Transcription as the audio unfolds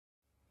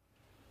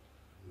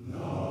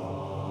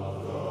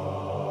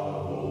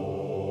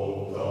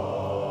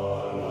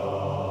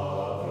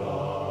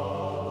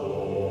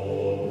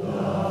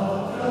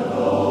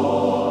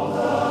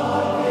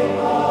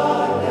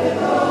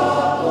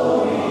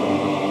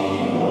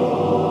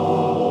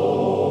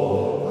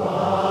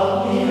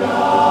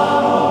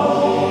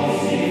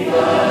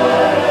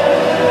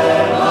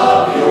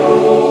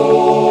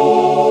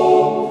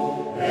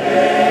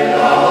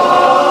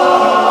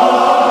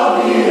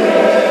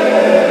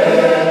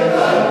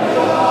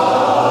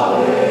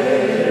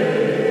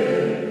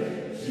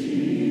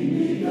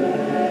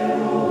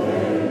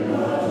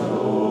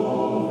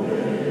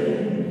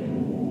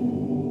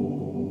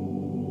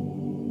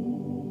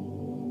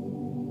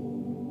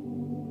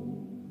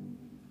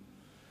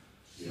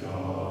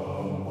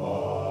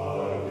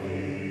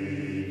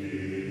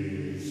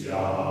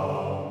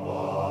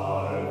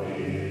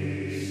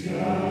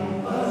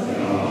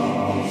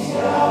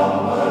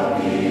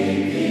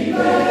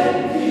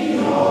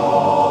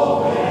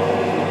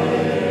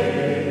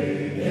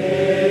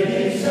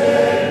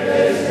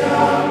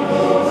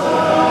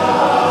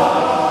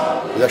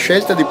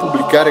scelta di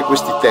pubblicare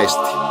questi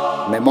testi,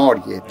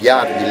 memorie,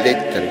 diari,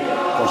 lettere,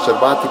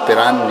 conservati per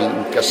anni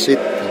in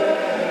cassetti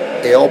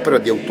e opera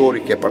di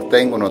autori che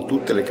appartengono a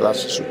tutte le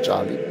classi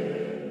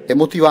sociali, è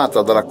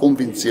motivata dalla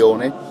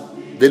convinzione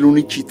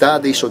dell'unicità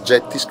dei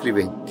soggetti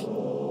scriventi.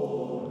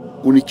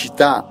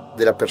 Unicità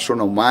della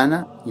persona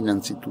umana,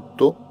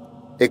 innanzitutto,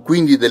 e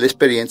quindi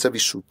dell'esperienza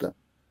vissuta.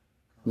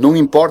 Non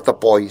importa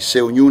poi se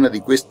ognuna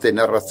di queste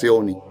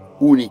narrazioni,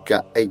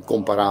 unica e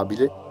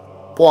incomparabile,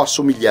 può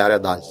assomigliare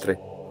ad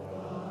altre.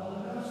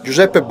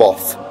 Giuseppe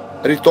Bof,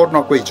 Ritorno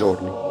a quei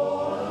giorni.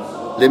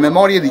 Le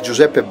memorie di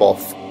Giuseppe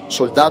Bof,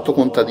 soldato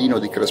contadino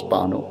di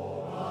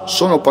Crespano,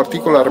 sono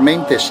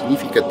particolarmente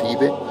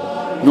significative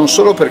non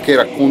solo perché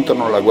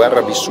raccontano la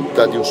guerra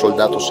vissuta di un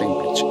soldato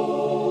semplice,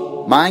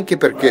 ma anche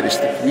perché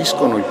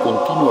restituiscono il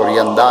continuo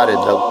riandare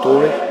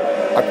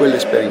dell'autore a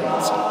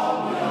quell'esperienza.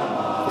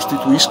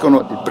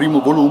 Costituiscono il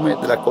primo volume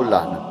della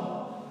collana.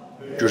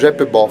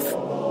 Giuseppe Bof,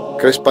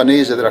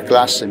 crespanese della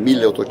classe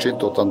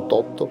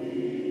 1888,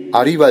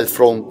 arriva al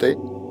fronte,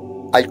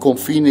 ai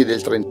confini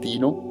del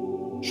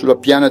Trentino, sulla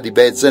piana di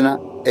Bezzena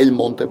e il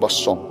monte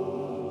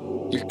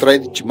Basson, il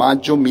 13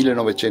 maggio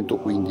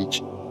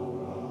 1915.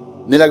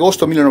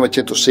 Nell'agosto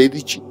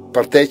 1916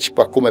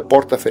 partecipa come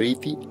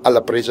portaferiti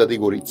alla presa di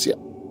Gorizia.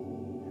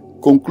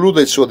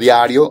 Conclude il suo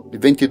diario il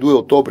 22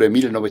 ottobre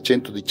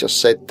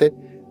 1917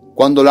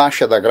 quando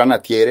lascia da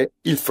granatiere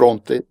il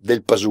fronte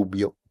del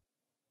Pasubio.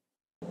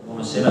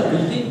 Buonasera a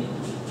tutti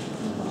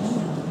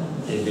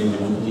e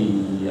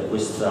benvenuti a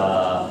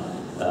questa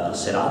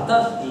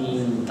serata.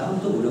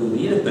 Intanto volevo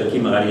dire, per chi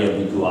magari è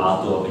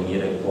abituato a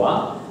venire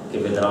qua, che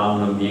vedrà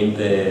un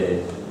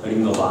ambiente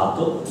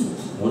rinnovato,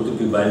 molto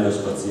più bello e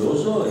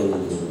spazioso, e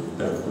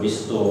per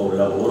questo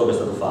lavoro che è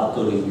stato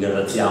fatto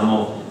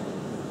ringraziamo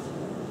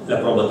la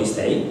Pro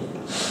Battistei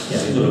che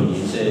ha reso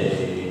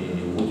l'ambiente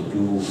molto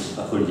più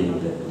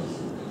accogliente.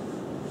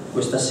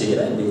 Questa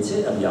sera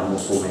invece abbiamo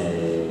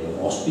come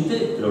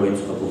ospite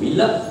Lorenzo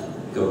Capovilla,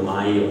 che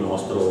ormai è un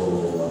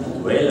nostro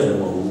abitué,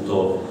 l'abbiamo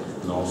avuto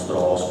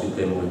nostro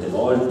ospite molte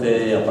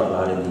volte a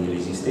parlare di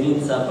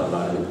resistenza, a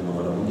parlare di prima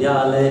guerra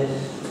mondiale,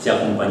 ci ha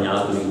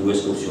accompagnato in 2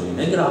 escursioni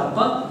nel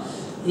Grappa,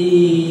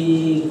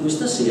 e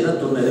questa sera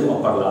torneremo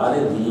a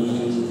parlare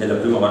della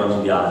prima guerra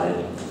mondiale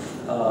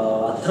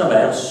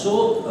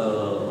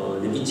attraverso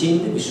le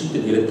vicende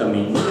vissute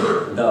direttamente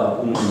da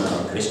un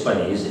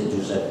crespanese,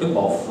 Giuseppe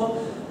Bof,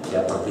 che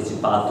ha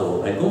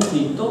partecipato al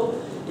conflitto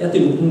e ha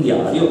tenuto un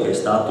diario che è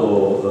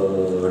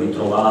stato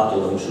ritrovato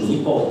da un suo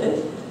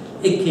nipote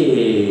e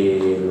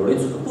che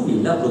Lorenzo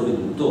Capovilla ha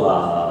provveduto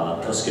a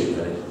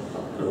trascrivere.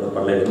 Allora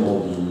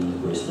parleremo di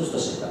questo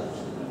stasera.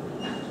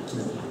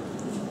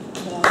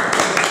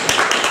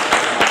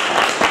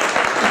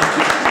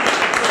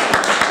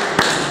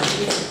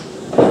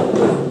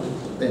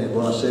 Bene,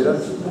 buonasera.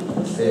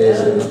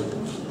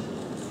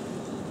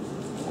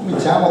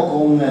 Cominciamo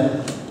con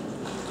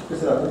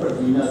questa è la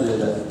copertina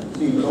del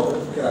libro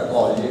che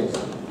raccoglie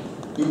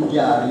il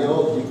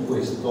diario di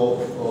questo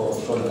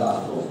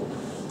soldato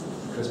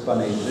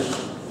crespanese,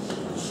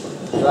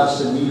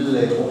 classe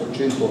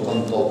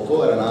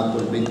 1888, era nato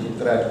il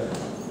 23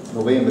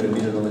 novembre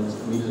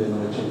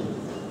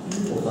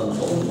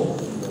 1988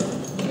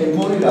 e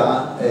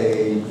morirà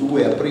il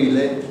 2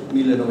 aprile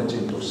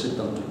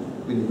 1971,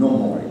 quindi non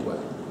muore qua.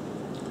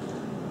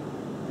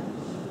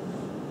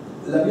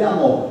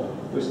 L'abbiamo,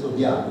 questo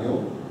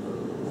diario,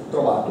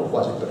 trovato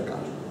quasi per caso,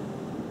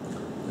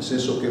 nel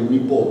senso che un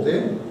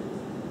nipote,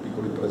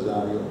 piccolo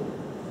impresario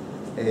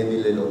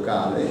edile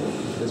locale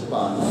di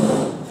Crespano,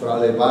 fra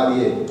le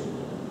varie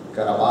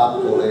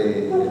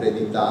caravaccole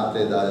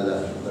ereditate da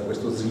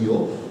questo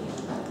zio,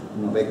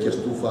 una vecchia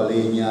stufa a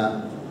legna,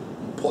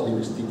 un po' di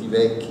vestiti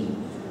vecchi,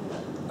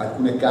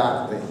 alcune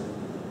carte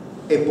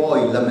e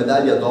poi la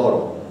medaglia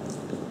d'oro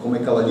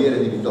come cavaliere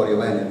di Vittorio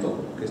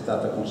Veneto, che è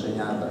stata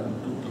consegnata in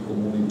tutti i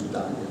comuni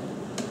d'Italia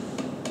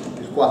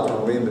il 4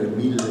 novembre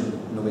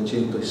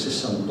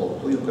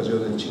 1968 in occasione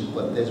del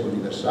 50°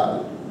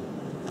 anniversario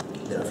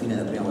della fine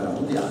della prima guerra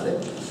mondiale.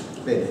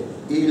 Bene,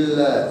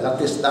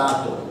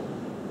 l'attestato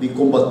di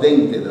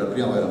combattente della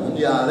prima guerra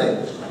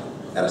mondiale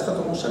era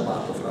stato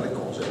conservato fra le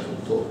cose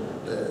appunto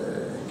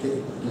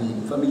che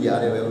i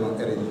familiari avevano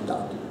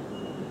ereditato.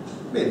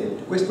 Bene,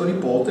 questo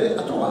nipote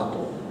ha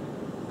trovato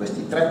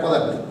questi 3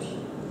 quadernetti,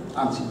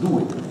 anzi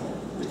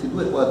questi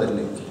 2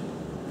 quadernetti,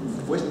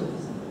 questo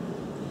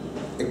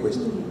e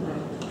questo,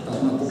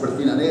 una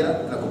copertina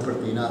nera e una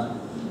copertina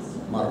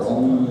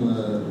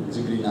marron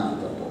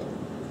zigrinata un po'.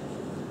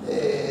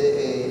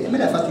 E me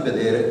li ha fatti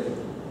vedere.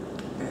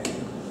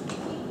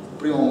 Il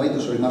primo momento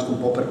sono rimasto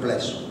un po'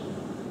 perplesso,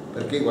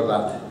 perché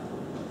guardate,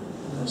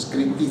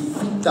 scritti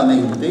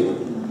fittamente,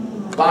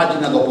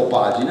 pagina dopo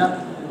pagina,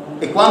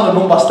 e quando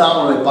non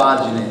bastavano le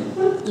pagine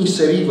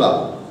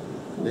inseriva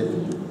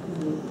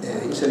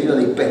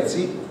dei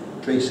pezzi,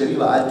 cioè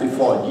inseriva altri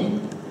fogli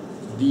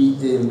di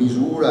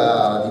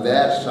misura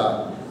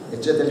diversa,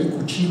 eccetera, li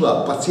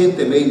cuciva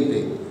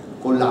pazientemente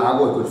con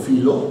l'ago e col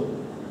filo,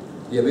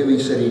 li aveva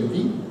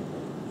inseriti,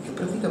 e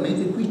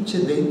praticamente qui c'è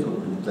dentro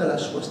tutta la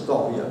sua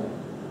storia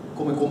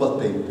come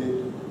combattente,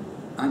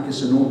 anche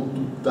se non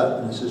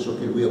tutta, nel senso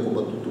che lui ha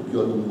combattuto più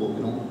a lungo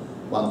che non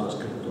quanto ha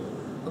scritto,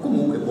 ma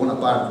comunque buona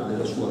parte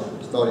della sua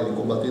storia di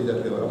combattente della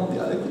prima guerra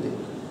mondiale è qui dentro.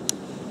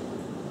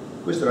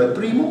 Questo era il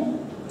primo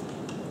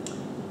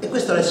e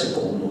questo era il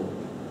secondo,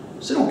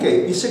 se non che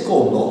il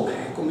secondo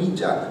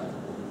comincia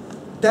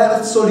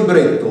terzo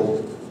libretto.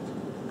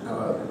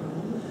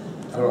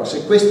 Allora,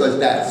 se questo è il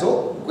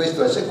terzo,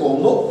 questo è il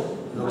secondo,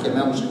 lo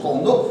chiamiamo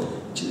secondo,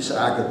 ci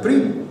sarà anche il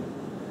primo.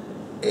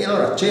 E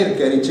allora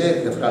cerca e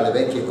ricerca fra le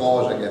vecchie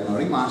cose che erano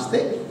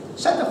rimaste,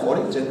 salta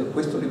fuori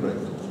questo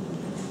libretto.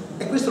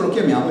 E questo lo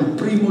chiamiamo il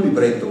primo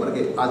libretto,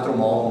 perché altro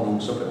modo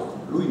non sapevamo.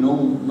 Lui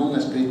non ha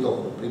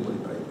scritto il primo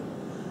libretto,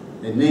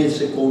 e né il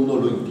secondo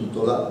lo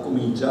intitola,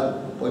 comincia,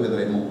 poi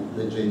vedremo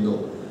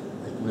leggendo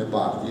alcune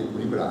parti,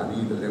 alcuni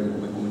brani, vedremo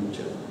come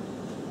comincia.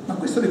 Ma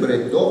questo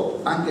libretto,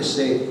 anche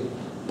se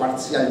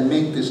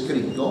parzialmente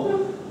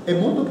scritto, è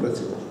molto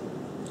prezioso,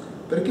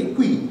 perché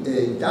qui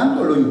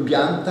intanto lo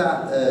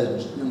impianta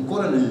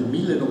ancora nel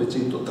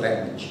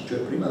 1913, cioè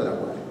prima della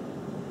guerra,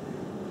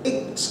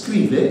 e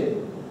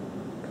scrive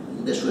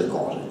le sue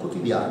cose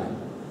quotidiane,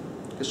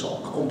 che so,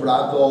 ha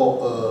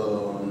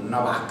comprato una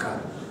vacca,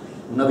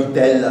 una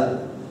vitella,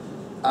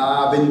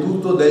 ha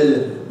venduto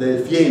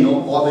del fieno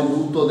o ha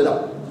venduto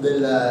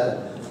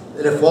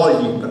delle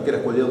foglie, perché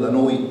raccoglieva da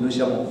noi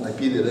siamo ai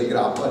piedi del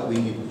grappa,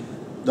 quindi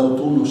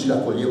d'autunno si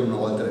raccoglievano una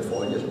volta le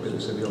foglie, perché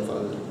servivano a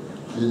fare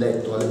il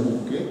letto alle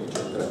mucche,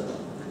 eccetera.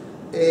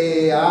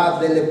 E ha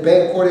delle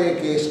pecore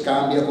che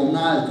scambia con un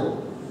altro,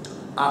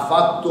 ha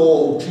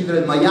fatto uccidere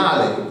il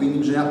maiale, quindi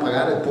bisogna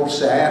pagare il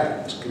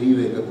porser,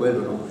 scrive che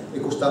quello no? È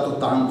costato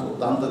tanto,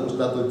 tanto è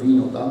costato il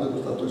vino, tanto è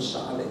costato il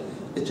sale,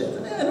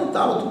 eccetera. E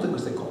notavo tutte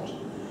queste cose.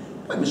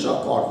 Poi mi sono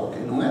accorto che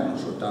non erano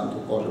soltanto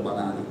cose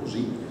banali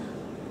così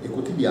e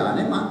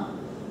quotidiane, ma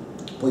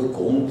poi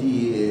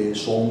conti,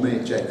 somme,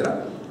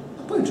 eccetera.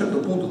 Poi a un certo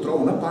punto trovo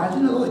una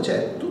pagina dove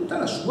c'è tutta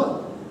la sua,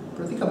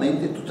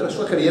 praticamente tutta la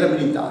sua carriera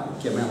militare,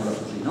 chiamiamola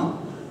così, no?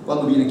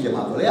 Quando viene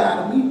chiamato alle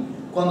armi,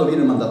 quando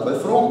viene mandato al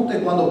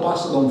fronte, quando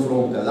passa da un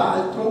fronte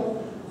all'altro,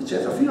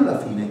 eccetera, fino alla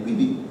fine.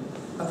 Quindi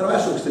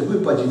attraverso queste due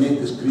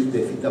paginette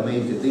scritte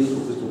fittamente dentro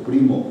questo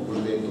primo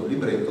cosiddetto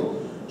libretto,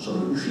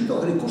 sono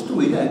riuscito a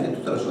ricostruire anche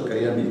tutta la sua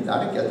carriera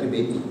militare, che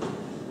altrimenti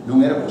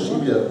non era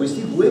possibile da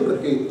questi due,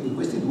 perché in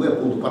questi due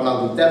appunto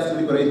parlavo di terzo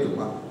libretto,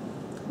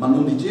 ma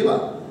non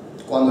diceva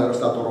quando era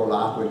stato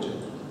rollato,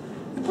 eccetera.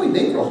 E poi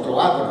dentro ho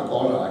trovato una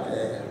cosa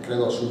che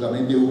credo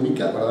assolutamente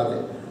unica,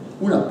 guardate,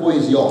 una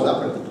poesiola,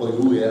 perché poi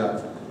lui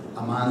era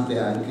amante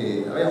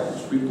anche, aveva uno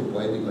spirito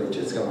poetico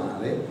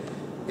eccezionale,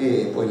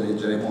 e poi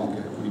leggeremo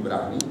anche alcuni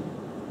brani,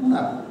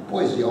 una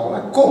poesiola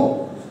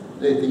con,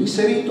 vedete,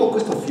 inserito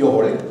questo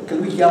fiore, che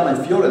lui chiama il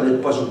fiore del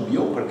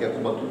Pasubio, perché ha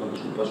combattuto anche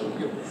sul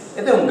Pasubio,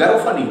 ed è un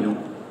garofanino,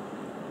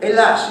 e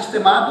l'ha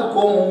sistemato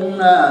con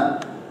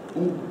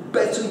un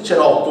pezzo di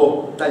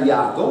cerotto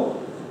tagliato.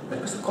 E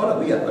questa cosa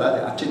qui,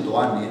 guardate, ha 100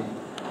 anni,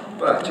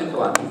 però ha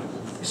 100 anni,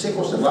 e si è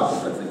conservato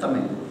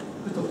perfettamente,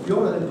 questo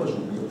fiore del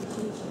Pasubio.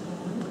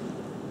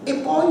 E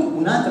poi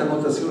un'altra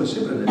annotazione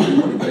sempre nel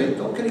primo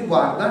libretto che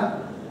riguarda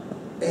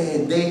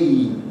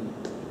dei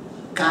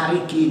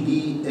carichi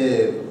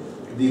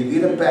di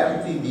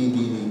reperti,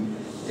 di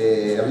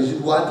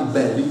residuati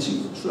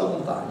bellici sulla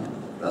montagna,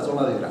 la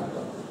zona del Grappa.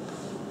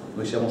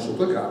 Noi siamo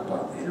sotto il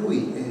Grappa e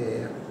lui,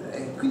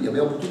 quindi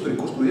abbiamo potuto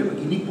ricostruire,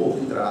 perché i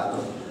nipoti, tra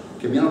l'altro,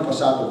 che mi hanno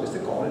passato queste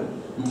cose,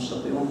 non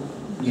sapevano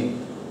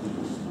niente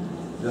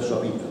della sua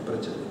vita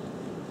precedente.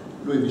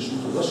 Lui è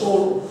vissuto da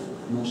solo,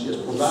 non si è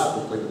sposato,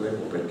 poi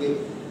vedremo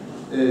perché,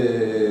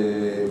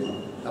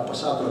 ha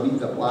passato la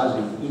vita quasi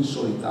in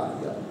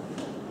solitaria,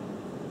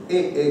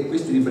 e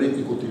questi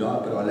libretti continuava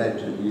però a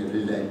leggerli e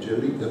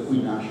rileggerli, da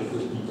cui nasce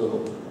quel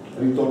titolo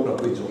Ritorno a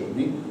quei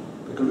giorni,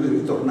 perché lui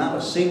ritornava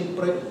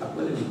sempre a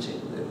quelle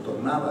vicende,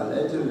 tornava a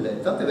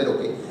leggere, tanto è vero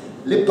che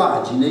le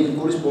pagine in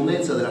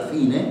corrispondenza della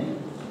fine,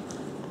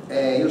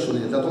 io sono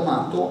diventato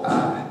matto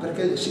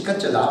perché si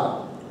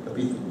cancellava,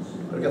 capito?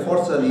 Perché a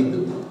forza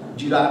di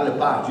girare le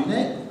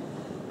pagine,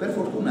 per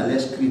fortuna le ha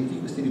scritti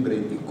questi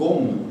libretti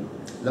con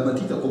la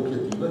matita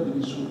copiativa,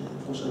 quindi sono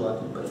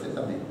conservati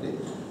perfettamente,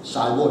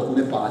 salvo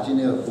alcune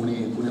pagine,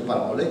 alcune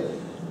parole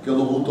che ho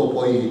dovuto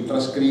poi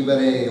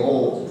trascrivere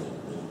o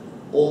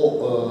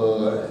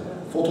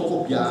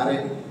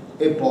fotocopiare,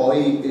 e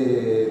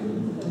poi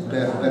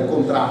per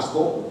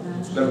contrasto,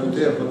 per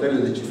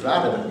poterle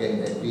decifrare,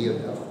 perché qui ho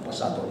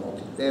passato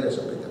notti intere,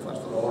 sapete, a fare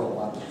sto lavoro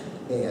qua,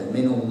 e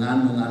almeno un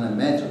anno e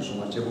mezzo,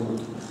 insomma, ci è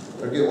voluto,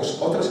 perché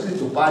ho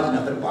trascritto pagina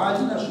per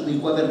pagina su dei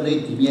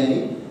quadernetti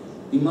miei,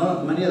 in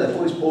maniera da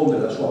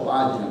corrispondere la sua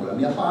pagina con la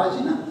mia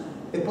pagina,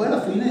 e poi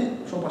alla fine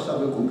sono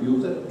passato al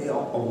computer e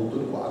ho avuto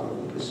il quadro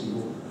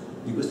complessivo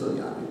di questo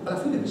diario. Alla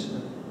fine mi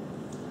sembra.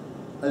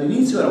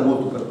 All'inizio era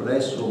molto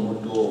perplesso,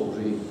 molto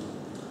così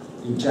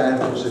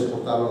incerto se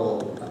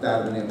portarlo a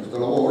termine questo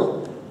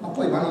lavoro, ma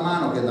poi mano a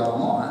mano che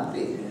andavamo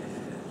avanti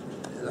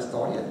la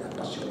storia mi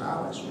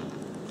appassionava, insomma.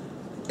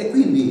 E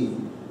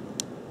quindi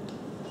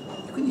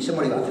quindi siamo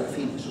arrivati alla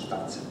fine in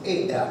sostanza,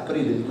 e a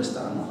aprile di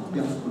quest'anno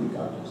abbiamo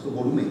pubblicato questo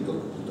volumetto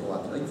che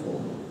trovate là in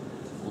fondo,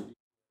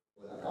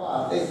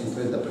 cavate, il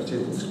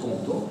 30% di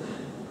sconto,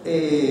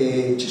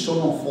 e ci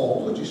sono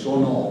foto, ci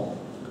sono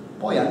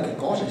poi anche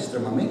cose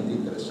estremamente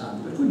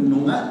interessanti, per cui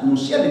non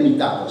si è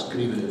limitato a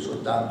scrivere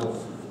soltanto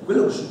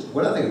quello che succede.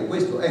 Guardate che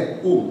questo è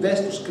un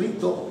testo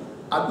scritto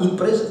in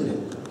presa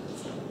diretta,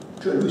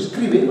 cioè lui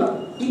scriveva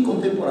in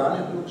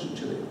contemporanea quello che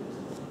succedeva,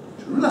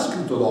 cioè non l'ha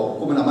scritto dopo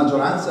come la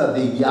maggioranza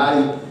dei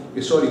diari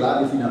che sono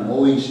arrivati fino a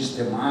noi,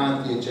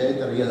 sistemati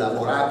eccetera,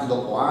 rielaborati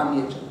dopo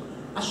anni eccetera.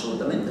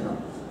 Assolutamente no,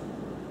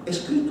 è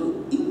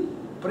scritto in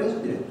presa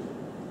diretta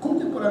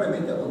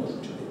contemporaneamente a quando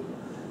succedeva,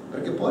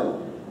 perché poi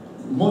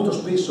molto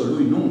spesso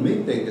lui non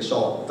mette, che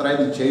so,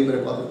 3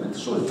 dicembre, 4, mette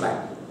solo il 3,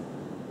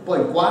 poi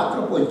il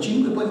 4, poi il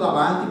 5, poi va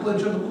avanti, poi a un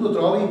certo punto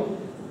trovi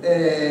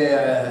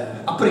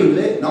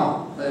aprile,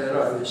 no,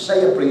 il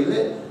 6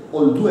 aprile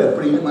o il 2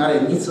 aprile, magari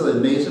all'inizio del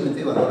mese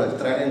metteva allora il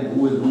 3, il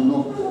 2,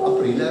 l'1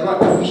 aprile, allora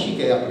capisci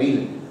che è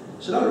aprile,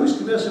 se no lui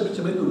scriveva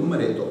semplicemente un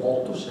numeretto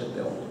 8, 7,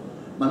 8,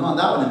 ma non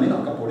andava nemmeno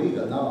a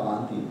caporiga, andava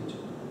avanti invece.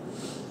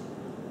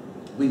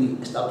 Quindi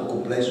è stato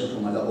complesso,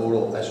 insomma, il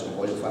lavoro, adesso non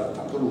voglio fare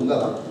tanto lunga,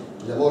 ma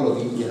il lavoro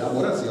di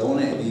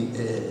elaborazione e di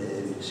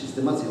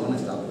sistemazione è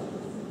stato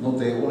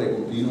notevole,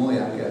 continuo e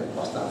anche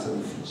abbastanza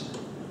difficile.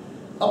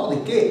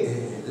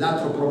 Dopodiché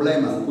l'altro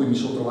problema con cui mi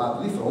sono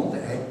trovato di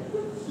fronte è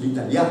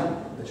l'italiano,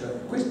 cioè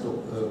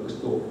questo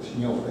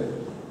signore,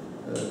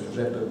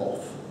 Giuseppe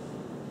Bof,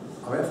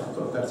 aveva fatto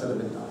la terza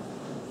elementare,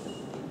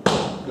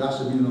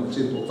 classe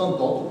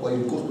 1988, poi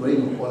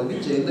ricostruendo un po' le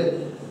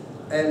vicende,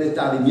 è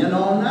l'età di mia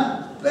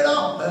nonna,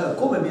 però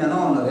come mia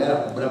nonna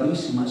era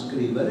bravissima a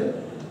scrivere,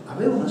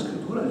 aveva una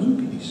scrittura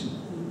limpidissima.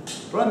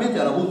 Probabilmente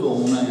hanno avuto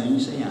un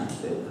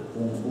insegnante,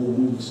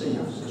 un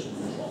insegnante, adesso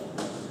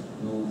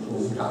non sono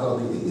in grado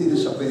di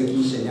sapere chi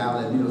insegnava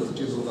nel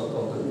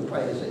 1888 nel mio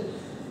paese,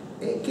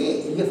 e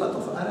che gli ha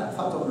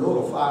fatto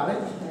loro fare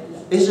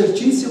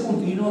esercizio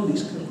continuo di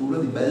scrittura,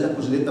 di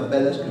cosiddetta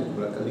bella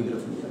scrittura,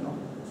 calligrafia, no?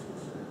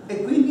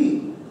 E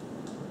quindi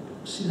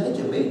si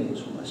legge bene,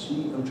 insomma,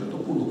 a un certo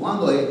punto,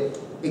 quando è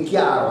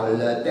chiaro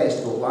il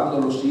testo,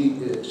 quando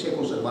si è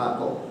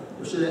conservato,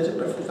 lo si legge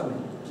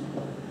perfettamente.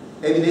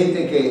 È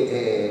evidente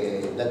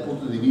che dal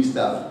punto di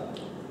vista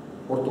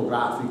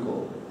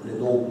ortografico, le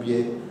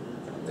doppie,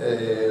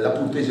 la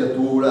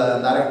punteggiatura,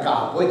 andare a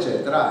capo,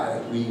 eccetera,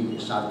 qui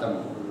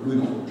saltano. Lui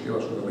non conosceva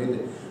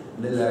assolutamente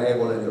nelle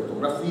regole di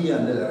ortografia,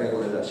 nelle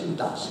regole della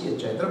sintassi,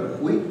 eccetera, per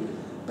cui,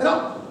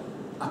 però,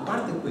 a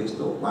parte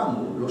questo,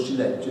 quando lo si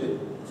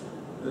legge,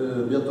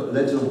 bisogna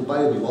leggere un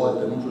paio di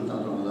volte, non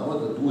soltanto una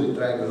volta, 2,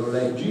 3 che lo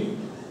leggi,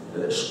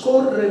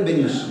 scorre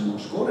benissimo,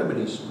 anche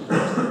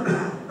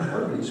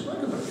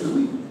perché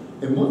lui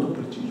è molto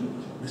preciso,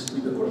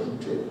 descrive cosa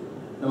succede.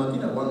 La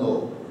mattina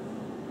quando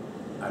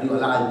arriva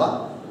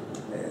l'alba,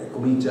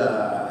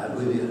 comincia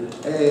lui a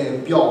dire,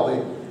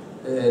 piove,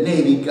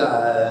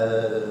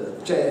 nevica,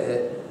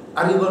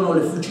 arrivano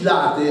le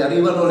fucilate,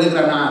 arrivano le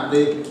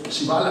granate,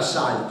 si va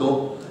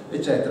all'assalto,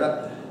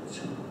 eccetera,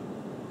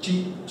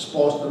 ci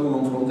spostano da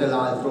un fronte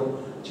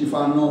all'altro, ci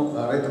fanno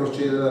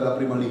retrocedere dalla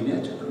prima linea,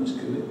 eccetera. Mi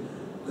scrive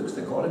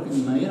queste cose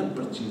in maniera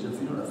precisa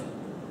fino alla fine.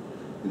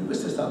 Quindi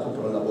questo è stato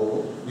però il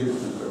lavoro di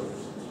recupero.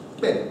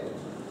 Bene,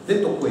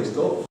 detto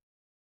questo...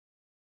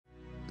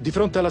 Di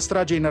fronte alla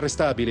strage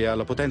inarrestabile e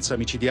alla potenza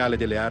micidiale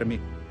delle armi,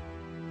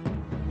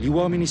 gli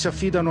uomini si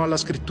affidano alla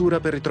scrittura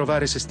per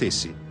ritrovare se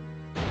stessi.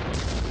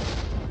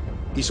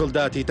 I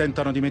soldati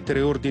tentano di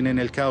mettere ordine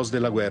nel caos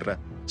della guerra,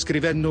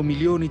 scrivendo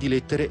milioni di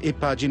lettere e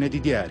pagine di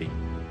diari.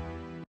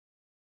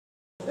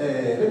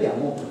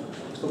 Vediamo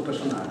questo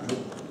personaggio.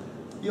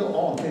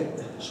 Io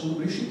sono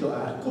riuscito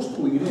a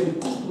costruire e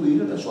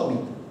ricostruire la sua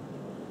vita,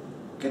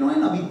 che non è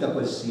una vita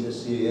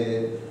qualsiasi.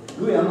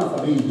 Lui ha una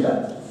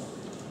famiglia,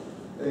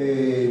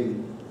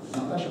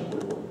 no, lascia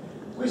pure voi.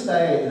 Questa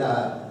è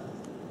la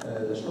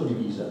sua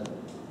divisa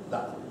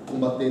da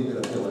combattente della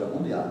prima guerra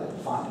mondiale,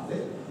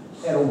 fante.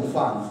 Era un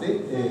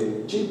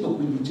fante,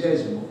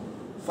 115esimo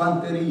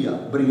fanteria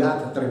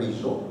brigata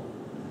Treviso,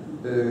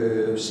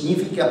 non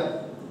significa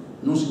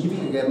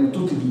che erano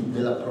tutti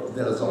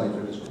della zona di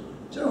Treviso,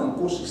 c'era una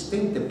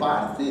consistente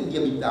parte di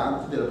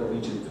abitanti della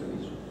provincia di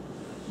Treviso,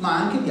 ma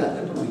anche di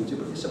altre province,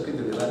 perché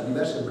sapete che le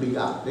diverse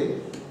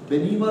brigate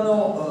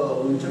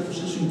venivano in un certo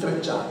senso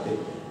intrecciate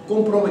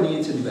con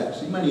provenienze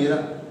diverse, in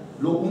maniera,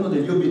 uno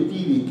degli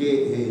obiettivi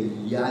che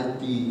gli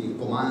alti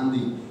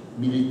comandi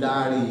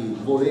militari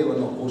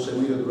volevano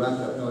conseguire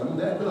durante la prima guerra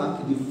mondiale è quello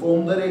anche di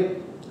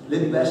diffondere le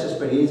diverse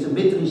esperienze,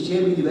 mettere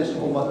insieme i diversi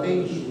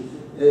combattenti,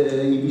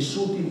 i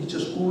vissuti di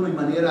ciascuno, in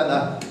maniera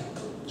da,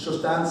 in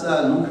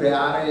sostanza, non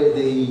creare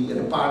dei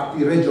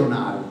reparti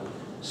regionali,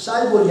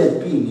 salvo gli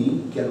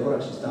alpini che allora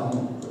si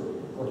stavano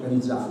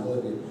organizzando,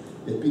 perché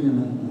gli alpini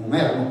non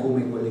erano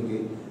come quelli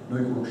che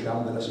noi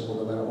conosciamo della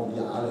seconda guerra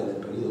mondiale, del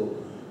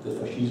periodo del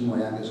fascismo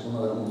e anche della seconda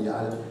guerra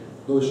mondiale,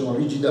 dove sono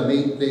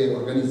rigidamente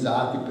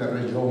organizzati per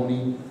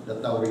regioni, la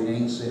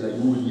Taurinense, la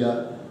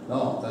Giulia,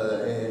 no?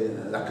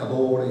 La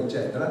Cadore,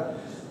 eccetera.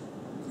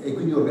 e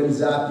quindi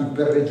organizzati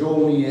per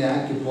regioni e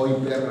anche poi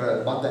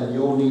per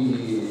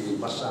battaglioni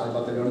bassali,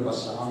 battaglioni,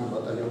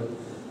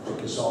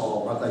 che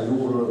so,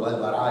 battagliuro,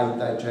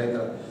 Valbaraita,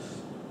 eccetera,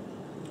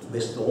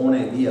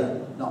 Bestone e via.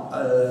 No,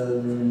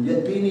 gli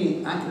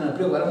alpini anche nella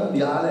prima guerra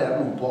mondiale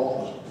erano un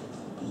po',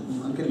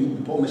 anche lì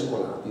un po'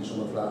 mescolati,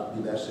 insomma, fra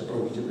diverse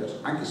province,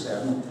 anche se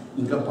erano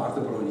in gran parte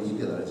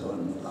provenienti dalle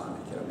zone montane,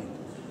 chiaramente,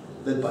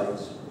 del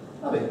paese.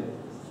 Va bene,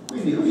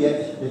 quindi lui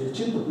è del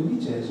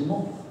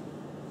 115esimo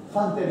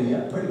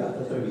Fanteria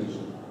Brigata Treviso.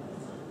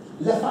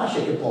 La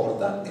fascia che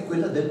porta è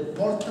quella del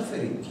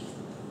portaferiti,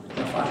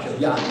 la fascia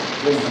bianca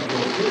con una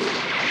croce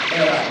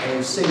era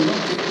il segno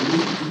che lui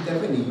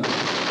interveniva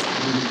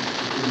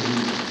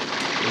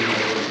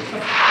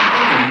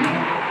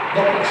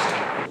dopo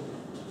l'assalto,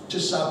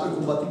 cessato il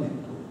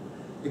combattimento,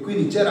 e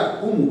quindi c'era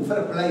un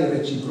fair play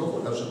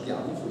reciproco, lo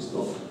sappiamo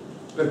questo,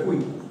 per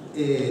cui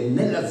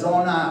nella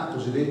zona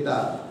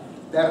cosiddetta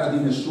terra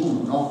di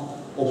nessuno, no?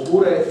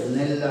 Oppure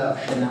nel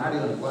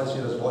scenario nel quale si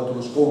era svolto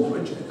lo scontro,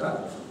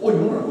 eccetera,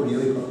 ognuno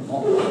raccoglieva i propri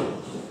morti,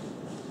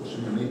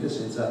 possibilmente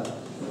senza,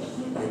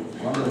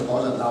 quando le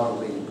cose andavano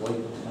bene.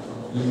 Poi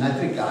in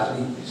altri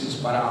casi si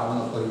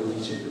sparavano, poi lo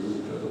dice che lui a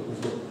un certo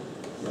punto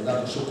è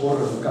andato a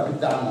soccorrere un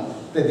capitano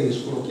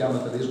tedesco, lo chiama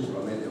tedesco,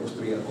 probabilmente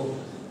austriaco,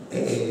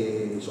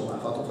 e insomma ha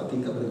fatto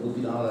fatica perché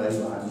continuavano ad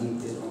arrivargli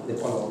le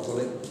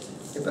pallottole,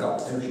 e però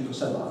è riuscito a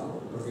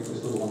salvarlo perché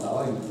questo lo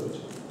mandava aiuto,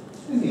 eccetera.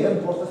 Quindi è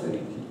un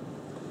portaferiti.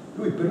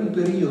 Lui per un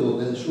periodo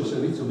del suo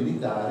servizio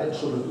militare,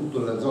 soprattutto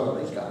nella zona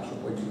del Carso,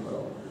 poi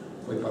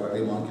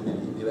parleremo anche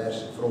degli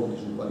diversi fronti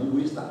sui quali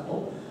lui è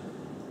stato,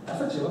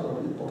 faceva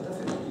proprio il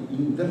portaferiti,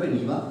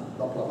 interveniva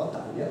dopo la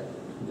battaglia,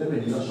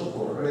 interveniva a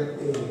soccorrere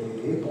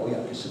e poi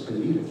anche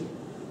seppellire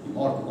i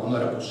morti, quando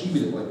era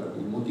possibile, poi perché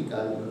in molti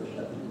casi li ho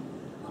lasciati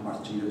a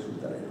marcire sul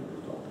terreno,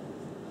 purtroppo.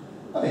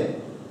 Va bene,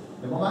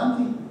 andiamo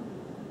avanti.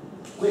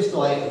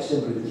 Questo è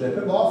sempre Giuseppe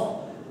Bof,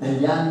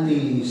 negli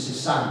anni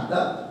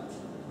 60,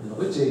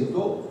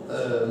 1900,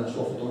 una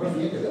sua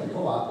fotografia che abbiamo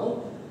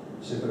trovato,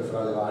 sempre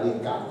fra le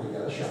varie carte che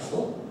ha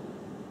lasciato.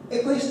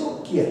 E questo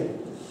chi è?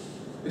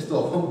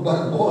 Questo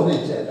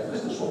barbone, eccetera,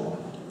 questo è suo padre.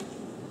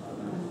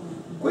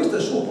 Questo è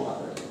suo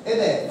padre, ed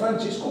è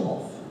Francesco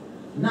Bof,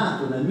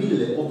 nato nel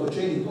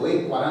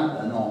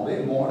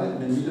 1849, muore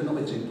nel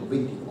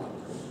 1924.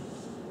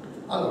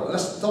 Allora, la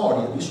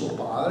storia di suo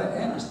padre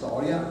è una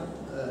storia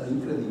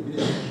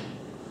incredibile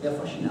e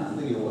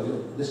affascinante che io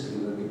voglio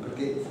descrivervi,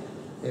 perché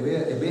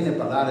è bene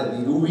parlare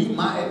di lui,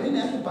 ma è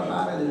bene anche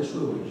parlare delle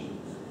sue origini.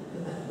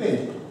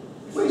 Bene,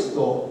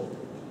 questo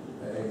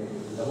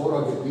il lavoro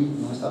anche qui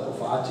non è stato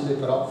facile,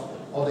 però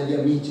ho degli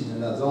amici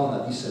nella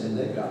zona di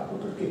Serena del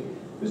Grappa, perché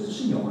questo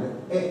signore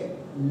è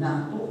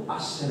nato a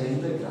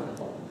Serena del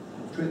Grappa,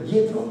 cioè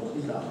dietro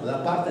il Grappa, dalla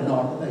parte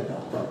nord del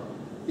Grappa,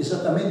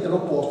 esattamente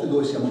l'opposto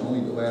dove siamo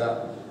noi, dove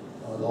era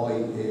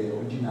noi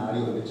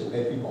originario, invece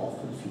Bepi Bof,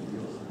 il figlio,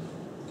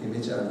 che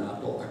invece era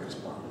nato a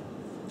Crespano.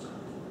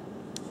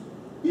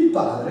 Il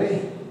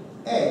padre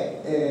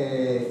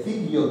è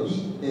figlio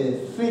di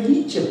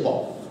Felice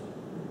Bof,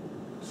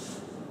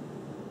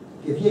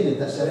 che viene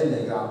da Serena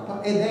del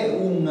Grappa ed è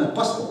un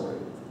pastore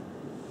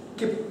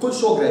che col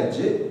suo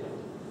gregge,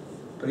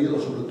 periodo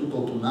soprattutto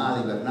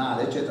autunnale,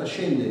 invernale, eccetera,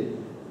 scende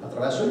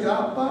attraverso il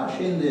Grappa,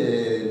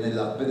 scende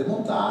nella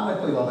pedemontana e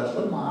poi va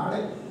verso il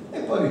mare e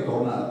poi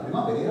ritorna alla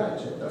primavera,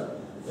 eccetera,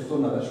 e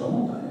torna verso la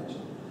montagna,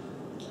 eccetera.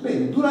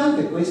 Bene,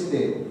 durante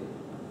queste,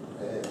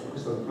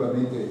 questo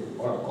naturalmente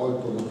ho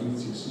raccolto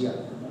notizie sia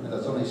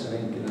nella zona di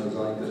Serena che nella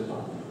zona di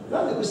Crespano,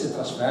 durante queste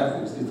trasferte,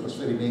 questi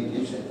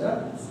trasferimenti,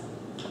 eccetera,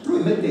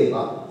 lui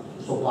metteva,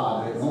 suo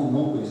padre,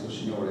 non questo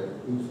signore,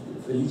 il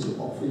Felice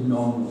Bof, il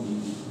nonno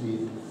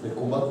del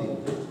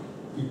combattente,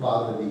 il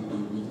padre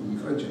di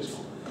Francesco,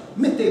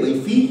 metteva i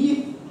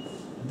figli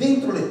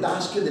dentro le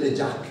tasche delle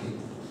giacche,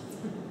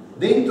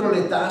 dentro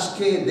le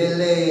tasche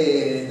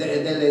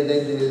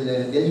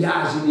degli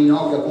asini,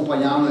 no, che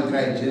accompagnavano il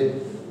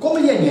gregge,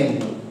 come gli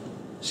agnelli.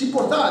 Si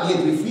portava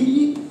dietro i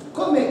figli,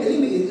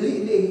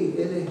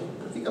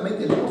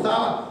 praticamente li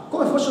portava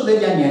come fossero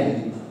degli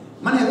agnelli,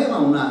 ma ne aveva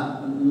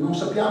una, non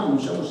sappiamo, non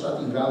siamo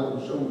stati in grado,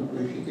 non siamo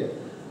riusciti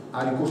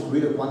a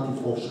ricostruire quanti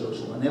fossero,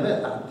 insomma, ne aveva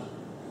tanti.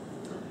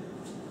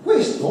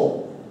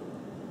 Questo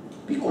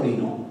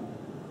piccolino,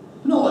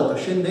 una volta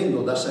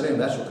scendendo da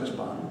Serena verso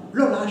Crespano,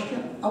 lo lascia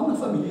a una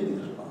famiglia di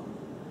Crespano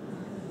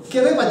che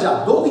aveva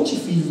già 12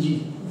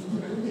 figli.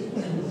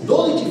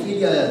 12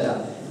 figli aveva già,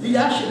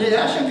 ne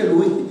lascia anche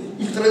lui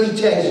il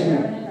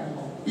 13esimo,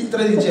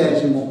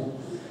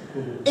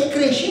 e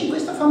cresce in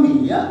questa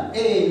famiglia,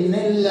 e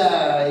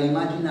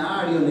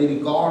nell'immaginario, nei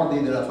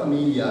ricordi della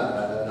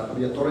famiglia, la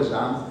famiglia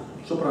Torresano,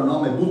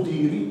 soprannome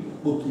Butiri,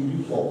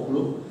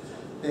 popolo,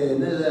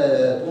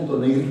 appunto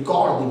nei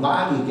ricordi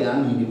vaghi che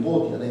hanno i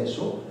nipoti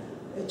adesso,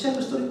 c'è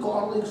questo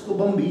ricordo di questo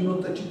bambino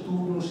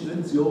taciturno,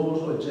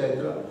 silenzioso,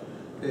 eccetera,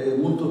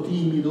 molto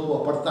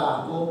timido,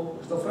 appartato,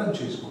 questo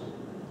Francesco,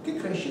 che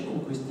cresce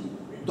con questi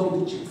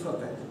 12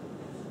 fratelli.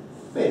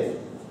 Bene,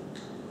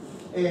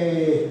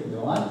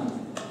 andiamo avanti.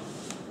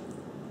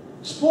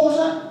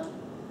 Sposa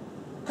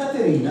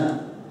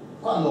Caterina,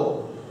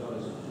 quando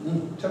a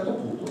un certo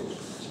punto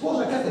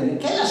sposa Caterina,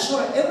 che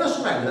è una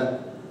sorella,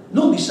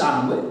 non di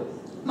sangue,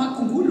 ma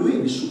con cui lui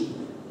è vissuto,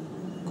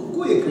 con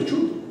cui è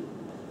cresciuto,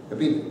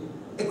 capite?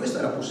 E questo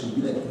era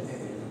possibile,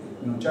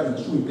 non c'era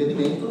nessun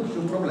impedimento,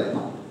 nessun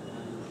problema,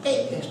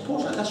 e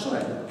sposa la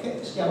sorella, che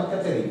si chiama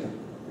Caterina,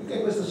 che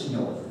è questa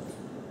signora,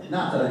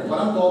 nata nel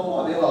 48,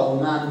 aveva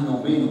un anno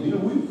meno di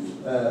lui,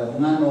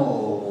 un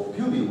anno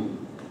più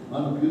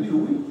di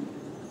lui,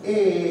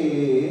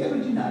 e è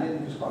originaria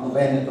di Crespano,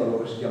 Veneto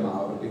allora si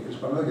chiamava, perché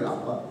Crespano del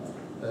Grappa,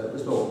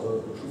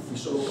 questo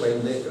suffisso lo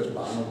prende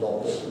Crespano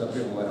dopo la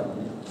prima guerra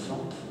mondiale, no?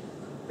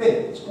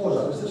 Bene,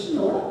 sposa questa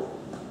signora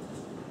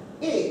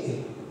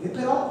e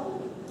però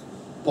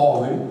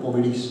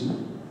poverissimi,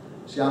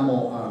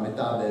 siamo alla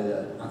metà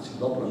anzi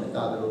dopo la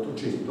metà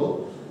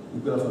dell'Ottocento,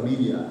 in quella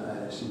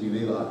famiglia si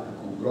viveva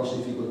con grosse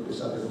difficoltà,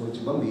 pensate a 12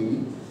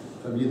 bambini,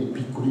 famiglie di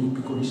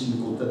piccolissimi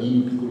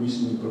contadini,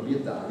 piccolissimi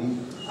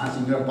proprietari, anzi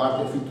in gran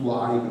parte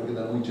affittuari, perché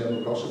da noi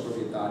c'erano grosse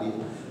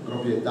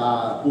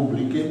proprietà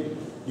pubbliche,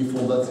 di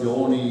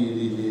fondazioni,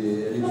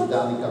 di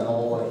eredità di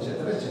canoe,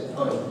 eccetera,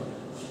 eccetera.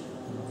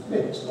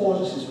 Bene,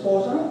 si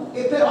sposano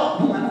e però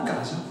non hanno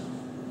casa.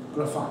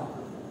 Cosa fanno?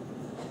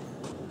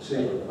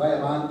 Se vai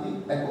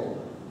avanti, ecco,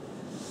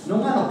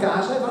 non hanno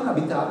casa e vanno a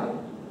abitare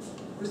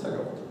questa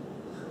grotta,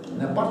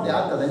 nella parte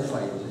alta del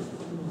paese.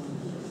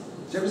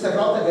 C'è questa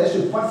grotta che adesso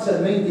è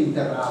parzialmente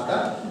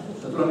interrata,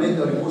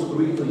 naturalmente ho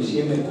ricostruito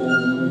insieme con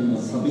un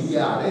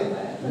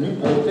familiare, un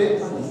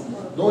nipote,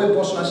 dove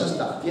possono essere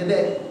stati,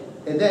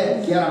 ed è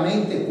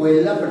chiaramente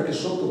quella, perché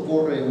sotto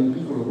corre un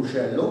piccolo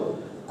ruscello,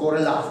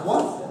 corre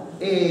l'acqua,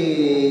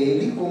 e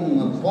lì con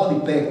un po' di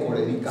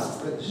pecore e di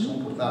capre che si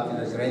sono portati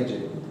nel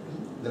gregge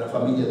della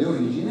famiglia di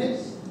origine, e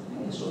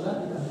sono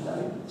andati ad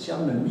abitare.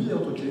 Siamo nel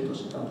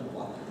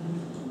 1874.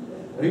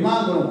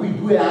 Rimangono qui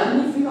 2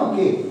 anni fino a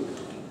che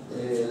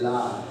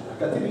la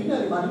Caterina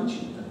rimane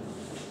incinta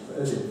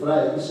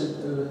fra il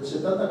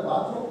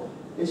 74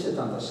 e il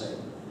 76.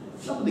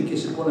 Dopodiché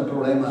si pone il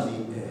problema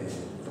di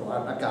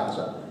trovare una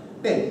casa.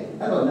 Bene,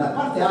 allora nella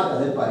parte alta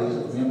del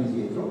paese, torniamo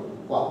indietro,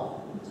 qua,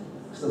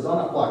 questa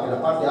zona qua, che è la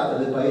parte alta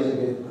del paese,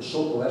 che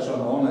sotto verso la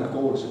Madonna del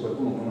Covolo, se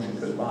qualcuno conosce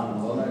Crespano,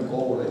 Madonna del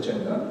Covolo,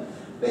 eccetera,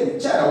 bene,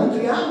 c'era un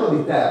triangolo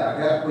di terra,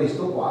 che era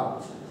questo qua,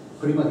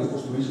 prima che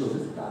costruiscono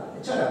queste case,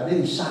 e c'era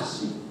dei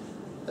sassi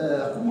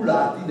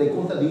accumulati dai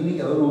contadini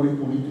che avevano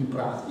ripulito i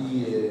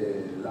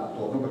prati là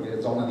attorno, perché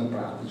è zona di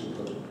prati,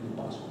 soprattutto di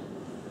pascolo.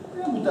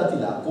 Li hanno buttati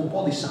là con un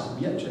po' di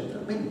sabbia, eccetera.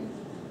 Bene.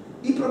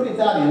 I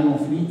proprietari erano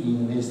finiti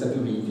negli Stati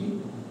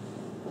Uniti,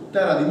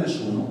 terra di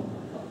nessuno,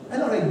 e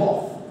allora i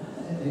Bof,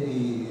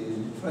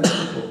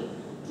 Francesco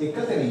e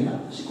Caterina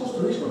si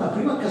costruiscono la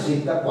prima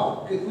casetta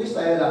qua, che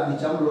questa è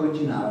diciamo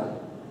l'originale,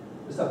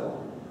 questa qua,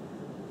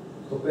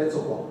 questo pezzo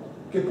qua,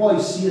 che poi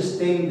si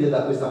estende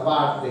da questa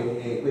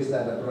parte, e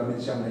questa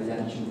naturalmente siamo negli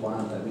anni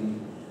 50, quindi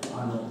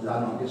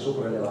l'hanno anche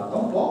sopraelevata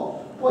un po',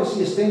 poi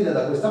si estende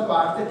da questa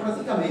parte,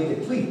 praticamente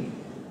qui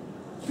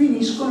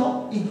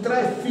finiscono i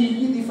 3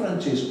 figli di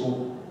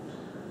Francesco.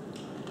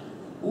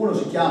 Uno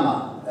si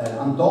chiama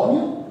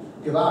Antonio,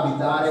 che va a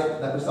abitare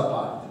da questa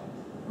parte,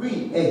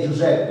 qui è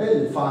Giuseppe,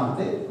 il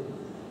fante,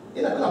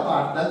 e da quella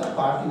parte, dall'altra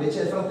parte invece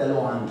è il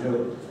fratello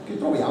Angelo, che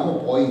troviamo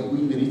poi, in cui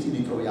indirizzi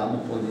li troviamo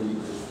poi nei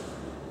libri.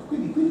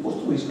 Quindi qui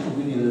costruiscono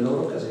quindi le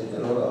loro casette,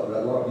 la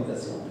loro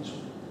abitazione,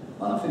 insomma.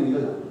 Vanno a finire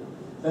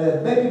là.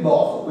 Baby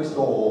Bof,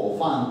 questo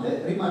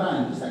fante, rimarrà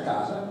in questa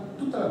casa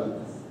tutta la vita.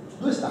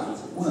 2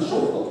 stanze, una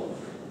sotto,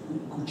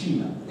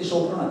 cucina, e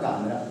sopra una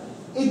camera.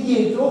 E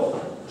dietro,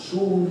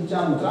 su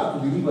diciamo, un tratto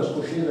di riva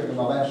scoscesa che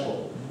va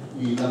verso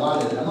la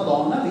valle della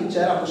Madonna, lì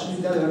c'era la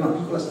possibilità di avere una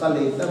piccola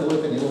stalletta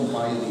dove teneva un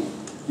paio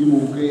di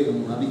mucche,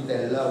 una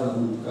vitella, una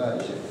mucca,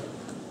 eccetera.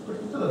 Per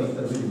tutta la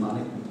vita lui rimane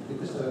qui, e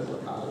questa è la sua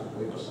casa che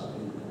poi è passata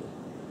in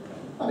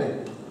va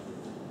bene.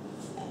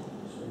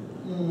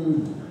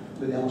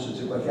 Vediamo se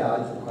c'è qualche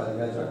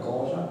altra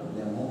cosa.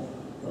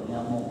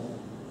 Torniamo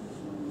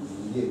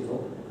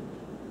indietro.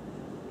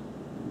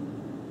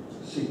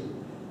 Sì.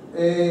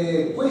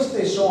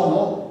 Queste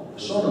sono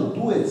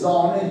 2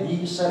 zone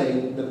di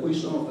Sarei, da cui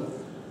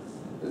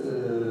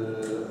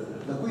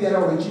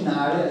era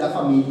originaria la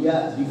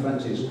famiglia di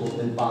Francesco,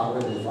 del padre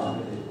del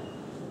fante.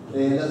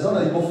 La zona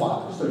di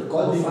Bofat, questo è il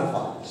Col di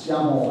Bofat.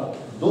 Siamo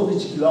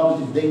 12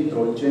 km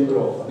dentro il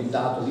centro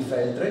abitato di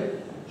Feltre,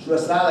 sulla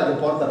strada che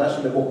porta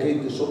verso le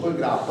bocchette sotto il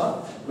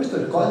Grappa. Questo è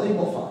il Col dei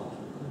Bofat.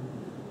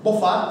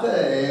 Bofat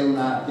è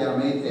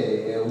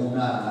chiaramente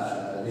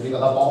deriva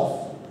da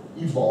Bof,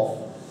 il Bof.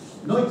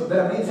 Noi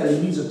veramente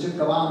all'inizio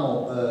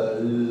cercavamo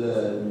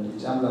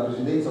diciamo, la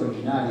residenza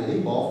originaria dei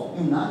Bof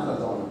in un'altra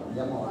zona,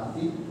 andiamo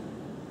avanti,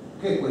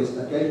 che è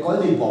questa, che è il Col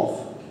dei Bof,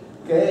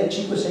 che è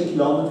 5-6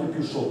 km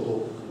più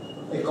sotto.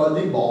 E il Col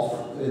dei Bof,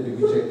 che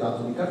c'è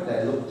tanto di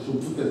cartello, sono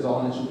tutte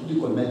zone, sono tutti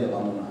colmelli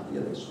abbandonati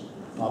adesso,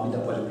 non abita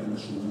quasi più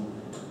nessuno.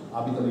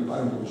 Abita, mi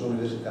pare, un professore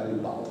universitario di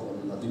Paolo,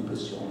 mi ha dato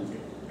impressione,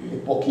 e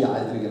pochi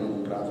altri che hanno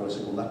comprato la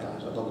seconda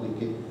casa,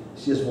 dopodiché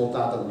si è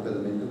svuotata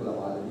completamente quella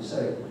valle di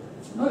Sarei.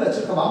 Noi la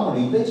cercavamo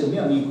lì, invece un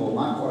mio amico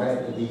Marco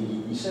Rec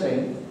di di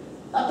Sereni,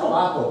 ha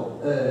trovato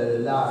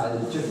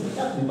il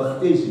certificato di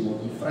battesimo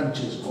di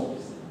Francesco,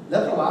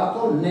 l'ha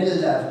trovato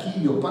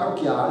nell'archivio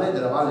parrocchiale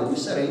della Valle di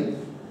Sereni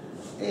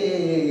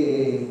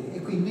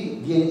e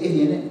quindi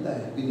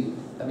quindi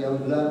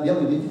l'abbiamo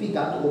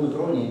identificato come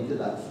proveniente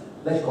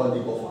dal Col di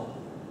Bof.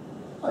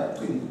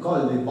 Quindi il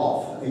Col di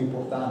Bof è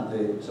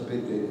importante,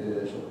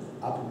 sapete,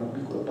 apro una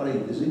piccola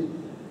parentesi,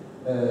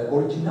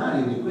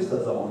 originario di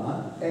questa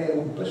zona, è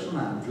un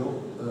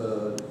personaggio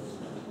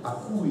a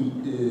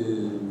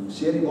cui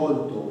si è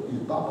rivolto il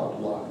Papa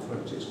attuale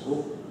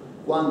Francesco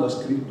quando ha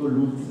scritto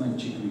l'ultima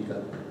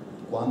enciclica,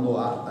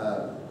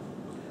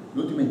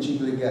 l'ultima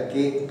enciclica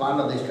che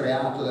parla del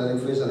creato, della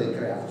difesa del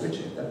creato,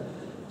 eccetera.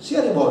 Si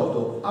è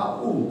rivolto a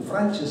un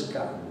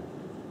francescano,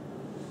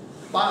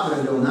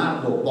 padre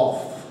Leonardo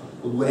Bof,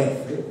 con 2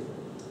 F,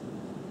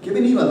 che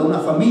veniva da una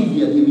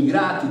famiglia di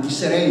emigranti di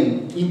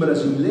Sereni in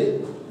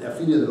Brasile, alla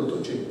fine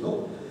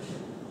dell'Ottocento,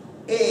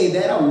 ed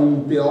era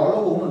un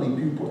teologo, uno dei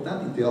più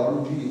importanti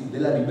teologi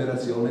della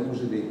liberazione,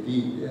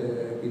 cosiddetti,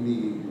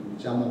 quindi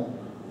diciamo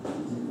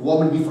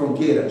uomini di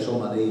frontiera,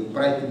 insomma, dei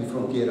preti di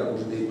frontiera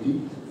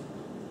cosiddetti,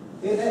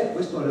 ed è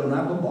questo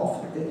Leonardo Bof,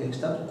 è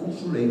stato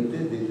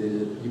consulente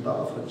di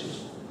Papa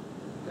Francesco.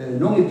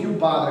 Non è più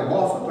padre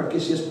Bof perché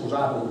si è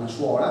sposato con una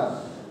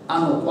suora,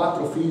 hanno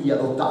 4 figli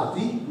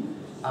adottati,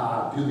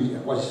 a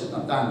quasi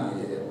 70 anni,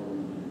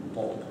 un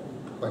po'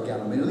 qualche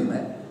anno meno di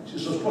me, si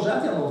sono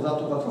sposati, hanno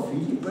adottato 4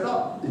 figli,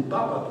 però il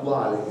Papa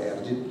attuale, che è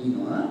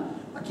argentino,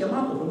 ha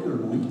chiamato proprio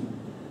lui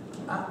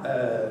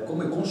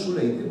come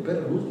consulente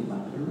per l'ultima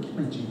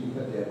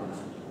enciclica che è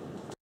emanato.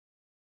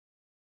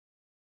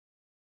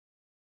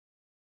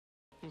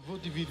 Eu vou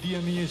dividir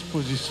a minha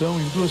exposição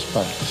em 2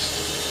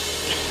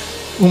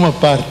 partes. Uma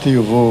parte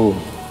eu vou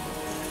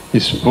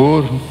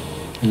expor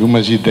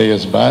algumas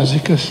ideias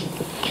básicas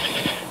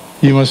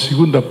e uma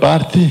segunda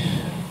parte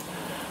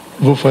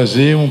vou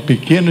fazer um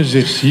pequeno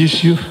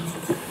exercício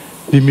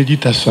de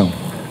meditação,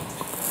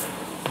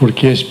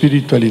 porque a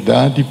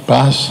espiritualidade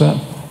passa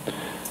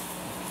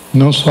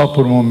não só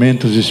por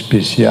momentos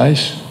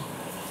especiais,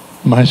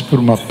 mas por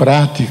uma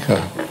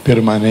prática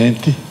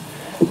permanente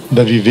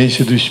da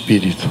vivência do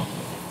espírito.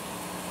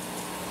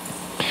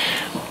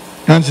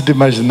 Antes de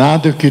mais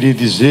nada, eu queria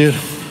dizer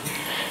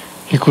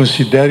que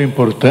considero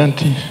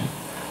importante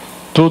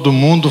todo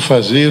mundo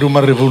fazer uma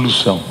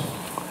revolução.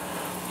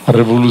 A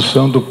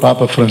revolução do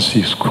Papa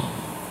Francisco.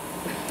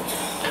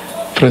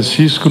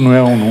 Francisco não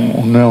é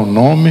um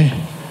nome,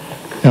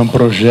 é um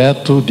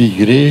projeto de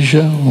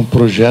igreja, um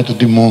projeto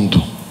de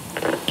mundo.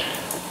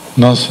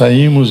 Nós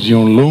saímos de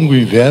um longo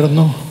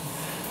inverno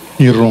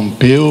e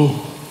rompeu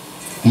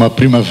uma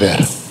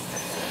primavera.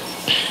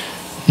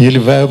 E ele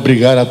vai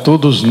obrigar a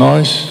todos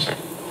nós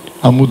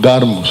a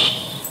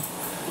mudarmos,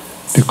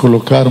 de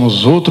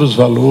colocarmos outros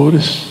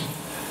valores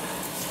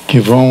que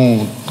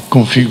vão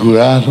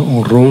configurar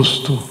um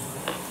rosto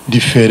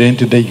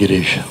diferente da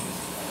igreja.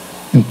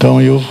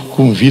 Então eu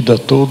convido a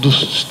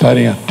todos a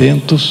estarem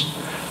atentos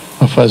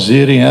a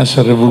fazerem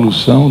essa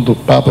revolução do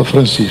Papa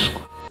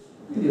Francisco.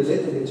 Quindi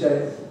vedete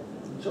che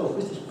sono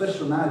questi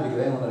personaggi che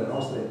vengono dalle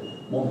nostre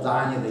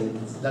montagne,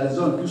 dalle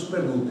zone più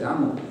sperdute,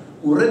 hanno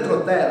un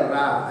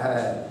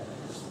retroterra,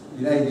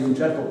 direi di un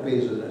certo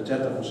peso, di una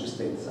certa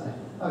consistenza.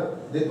 Vabbè,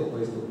 detto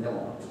questo, andiamo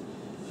avanti.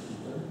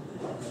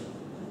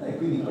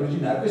 Quindi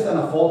originale, questa è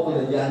una foto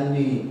degli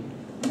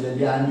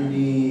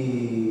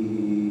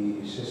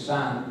anni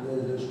 60,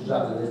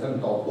 scusate, del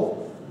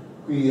 38.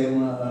 Qui è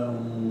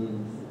un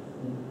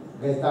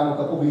Gaetano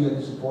Capovilla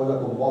che si sposa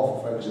con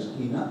Bof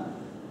Franceschina.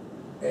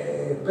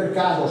 Per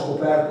caso ho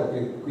scoperto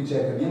che qui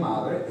c'è anche mia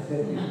madre,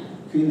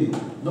 quindi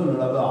noi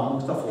non avevamo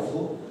questa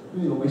foto,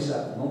 quindi l'ho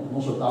messa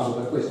non soltanto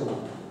per questo.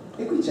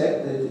 E qui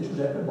c'è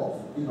Giuseppe Bof,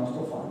 il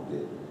nostro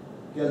fante,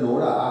 che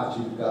allora ha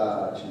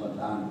circa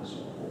 50 anni,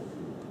 insomma.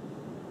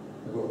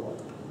 Eccolo qua,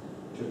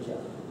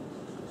 cerchiamo.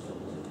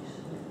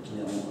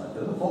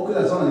 Qui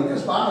la zona di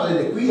Crespano,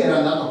 vedete, qui era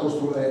andato a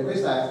costruire,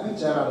 qui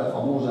c'era la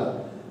famosa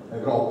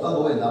grotta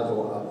dove è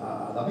andato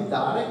ad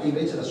abitare, e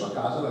invece la sua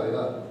casa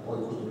l'aveva poi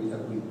costruita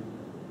qui,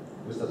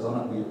 questa zona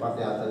qui,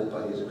 parte alta del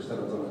paese, questa è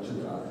la zona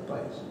centrale del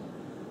paese.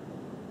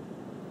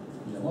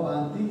 Andiamo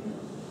avanti.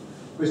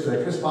 Questo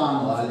è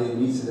Crespano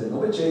all'inizio del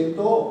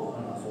Novecento,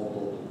 una foto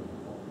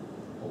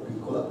un po'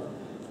 piccola.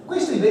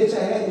 Questo invece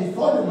è il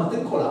foglio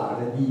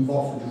matricolare di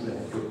Bof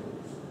Giuseppe.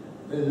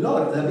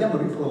 L'abbiamo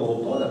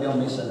riprodotto, l'abbiamo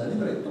messa nel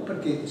libretto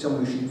perché siamo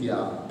riusciti a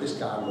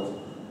pescarlo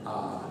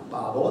a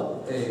Padova,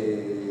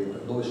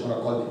 dove sono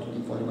raccolti tutti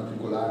i fogli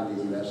matricolari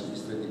dei diversi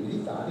distretti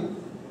militari,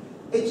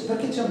 e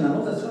perché c'è una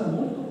notazione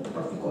molto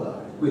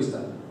particolare.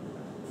 Questa.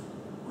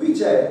 Qui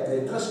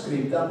c'è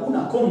trascritta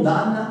una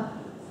condanna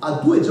a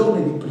 2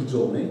 giorni di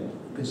prigione,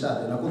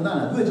 pensate, una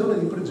condanna a 2 giorni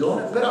di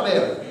prigione per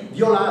aver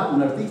violato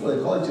un articolo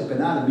del codice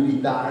penale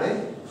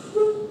militare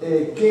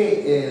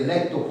che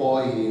letto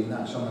poi,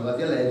 siamo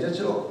andati a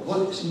leggercelo,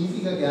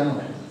 significa che hanno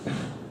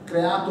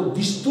creato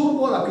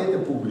disturbo alla quiete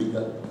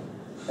pubblica.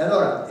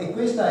 E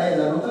questa è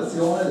la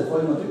notazione del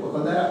foglio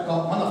matricolare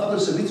quando ha fatto il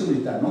servizio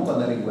militare, non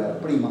quando era in guerra,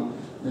 prima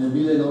nel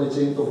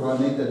 1900,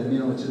 probabilmente nel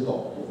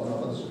 1908, quando ha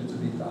fatto il servizio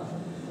militare.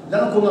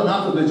 L'hanno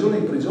condannato 2 giorni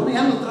in prigione e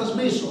hanno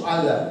trasmesso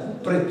alla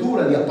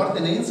pretura di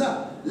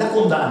appartenenza la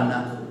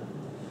condanna.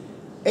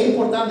 È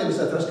importante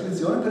questa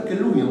trascrizione perché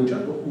lui a un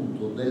certo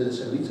punto del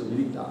servizio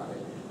militare,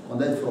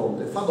 quando è al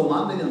fronte, fa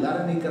domanda di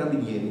andare nei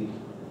carabinieri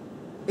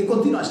e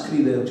continua a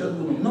scrivere a un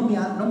certo punto: non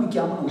mi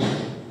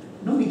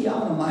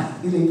chiamano mai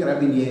nei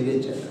carabinieri,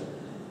 eccetera.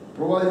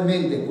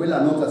 Probabilmente quella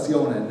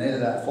annotazione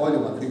nel foglio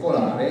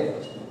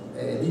matricolare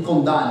di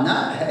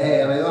condanna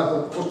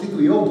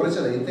costituiva un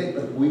precedente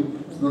per cui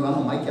non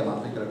hanno mai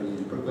chiamato i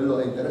carabinieri. Per quello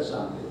è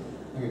interessante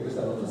anche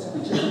questa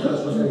annotazione. C'è tutta la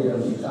sua carriera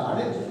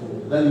militare,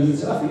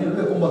 dall'inizio alla fine. Lui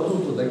ha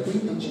combattuto dal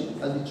 15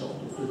 al 18,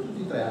 per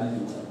tutti i 3 anni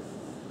di guerra.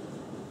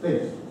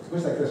 Bene,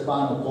 questo è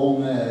Crespano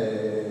con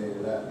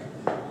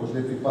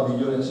cosiddetti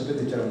padiglioni.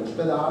 Sapete, c'era un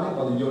ospedale, il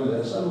padiglione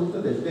della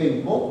salute, del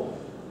tempo,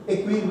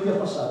 e qui lui ha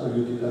passato gli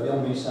ultimi,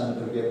 l'abbiamo messa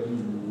perché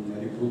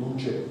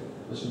riproduce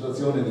la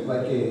situazione di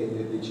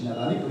qualche decina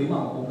d'anni prima,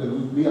 ma comunque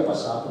lui ha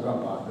passato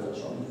gran parte della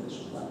sua vita,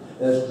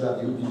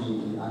 scusate, gli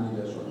ultimi anni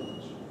della sua vita,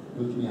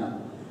 gli ultimi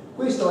anni.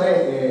 Questo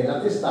è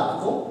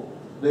l'attestato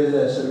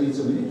del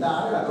servizio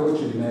militare, la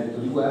croce di merito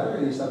di guerra,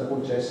 che gli è stata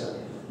concessa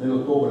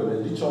nell'ottobre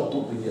del 18,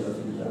 quindi alla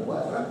fine della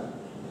guerra.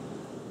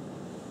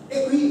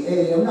 E qui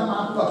è una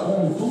mappa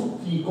con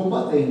tutti i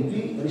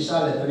combattenti,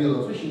 risale al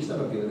periodo fascista,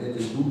 perché vedete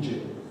il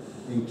duce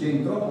in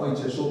centro, poi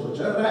c'è sotto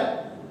c'è il re,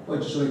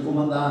 poi ci sono i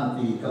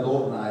comandanti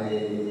Cadorna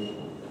e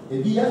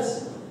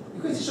Diaz, e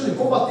questi sono i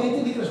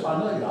combattenti di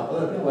Crespano del Grappa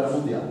della prima guerra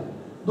mondiale.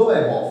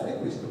 Dov'è Bof? È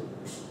questo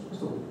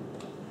qui,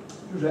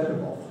 Giuseppe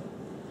Bof.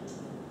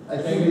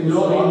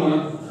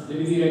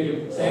 Devi dire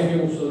che sei anche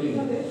Mussolini.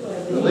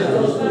 L'ho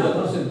detto, scusa,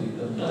 non ho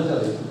sentito.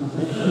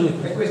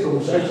 È questo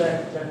Mussolini.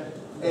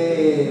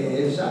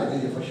 E risale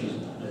che è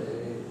fascista.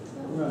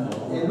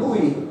 E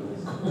lui,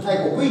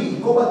 ecco, qui i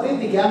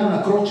combattenti che hanno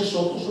una croce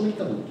sotto sono i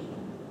caduti.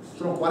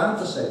 Sono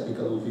 47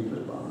 caduti in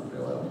Crespano nella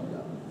prima guerra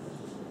mondiale.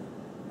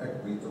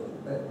 Ecco qui,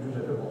 è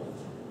Giuseppe Bof.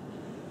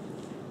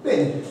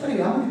 Bene,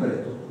 arriviamo al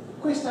libretto.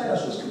 Questa è la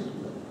sua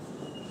scrittura.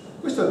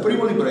 Questo è il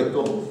primo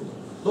libretto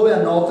dove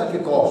annota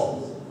che cosa?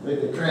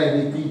 Vedete,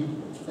 crediti.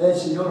 Il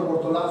signor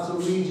Bortolazzo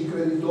Luigi,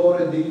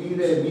 creditore di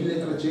lire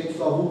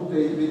 1300 avute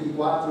il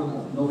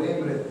 24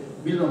 novembre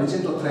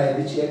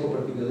 1913, ecco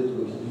perché vi ho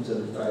detto che inizia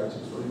del 13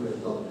 questo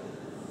libretto,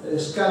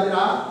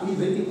 scaderà il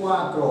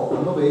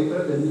 24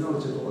 novembre del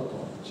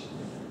 1914.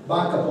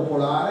 Banca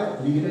Popolare,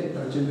 lire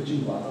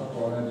 350,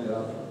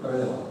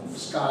 prelevate.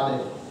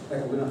 Scade,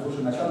 ecco, qui fosse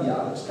una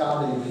cambiale,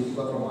 scade il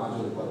 24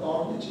 maggio del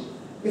 14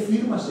 e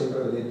firma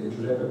sempre, vedete,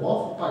 Giuseppe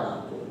Bof,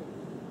 pagato.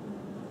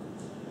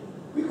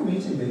 Qui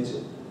comincia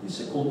invece il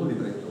secondo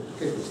libretto,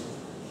 che è questo.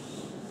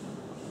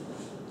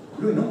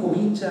 Lui non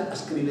comincia a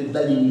scrivere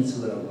dall'inizio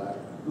della guerra,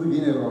 lui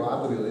viene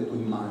arruolato, vi ho detto,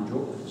 in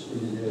maggio,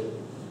 il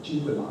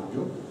 5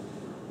 maggio,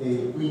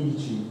 e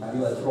 15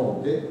 arriva al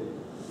fronte,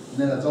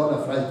 nella zona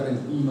fra il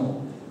Trentino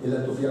e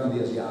l'altopiano di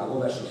Asiago,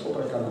 verso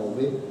sopra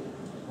Canove,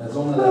 la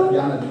zona della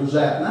piana di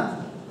Luserna,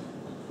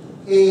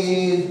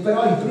 e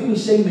però i primi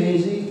 6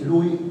 mesi,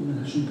 lui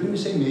sui primi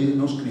 6 mesi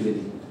non scrive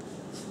niente.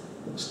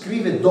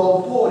 Scrive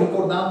dopo,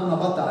 ricordando una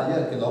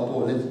battaglia che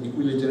dopo, di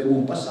cui leggeremo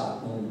un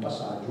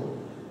passaggio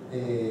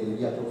e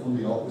vi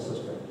approfondirò questo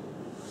aspetto.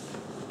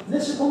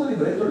 Nel secondo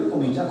libretto lui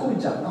comincia,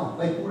 no,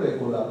 vai pure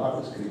con la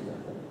parte scritta,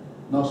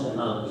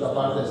 no, la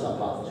parte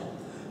stampata.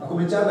 A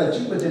cominciare dal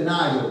 5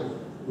 gennaio,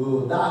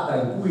 data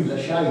in cui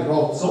lasciai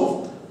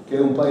Rozzo, che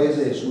è un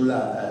paese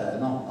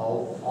a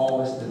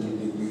ovest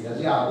di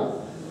Asiago,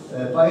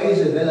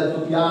 paese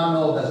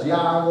dell'altopiano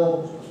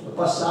d'Asiago.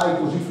 Passai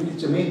così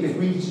felicemente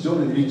 15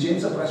 giorni di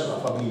licenza presso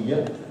la famiglia.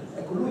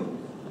 Ecco, lui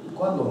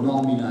quando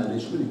nomina le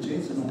sue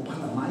licenze non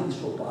parla mai di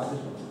suo padre,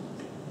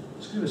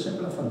 scrive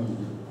sempre la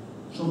famiglia.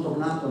 Sono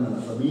tornato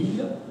nella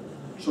famiglia,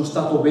 sono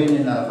stato bene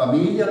nella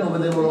famiglia, non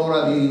vedevo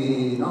l'ora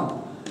di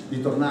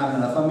tornare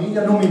nella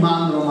famiglia, non mi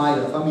mandano mai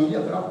alla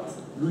famiglia, però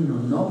lui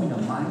non nomina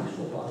mai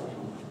suo padre,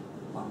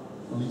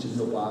 non dice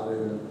mio padre,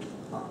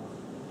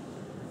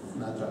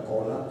 un'altra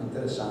cosa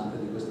interessante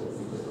di questo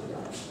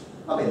piano.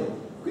 Va bene.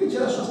 Qui c'è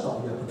la sua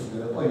storia,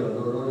 poi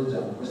lo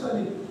leggiamo. Questo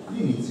è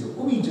l'inizio.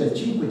 Comincia il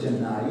 5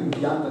 gennaio,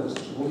 impianta questo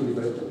secondo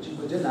libretto il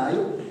 5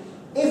 gennaio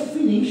e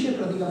finisce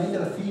praticamente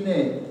alla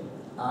fine,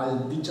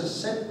 al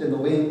 17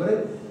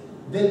 novembre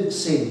del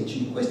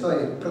 16. Questo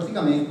è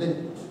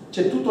praticamente,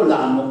 c'è tutto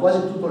l'anno, quasi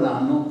tutto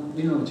l'anno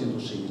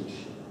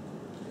 1916.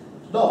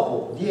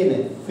 Dopo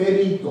viene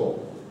ferito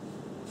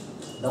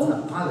da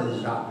una palla di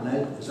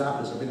shrapnel,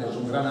 sapete,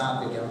 sono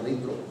granate che hanno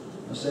dentro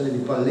una serie di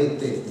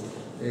pallette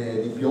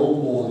di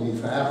piombo, di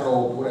ferro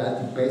oppure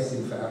altri pezzi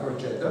di ferro,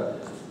 eccetera,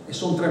 e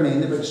sono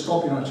tremende perché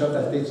scoppiano a una certa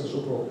altezza,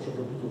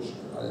 soprattutto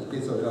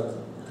all'altezza della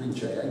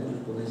trincea, in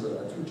corrispondenza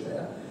della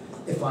trincea,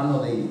 e fanno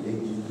dei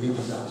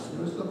disastri.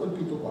 Lui è stato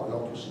colpito qua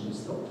all'occhio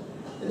sinistro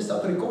ed è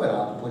stato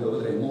ricoverato, poi lo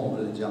vedremo,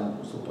 leggiamo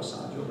questo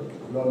passaggio perché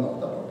lo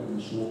annota proprio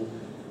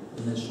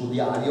nel suo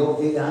diario,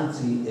 e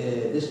anzi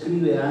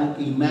descrive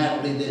anche i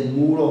merli del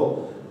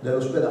muro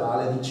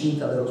dell'ospedale, di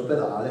cinta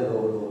dell'ospedale,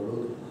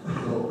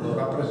 lo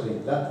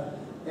rappresenta.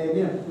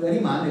 e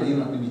rimane lì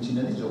una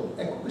quindicina di giorni.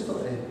 Ecco,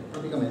 questo è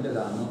praticamente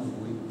l'anno in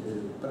cui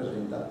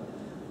presenta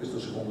questo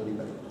secondo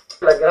libretto.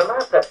 La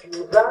granata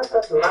più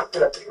usata durante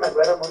la prima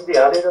guerra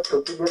mondiale da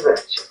tutti gli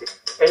eserciti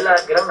è la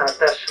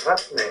granata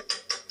shrapnel.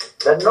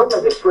 Dal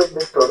nome del suo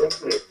inventore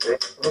inglese,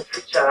 un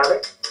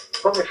ufficiale,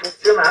 come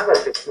funzionava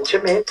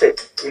semplicemente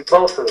il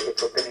bottolo che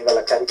conteneva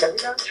la carica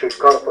di lancio, il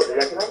corpo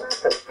della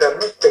granata,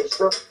 all'interno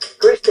stesso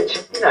queste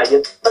centinaia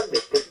di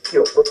pallette di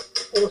piombo,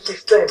 un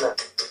sistema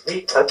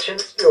di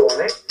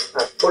accensione a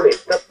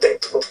spoletta a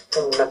tempo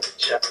con una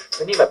miccia.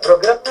 Veniva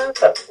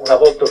programmata, una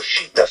volta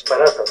uscita,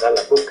 sparata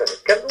dalla bocca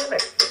del cannone,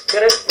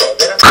 per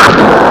esplodere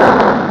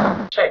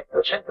a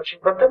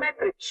 100-150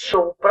 metri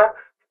sopra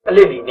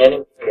le linee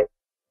nemiche.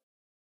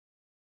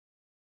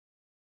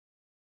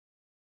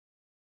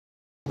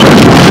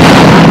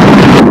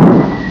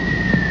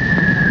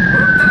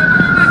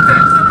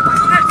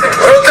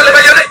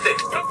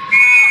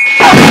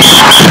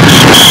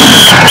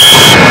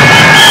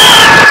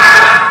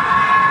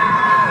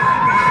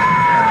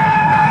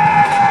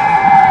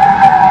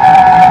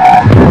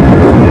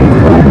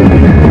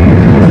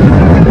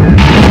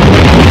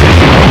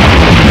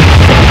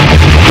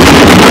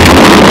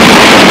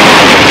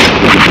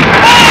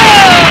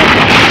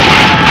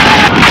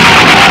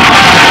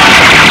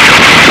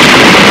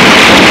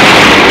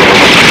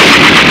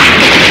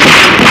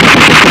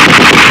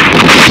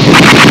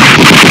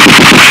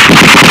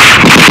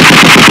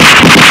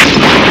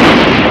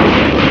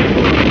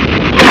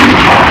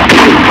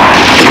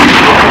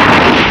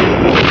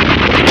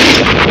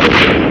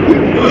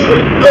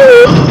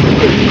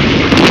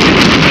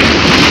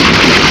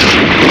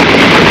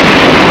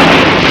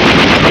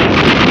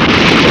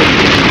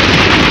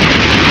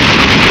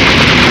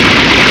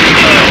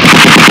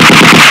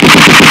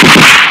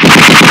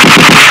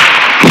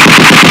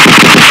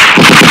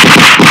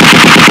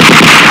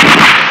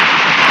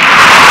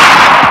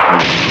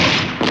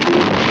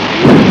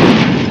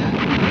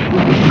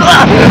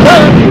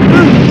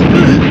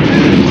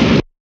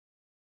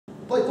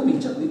 Poi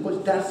comincia qui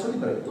col terzo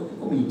libretto che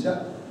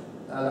comincia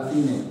alla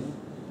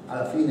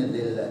fine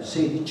del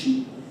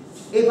 16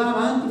 e va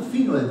avanti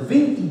fino al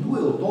 22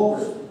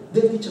 ottobre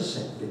del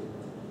 17.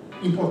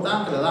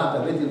 Importante la data,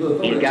 22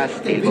 ottobre. Il gas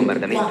e il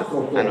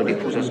bombardamento hanno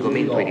diffuso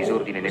sgomento e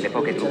disordine nelle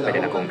poche truppe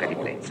della conca di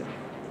Plez.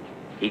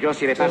 I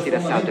grossi reparti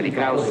d'assalto di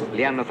Kraus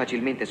le hanno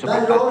facilmente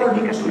sopraffatte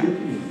e catturate.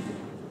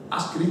 Ha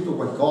scritto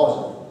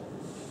qualcosa,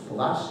 può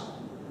darsi,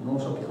 non lo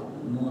sappiamo,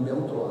 non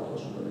abbiamo trovato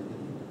assolutamente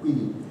niente.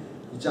 Quindi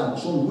diciamo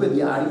sono due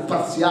diari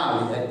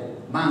parziali,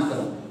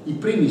 mancano i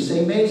primi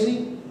 6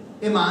 mesi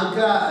e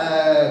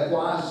manca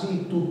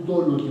quasi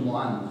tutto l'ultimo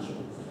anno,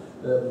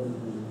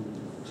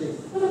 sì,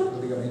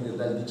 praticamente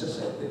dal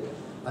 17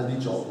 al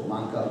 18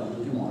 manca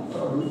l'ultimo anno,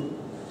 però lui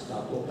è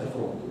stato al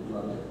fronte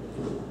durante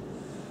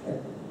il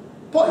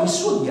Poi il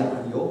suo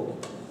diario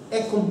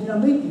è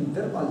continuamente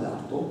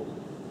intervallato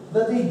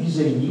da dei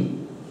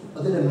disegni,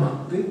 da delle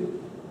mappe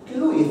che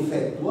lui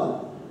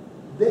effettua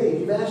delle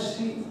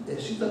diverse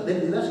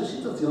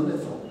situazioni del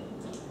fronte.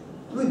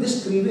 Lui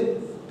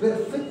descrive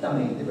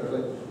perfettamente,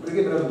 perché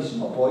è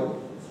bravissimo. Poi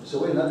se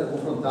voi andate a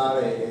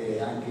confrontare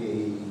anche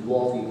i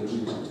luoghi che lui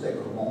dice, questo è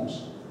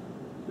Cremons,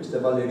 questo è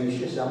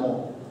Vallerisce,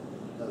 siamo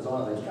nella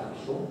zona del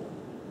Carso,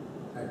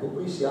 ecco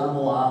qui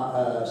siamo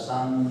a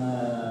San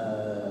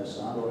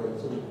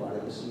Lorenzo, mi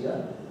pare che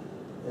sia,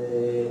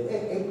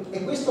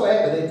 e questo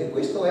è, vedete,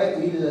 questo è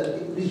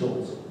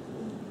l'Isonzo,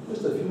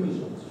 questo è il fiume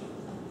Isonzo.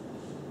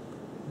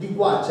 Di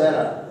qua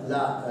c'era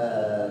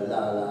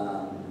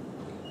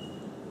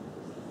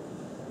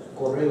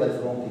correva il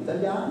fronte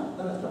italiano,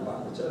 dall'altra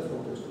parte c'era il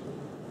fronte austriaco.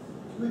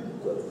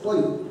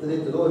 Poi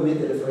vedete dove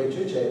mette le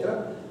frecce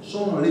eccetera,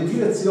 sono le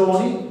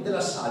direzioni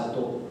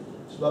dell'assalto,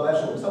 si va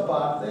verso questa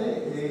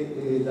parte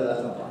e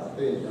dall'altra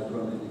parte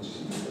naturalmente ci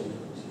si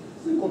differenzia.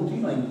 Lui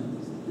continua a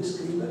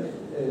descrivere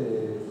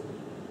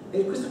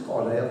e questa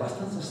cosa è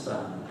abbastanza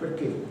strana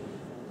perché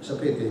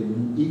sapete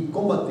i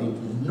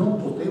combattenti non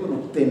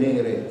potevano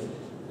tenere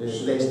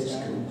testi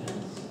scritti,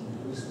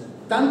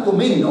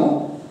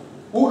 tantomeno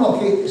uno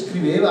che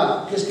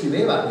scriveva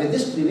e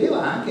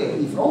descriveva anche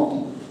i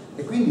fronti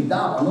e quindi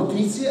dava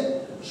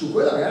notizie su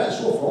quello che era il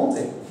suo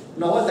fronte.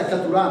 Una volta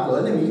catturato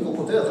dal nemico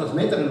poteva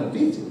trasmettere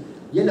notizie,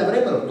 gliene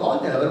avrebbero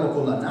tolte, l'avrebbero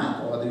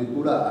condannato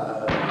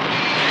addirittura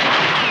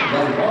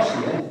vari rossi,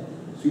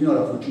 fino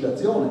alla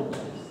fucilazione.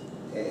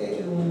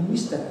 È un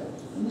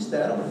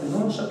mistero perché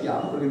non lo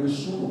sappiamo, perché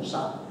nessuno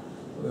sa.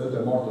 È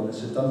morto nel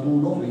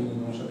 71, quindi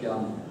non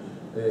sappiamo,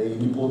 i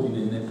nipoti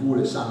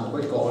neppure sanno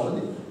qualcosa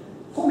di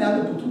come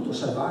abbia potuto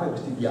salvare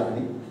questi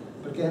diari,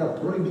 perché era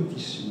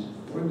proibitissimo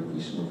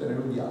tenere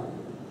un diario,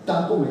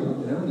 tanto meno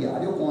tenere un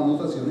diario con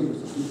annotazioni di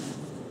questo tipo,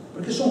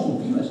 perché sono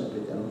continue,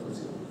 sapete,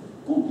 annotazioni,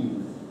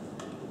 continue.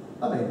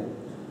 Va bene.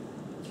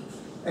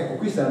 Ecco,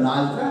 questa è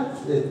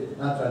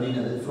un'altra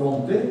linea del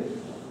fronte,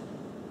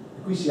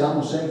 qui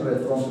siamo sempre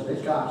al fronte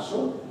del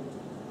Carso,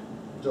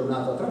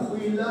 giornata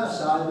tranquilla,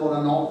 salvo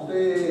la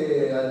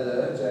notte,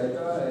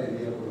 eccetera, e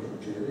via cosa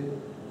succede.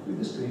 Qui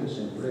descrive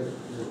sempre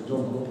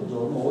giorno dopo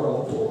giorno, ora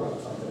dopo ora,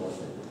 tante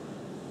volte.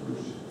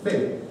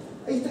 Bene.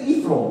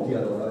 I fronti,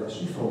 allora,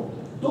 adesso, i fronti.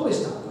 Dove è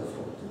stato il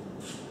fronte?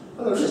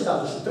 Allora, lui è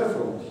stato su 3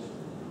 fronti.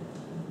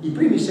 I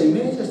primi 6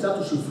 mesi è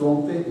stato sul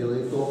fronte, vi ho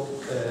detto,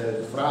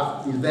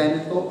 fra il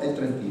Veneto e il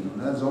Trentino,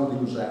 nella zona di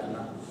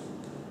Luserna.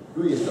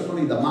 Lui è stato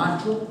lì da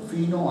maggio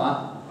fino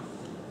a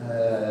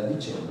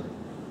dicembre,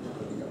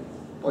 praticamente.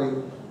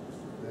 Poi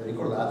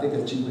ricordate che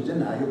il 5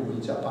 gennaio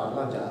comincia a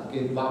parlare già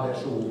che va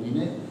verso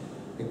Udine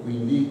e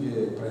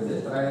quindi prende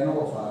il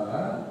treno,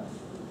 fa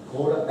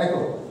cola.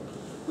 Ecco,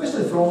 questo è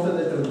il fronte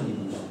del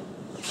Trentino.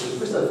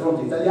 Questo è il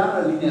fronte italiano,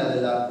 la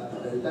linea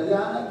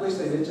italiana,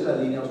 questa invece è la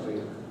linea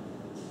austriaca.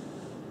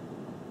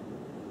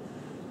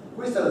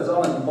 Questa è la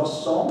zona di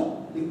Bosson,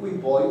 di cui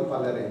poi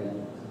parleremo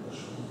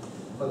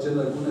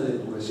facendo alcune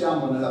letture.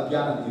 Siamo nella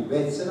piana di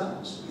Wetzlar,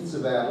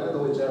 Spitzberg,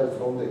 dove c'era un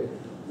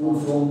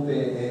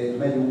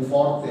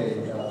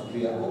forte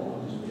austriaco.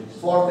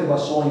 Forte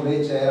Basson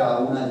invece era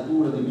a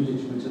un'altura di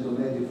 1500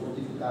 metri,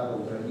 fortificato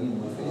con 3000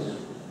 difese.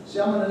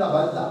 Siamo nella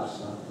Val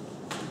d'Arsa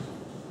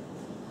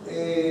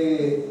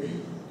e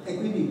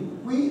quindi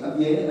qui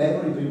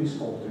vengono i primi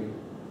scontri.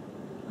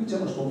 Qui c'è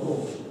uno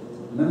scontro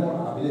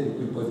memorabile di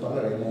cui poi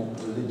parleremo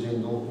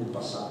leggendo il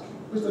passaggio.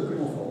 Questo è il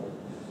primo fronte.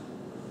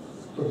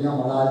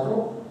 Torniamo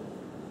all'altro.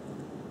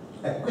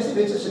 Questo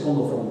invece è il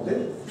secondo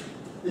fronte,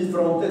 il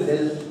fronte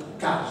del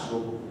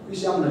Carso. Qui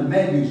siamo nel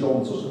medio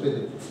Isonzo, sapete,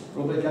 il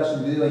fronte del Carso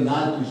si divideva in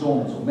alto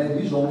Isonzo, medio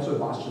Isonzo e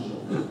basso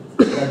Isonzo,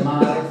 dal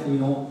mare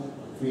fino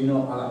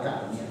alla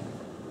Carnia.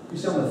 Qui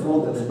siamo nel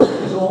fronte del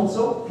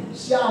Isonzo,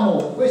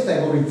 questa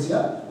è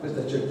Gorizia,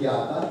 questa è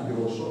cerchiata, il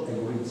rosso è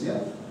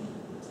Gorizia,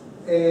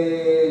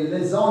 e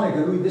le zone che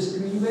lui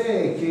descrive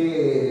e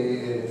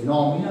che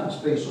nomina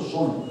spesso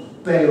sono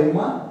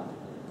Peuma,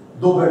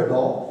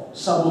 Doberdò,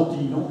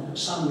 Sabotino,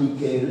 San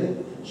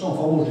Michele, sono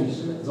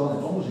famosissime, zone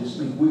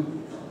famosissime in cui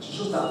ci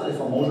sono state le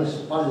famose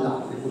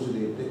spallate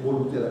cosiddette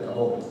volute da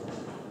Cadorna.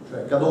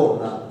 Cioè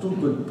Cadorna,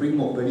 tutto il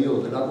primo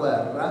periodo della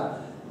guerra,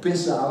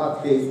 pensava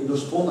che lo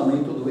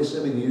sfondamento dovesse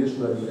avvenire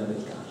sulla linea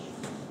del Carso,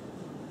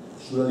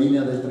 sulla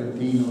linea del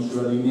Trentino,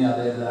 sulla linea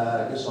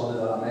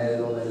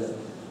dell'Alamello,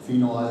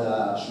 fino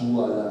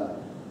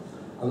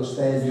allo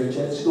Stelvio,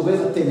 eccetera. Si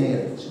doveva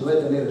tenere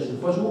sul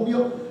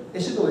Pasubio e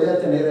si doveva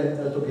tenere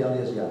l'altopiano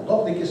di Asiago.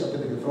 Dopodiché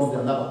sapete che il fronte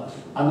andava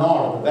a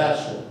nord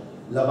verso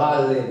la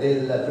valle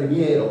del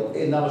Primiero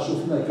e andava su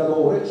fino al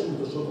Cadore,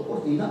 subito sotto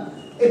Cortina,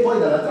 e poi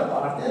dall'altra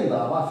parte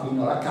arrivava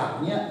fino alla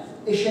Carnia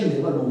e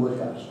scendeva lungo il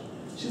Carso.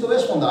 Si doveva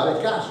sfondare il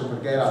Carso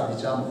perché era,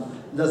 diciamo,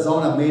 la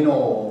zona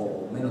meno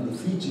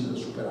difficile da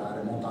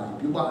superare, montagne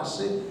più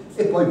basse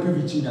e poi più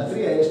vicina a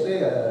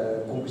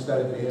Trieste.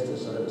 Conquistare Trieste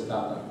sarebbe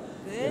stata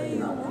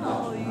una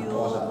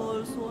cosa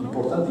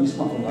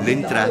importantissima.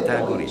 L'entrata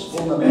a Gorizia. Il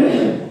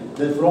sfondamento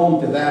del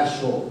fronte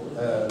verso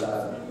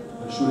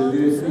sulle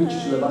direttrici,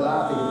 sulle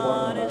vallate che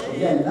portano verso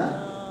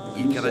Vienna.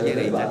 Il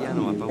cavaliere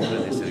italiano ha paura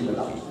di essere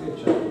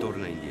colpito,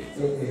 torna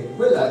indietro.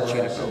 Quella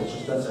era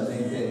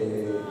sostanzialmente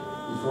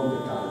il fronte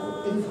caldo.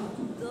 E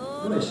infatti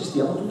noi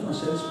assistiamo a tutta una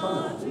serie di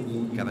spallate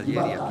di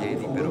cavalieri a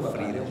piedi per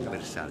offrire un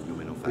bersaglio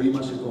meno facile.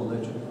 Prima, seconda,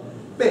 eccetera.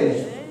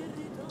 Bene,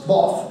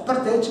 Bof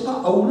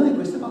partecipa a una di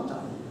queste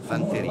battaglie.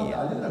 Fanteria,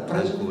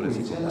 ancora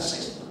si è la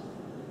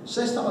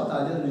sesta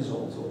battaglia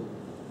dell'Isonzo,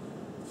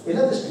 e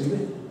la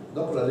descrive,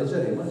 dopo la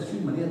leggeremo, la descrive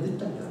in maniera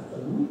dettagliata.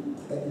 Lui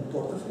è il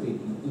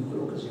portaferiti in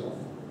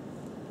quell'occasione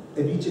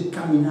e dice: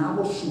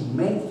 camminavo su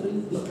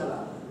metri di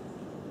calare.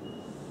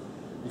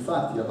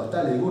 Infatti la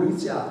battaglia di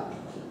Gorizia ha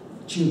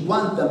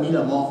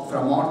 50.000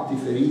 fra morti,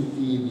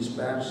 feriti,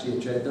 dispersi,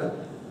 eccetera,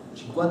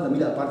 50.000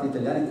 da parte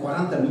italiana e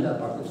 40.000 da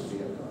parte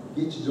austriaca.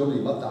 10 giorni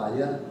di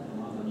battaglia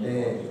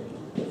e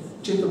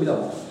 100.000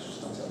 morti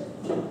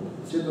sostanzialmente,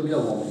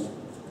 100.000 uomini.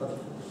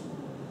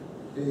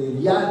 E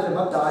le altre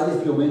battaglie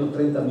più o meno 30.000,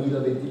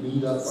 20.000,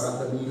 40.000,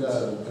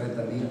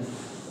 30.000.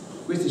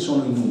 Questi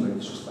sono i numeri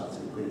di sostanza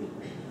di quelli.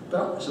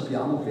 Però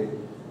sappiamo che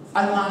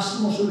al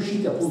massimo sono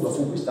riusciti appunto a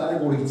conquistare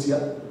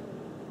Gorizia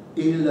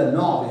il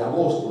 9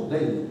 agosto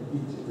del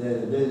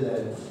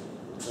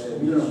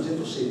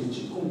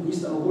 1916.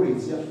 Conquistano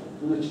Gorizia,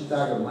 una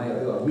città che ormai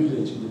aveva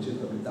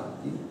 1.500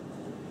 abitanti,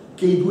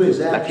 che i due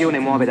eserciti... L'azione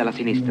muove dalla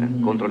sinistra,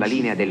 contro la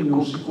linea del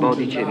Cook,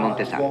 Bodice e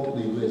Montesalto.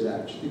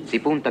 Si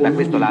punta da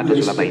questo lato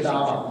sulla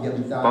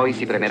Paesiccia, poi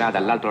si premerà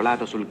dall'altro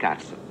lato sul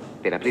Carso,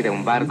 per aprire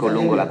un varco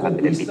lungo la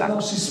valle del Bipacco.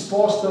 Si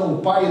spostano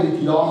un paio di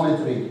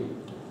chilometri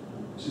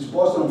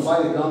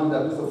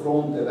da questo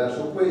fronte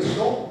verso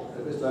questo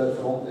è il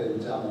fronte,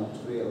 diciamo,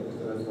 austriaco,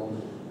 questo era il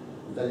fronte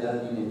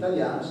italiano, linea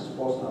italiana, si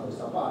spostano da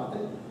questa parte,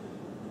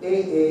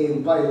 e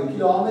un paio di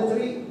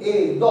chilometri,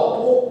 e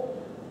dopo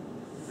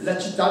la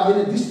città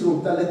viene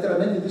distrutta,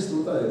 letteralmente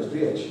distrutta dagli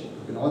austriaci,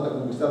 perché una volta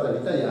conquistata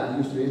dagli italiani, gli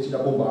austriaci la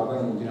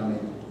bombardano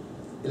continuamente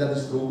e la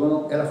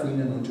distruggono, e alla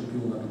fine non c'è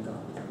più un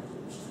abitante.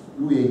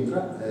 Lui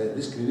entra,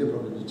 descrive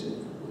proprio, dice: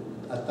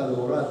 a tal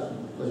ora,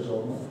 quel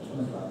giorno,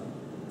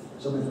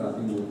 siamo entrati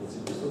in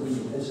Gorizia. Questo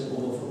quindi è il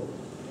secondo fronte.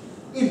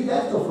 Il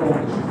terzo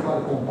fronte sul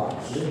quale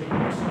combatte,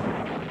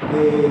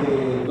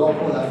 e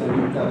dopo la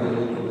ferita, vi ho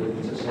detto, del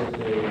 17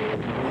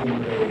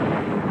 novembre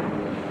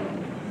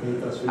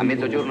A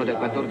mezzogiorno del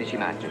 14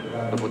 maggio,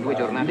 dopo 2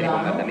 giornate di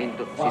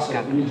bombardamento, si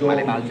scappa, ma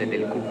le balze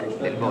del Cook,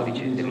 del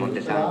Bodice, del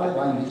Monte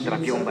Santa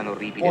strapiombano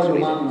orribili sulle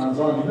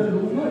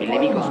isole. Il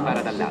nemico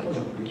spara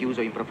dall'alto, chiuso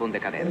in profonde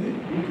caverne.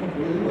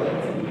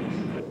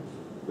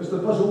 Questo è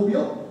il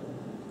Pasubio,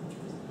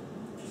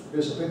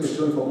 che sapete ci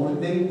sono i famosi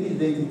denti, il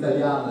dente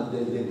italiano e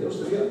il dente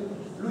austriaco.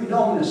 Lui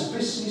nomina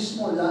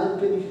spessissimo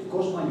l'Alpe di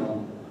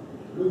Cosmagnon.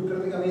 Lui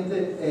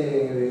praticamente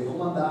è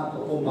comandato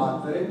a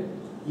combattere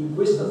in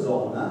questa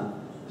zona.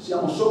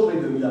 Siamo sopra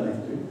i 2000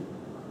 metri,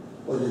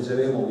 poi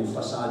leggeremo i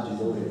passaggi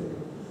dove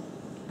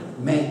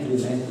metri e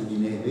metri di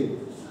neve,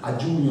 a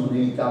giugno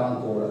nevicava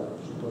ancora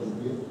sul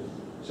Pasubio,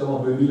 siamo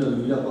a 2000,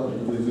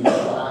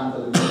 2040,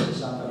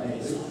 2060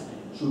 metri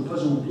sul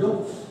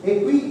Pasubio,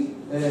 e qui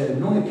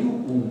non ha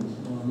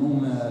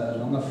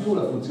più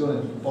la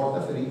funzione di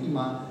portaferiti,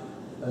 ma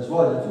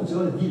svolge la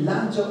funzione di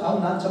ha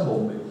un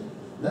lanciabombe.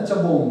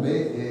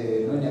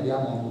 Lanciabombe, noi ne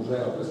abbiamo a un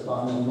museo a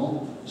Crespane,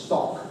 uno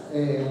stock,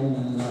 è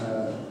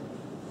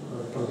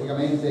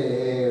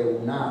praticamente è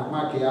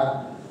un'arma che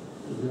ha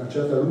una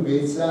certa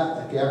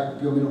lunghezza, che ha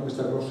più o meno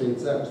questa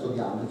grossezza, questo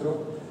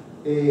diametro,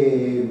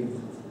 e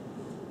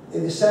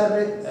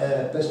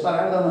serve per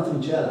sparare da una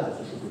trincea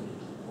all'altra,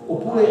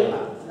 oppure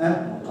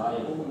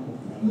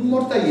un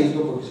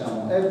mortaietto,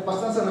 diciamo. È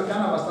una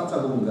canna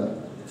abbastanza lunga.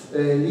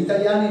 Gli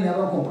italiani ne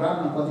avevano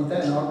comprato una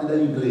quantità enorme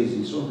dagli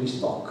inglesi, sono dei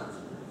stock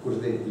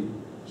cosiddetti.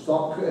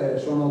 Stock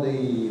sono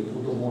dei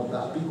appunto,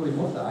 piccoli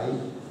mortai,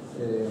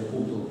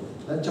 appunto,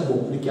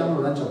 lanciabombe, li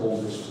chiamano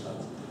lanciabombe in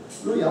sostanza.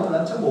 Lui ha un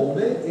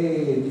lanciabombe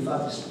e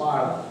difatti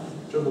spara, a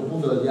un certo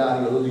punto del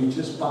diario lo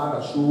dice,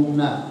 spara su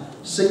una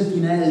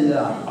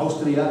sentinella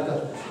austriaca,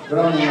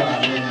 però non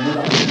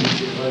la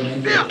colpisce,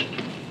 probabilmente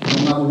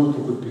non ha voluto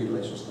colpirla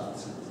in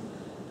sostanza.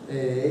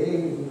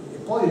 E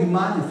poi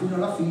rimane fino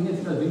alla fine,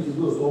 fino al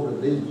 22 ottobre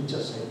del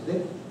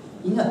 17,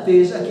 in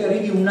attesa che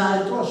arrivi un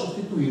altro a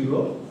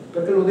sostituirlo,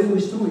 perché lo devo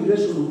istruire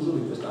sull'uso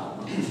di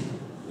quest'arma,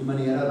 in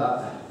maniera da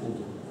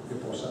appunto, che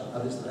possa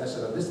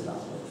essere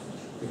addestrato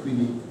e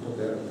quindi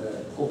poter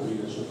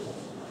coprire il suo corpo.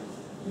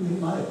 Quindi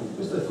rimane qui.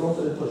 Questo è il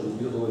fronte del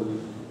Pasubio,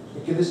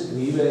 che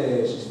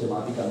descrive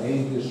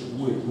sistematicamente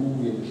su e giù,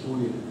 viene su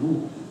e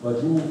giù, va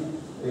giù,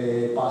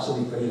 passa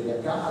dei periodi a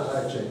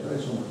casa, eccetera.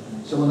 Insomma,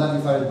 siamo andati a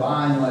fare il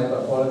bagno, è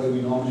quella che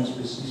vi nomina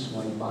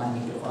spessissimo i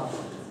bagni che fa,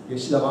 che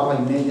si lavava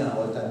in media una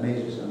volta al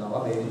mese, se andava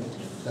bene.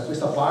 Da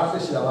questa parte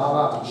si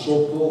lavava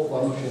sotto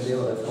quando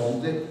scendeva dal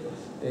fronte,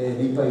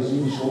 nei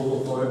paesini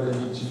sotto, Torre del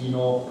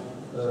Vicino,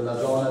 la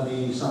zona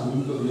di San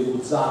Vito di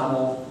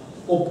Leguzzano,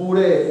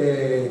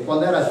 oppure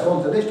quando era il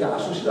fronte del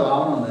Casso si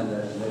lavavano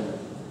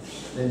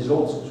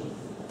nell'Isonzo.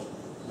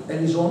 E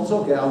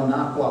l'Isonzo, che ha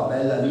un'acqua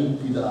bella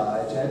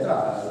limpida,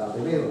 eccetera, la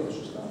bevevano in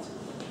sostanza.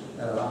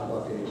 Era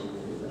l'acqua che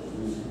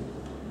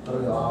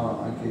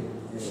prelevavano anche.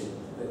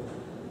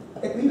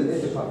 E qui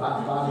vedete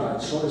parla,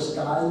 il sole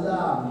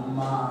scalda,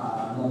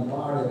 ma non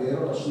pare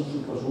vero lassù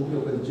sul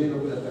Pasubio, quel gelo,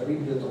 quella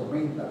terribile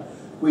tormenta,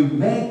 quei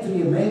metri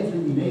e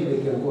metri di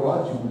neve che ancora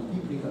oggi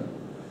moltiplicano.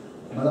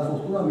 Ma la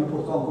fortuna mi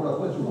portò ancora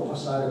qua giù a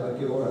passare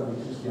qualche ora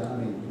qui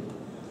cristianamente.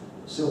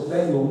 Se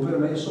ottengo un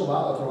permesso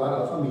vado a trovare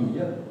la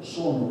famiglia,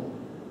 sono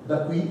da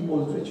qui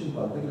oltre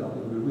 50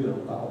 km, lui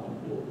lottava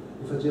tutto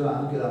e faceva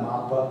anche la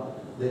mappa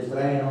del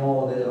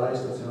treno, delle varie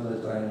stazioni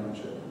del treno,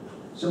 eccetera.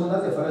 Siamo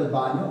andati a fare il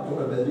bagno a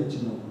Torre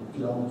Bellvicino,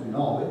 chilometri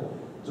 9,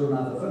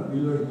 giornata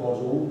tranquilla,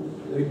 riposo,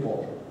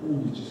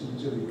 11 si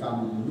dice di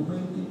cambio di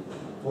indumenti,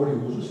 fuori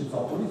uso, si fa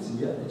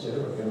polizia,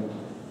 eccetera, perché erano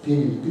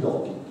pieni di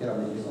piloti,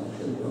 chiaramente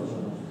non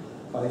sono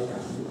fare i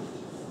cambi.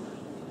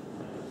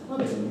 Va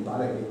bene, mi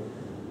pare che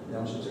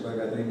vediamo se c'è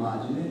qualche altra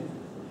immagine.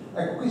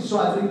 Ecco, qui ci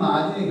sono altre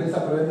immagini, questa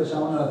per esempio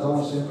siamo nella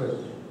zona sempre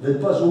del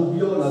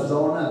Pasubio, la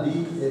zona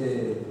di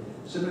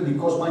sempre di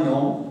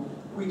Cosmagnon,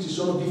 qui ci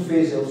sono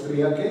difese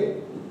austriache.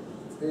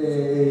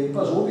 Il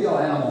Pasubio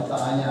è una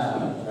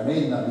montagna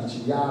tremenda,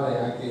 micidiale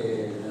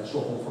anche nella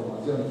sua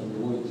conformazione, quindi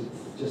voi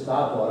c'è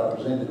stato, era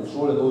presente non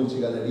solo le 12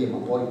 gallerie, ma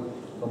poi i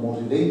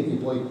famosi denti,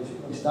 poi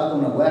è stata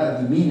una guerra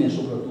di mine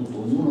soprattutto,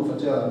 ognuno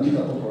faceva la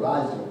mina contro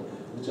l'altro,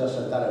 faceva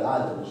saltare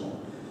l'altro, insomma.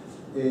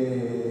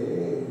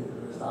 È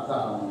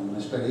stata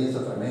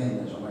un'esperienza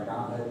tremenda, insomma,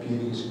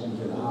 piedi che si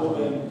congelavano.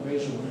 Dove hanno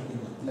preso?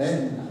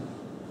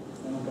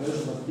 Hanno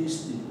preso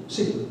Battisti?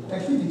 Sì,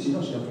 è qui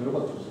vicino si hanno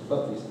preso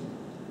Battisti.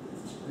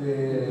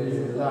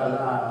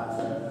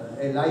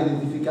 L'ha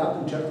identificato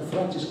un certo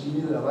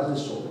Franceschini della Valle del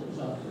Sole,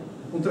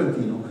 un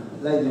trentino,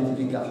 l'ha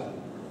identificato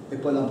e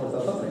poi l'hanno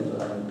portato a prendere,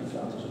 l'hanno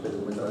impiccato, sapete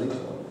come tra le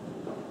storie.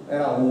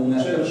 Era un...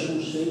 C'era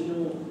sul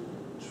segno,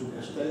 sul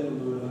castello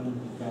dove l'hanno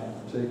impiccato.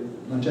 Sì,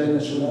 non c'è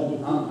nessuno,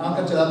 hanno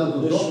cancellato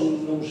tutto?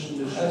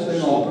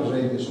 Adesso non ho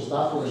presente, sono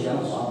stato qualche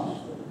anno fa.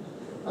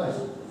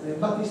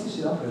 Battisti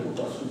si l'hanno preso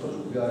qua sul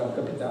Pasubio, era un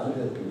capitale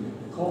del primo.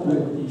 Come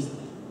Battisti?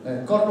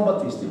 Corno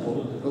Battisti,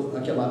 l'ha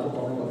chiamato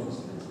Corno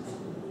Battisti.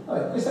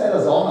 Vabbè, questa è la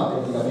zona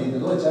praticamente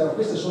dove c'erano,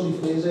 queste sono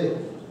difese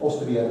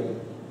austriache.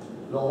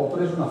 Ho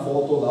preso una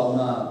foto da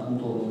una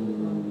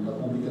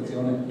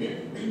pubblicazione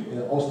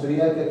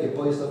austriaca che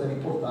poi è stata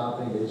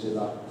riportata invece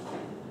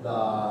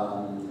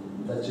da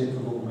dal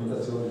centro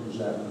documentazione di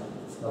Giuseppe,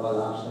 la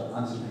Vallassa,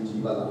 anzi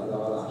diceva la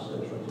Vallassa,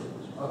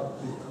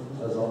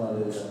 la zona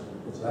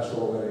verso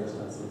Lorenzo.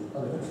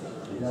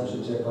 Vediamo se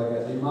c'è qualche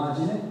altra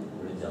immagine.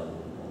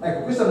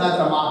 Ecco, questa è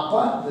un'altra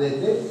mappa,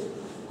 vedete,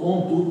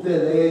 con tutte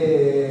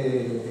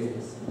le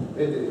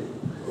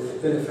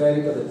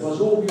teleferiche del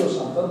Pasubio,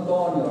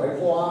 Sant'Antonio,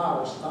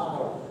 Recoaro,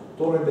 Staro,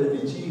 Torre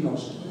Belvicino,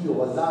 Schio,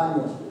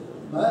 Valdagno,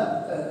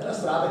 la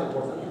strada che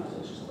porta a casa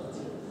in sostanza.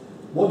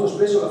 Molto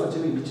spesso la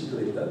faceva in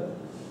bicicletta,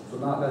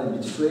 tornava a casa in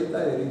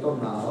bicicletta e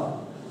ritornava,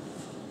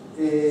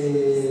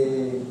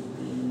 e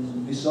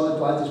di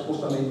solito altri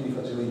spostamenti li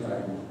faceva in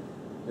treno.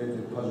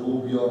 Vedete,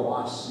 Pasubio,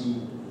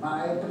 Roassi,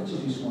 ma è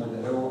precisissimo,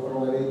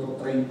 Rovereto,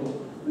 Trento,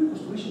 lui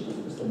costruisce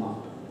tutte queste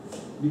mappe.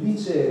 Mi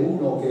dice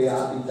uno che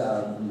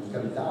abita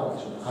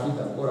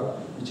ancora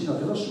vicino a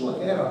casa sua,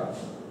 che era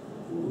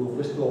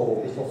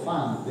questo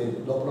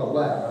fante dopo la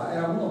guerra,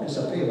 era uno che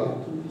sapeva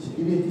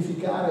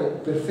identificare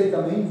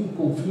perfettamente i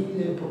confini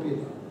delle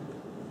proprietà,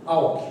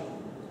 a occhio.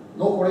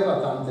 Non occorreva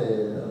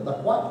tante, da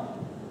qua,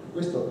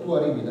 questo tu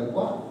arrivi da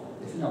qua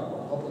e fino a qua,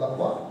 dopo da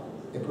qua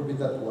è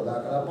proprietà tua,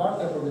 da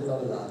parte è proprietà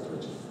dell'altro,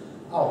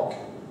 a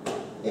occhio.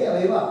 E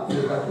aveva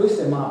da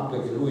queste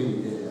mappe che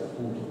lui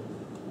appunto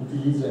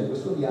utilizza in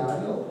questo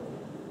diario,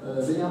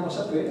 veniamo a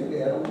sapere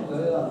che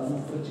aveva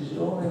una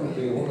precisione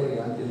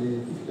notevole anche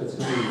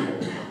l'identificazione dei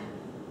luoghi.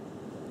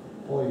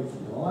 Poi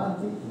andiamo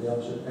avanti, vediamo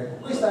se...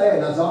 ecco, questa è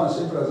una zona,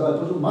 sempre la zona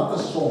del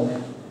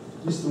Matassone,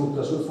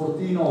 distrutta. Sul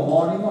fortino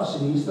omonimo a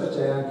sinistra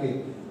c'è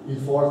anche il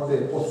forte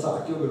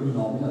Pozzacchio che lui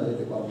nomina,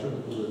 vedete qua, c'è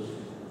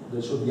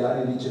del suo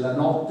diario, dice: la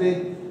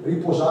notte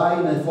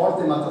riposai nel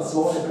forte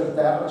Matazzone per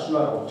terra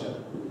sulla roccia.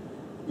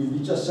 Il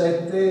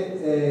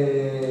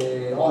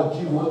 17,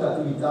 oggi molta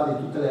attività di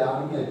tutte le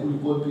armi,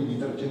 alcuni colpi di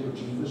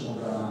 305 sono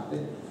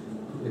granate,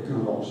 le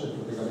più grosse,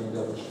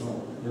 praticamente ci sono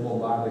le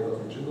bombarde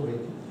 420,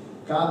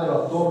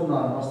 cadono attorno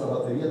alla nostra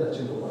batteria da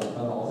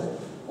 149,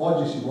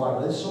 oggi si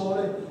guarda il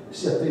sole,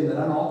 si attende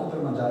la notte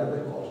per mangiare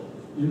qualcosa.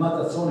 Il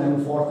Matazzone è un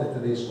forte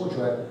tedesco,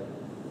 cioè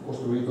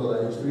costruito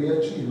dagli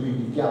austriaci, lui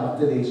li chiama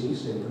tedeschi,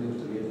 sempre gli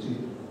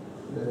austriaci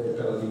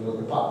per la lingua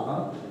che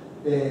parlano.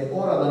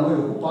 Ora da noi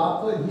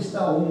occupato e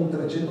dista un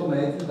 300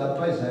 metri dal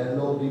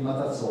paesello di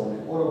Matazzone,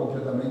 ora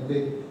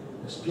completamente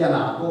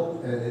spianato,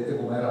 vedete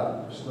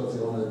com'era la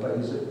situazione del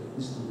paese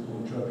distrutto,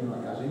 non c'era più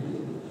una casa in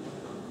piedi,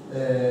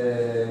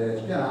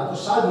 spianato,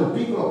 salvo il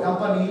piccolo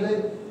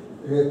campanile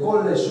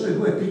con le sue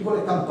due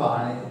piccole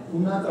campane.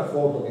 Un'altra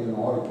foto che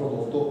non ho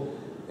riprodotto,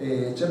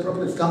 c'è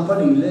proprio il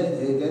campanile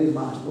che è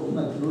rimasto,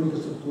 l'unica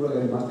struttura che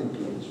è rimasta in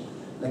piedi.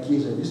 La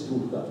chiesa è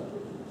distrutta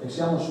e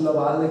siamo sulla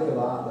valle che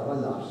va da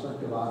Vallassa,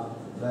 che va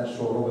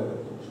verso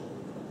Rovereto.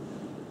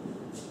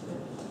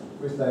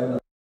 Questa è una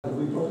che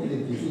lui proprio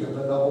identifica,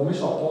 ho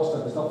messo apposta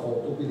questa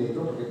foto qui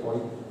dentro perché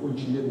poi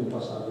coincide con un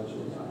passaggio del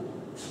suo diario.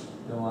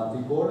 Andiamo avanti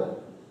ancora.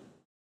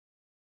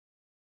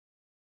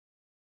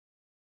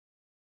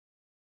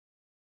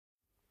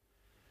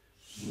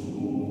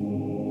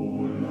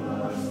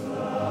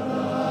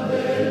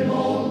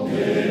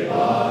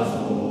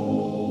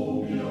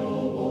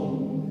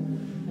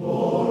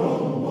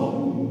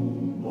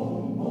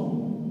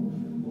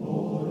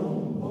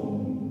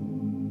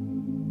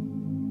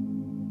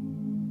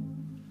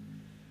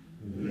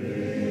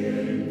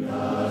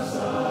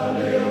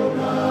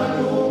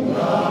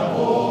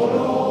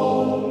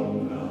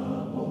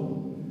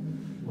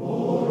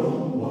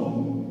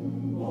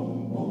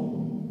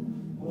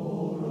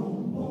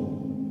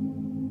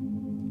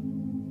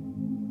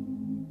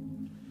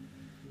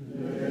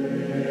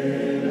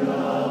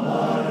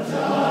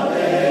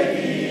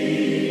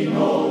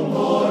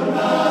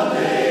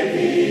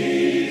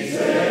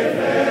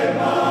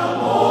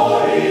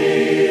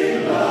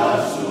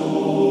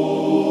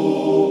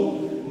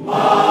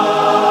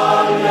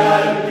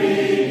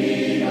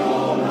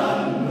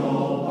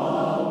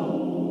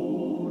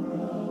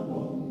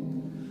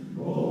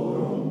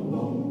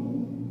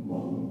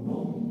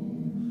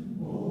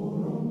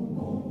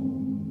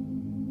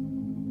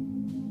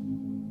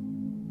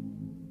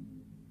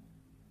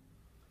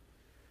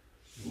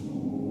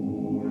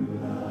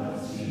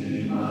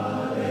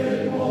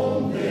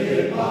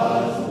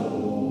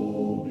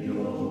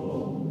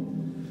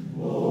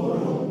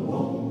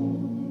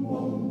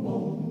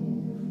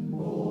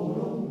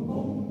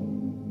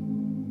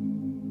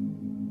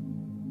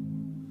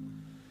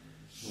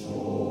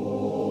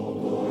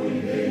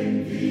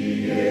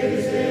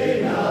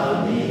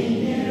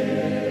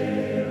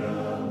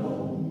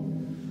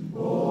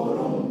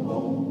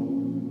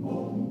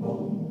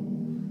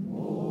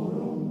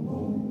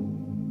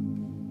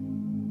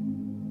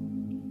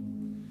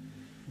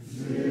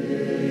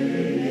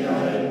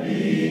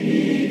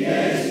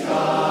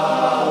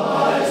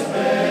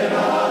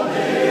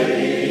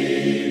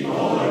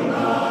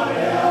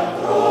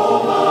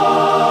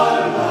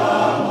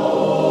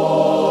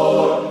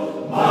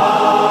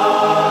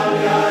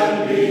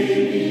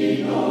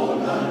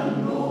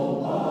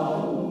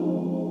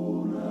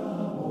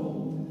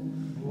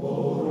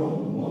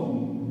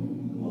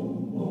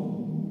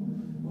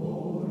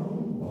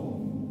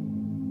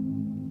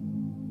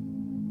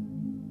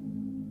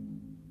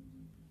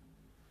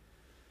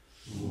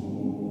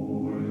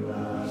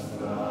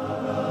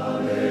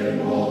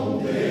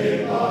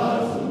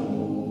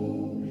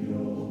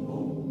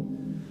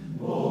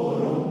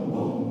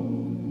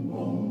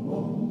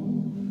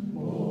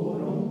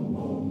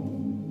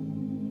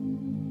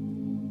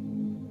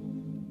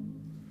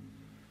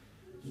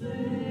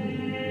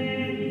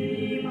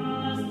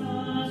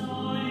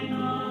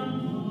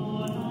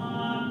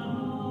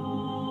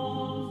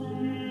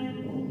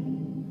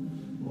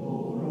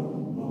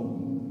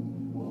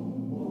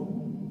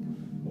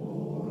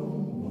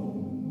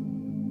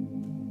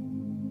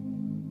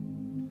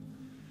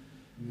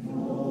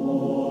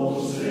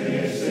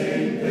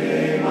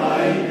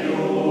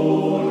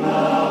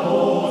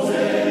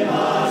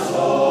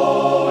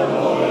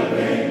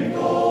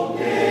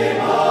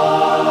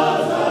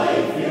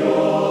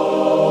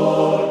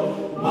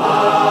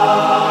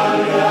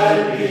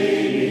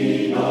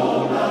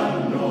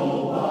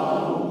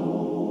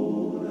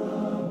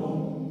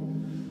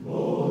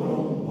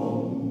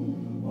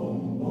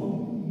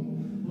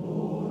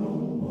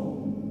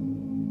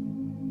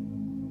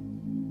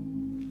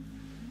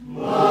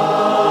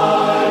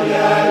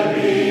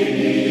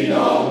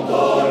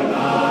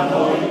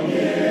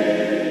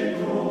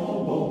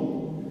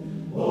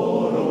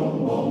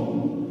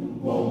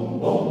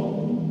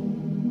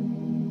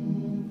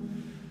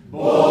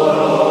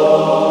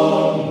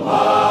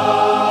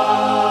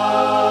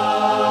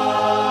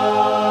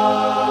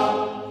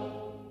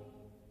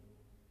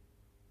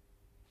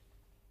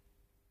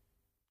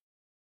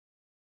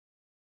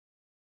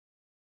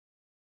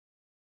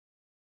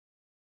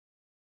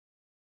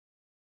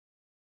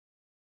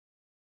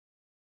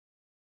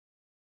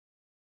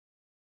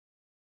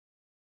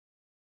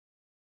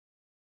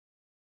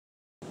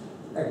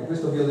 Ecco,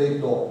 questo vi ho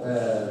detto,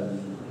 il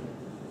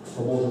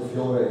famoso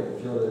fiore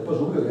del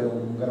Pasubio, che era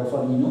un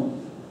garofalino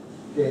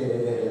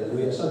che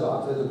lui ha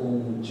salvato con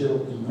un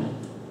cerottino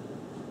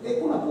e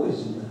con una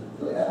poesia.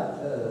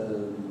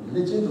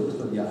 Leggendo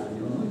questo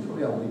diario noi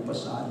troviamo dei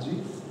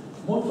passaggi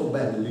molto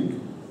belli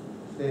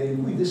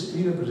in cui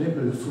descrive per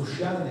esempio il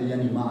frusciare degli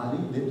animali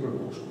dentro il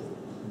bosco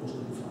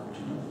di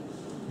Fraggine,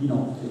 di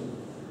notte,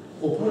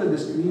 oppure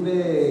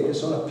descrive che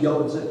so, la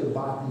pioggia che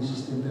batte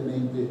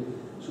insistentemente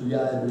sugli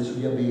alberi,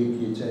 sugli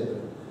abeti, eccetera.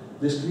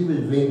 Descrive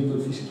il vento,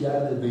 il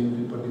fischiare del vento,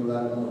 in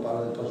particolare quando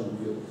parla del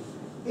Pasubio.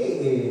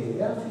 E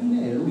alla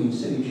fine lui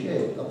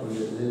inserisce, dopo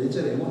le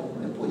leggeremo,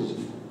 alcune poesie.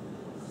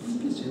 Mi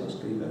piaceva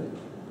scrivere,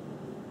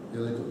 io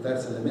ho detto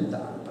terza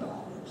elementare,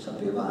 però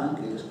sapeva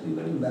anche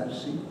scrivere in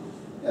versi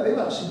e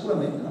aveva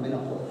sicuramente una vena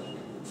poetica.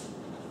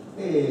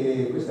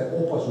 E questo è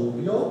O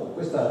Pasubio,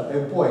 questo è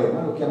un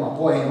poema, lo chiama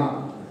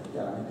poema,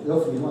 chiaramente, lo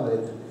firma,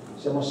 vedete,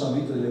 siamo a San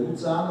Vito di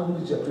Leguzzano,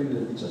 11 aprile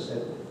del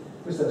 17,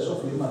 questa è la sua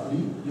firma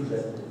di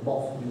Giuseppe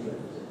Bof.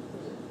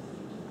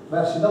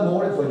 Versi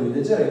d'amore, poi li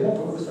leggeremo,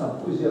 però questa è una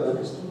poesia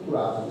anche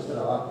strutturata, questa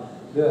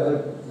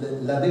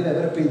la deve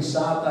aver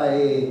pensata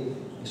e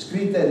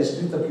scritta e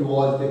riscritta più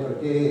volte,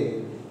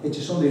 perché e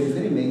ci sono dei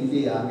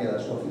riferimenti anche alla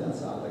sua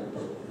fidanzata che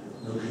poi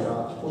non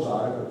riuscirà a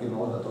sposare perché una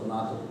volta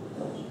tornato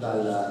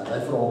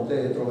dal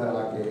fronte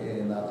troverà che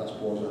è andata a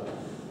sposa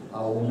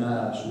a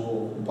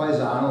un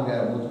paesano che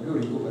era molto più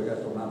ricco perché era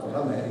tornato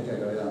all'America,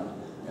 che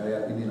aveva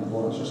quindi una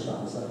buona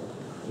sostanza,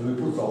 e lui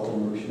purtroppo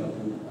non riuscirà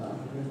più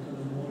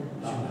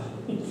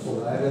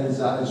a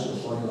realizzare il suo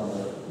sogno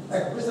d'amore.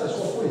 Ecco, questa è la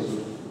sua poesia,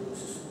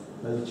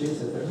 la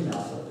licenza è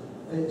terminata,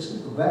 è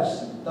scritto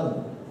versi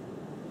d'amore.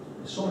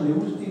 Sono le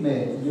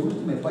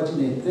ultime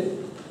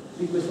paginette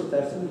di questo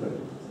terzo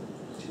libretto.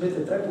 Ci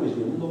mette 3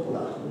 poesie, uno dopo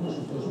l'altro, uno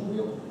sul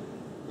Pasubio,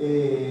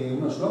 e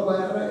una sulla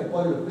guerra e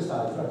poi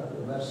quest'altra,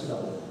 versi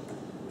d'amore.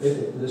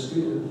 Vedete, la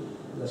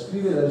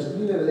scrive,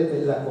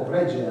 vedete, la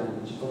corregge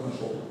anche, ci torna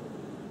sopra.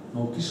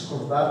 Non ti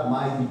scordar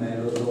mai di me,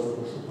 lo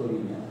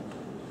sottolinea.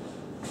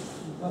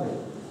 Vabbè,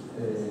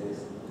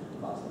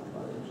 basta,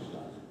 non ci sta.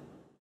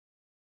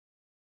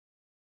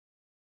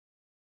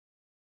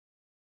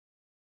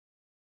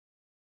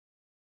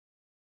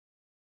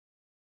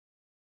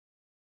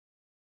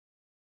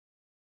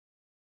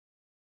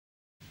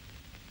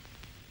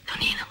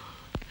 Tonino.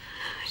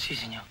 Sì,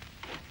 signor.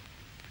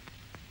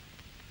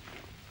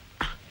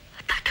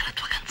 Attacca la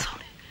tua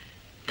canzone.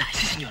 Dai.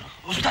 Sì, signor.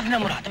 Sono stato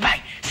innamorato.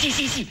 Vai. Sì,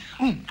 sì, sì.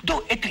 1,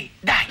 2 e 3.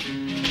 Dai.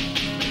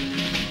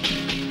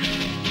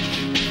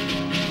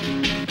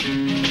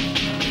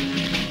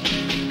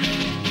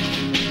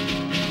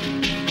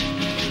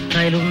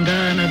 Stai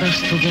lontana da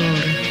sto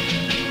cuore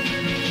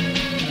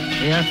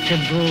e a te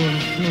volo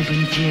un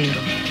pensiero.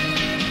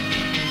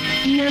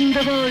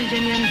 Niente voglia,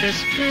 niente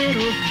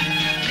spero,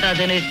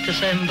 cadenette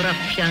sempre a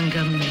fianco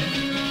a me.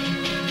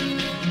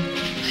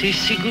 Si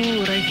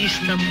sicura chi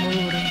sta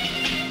amore,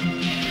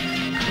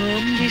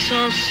 come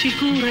so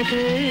sicura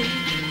te.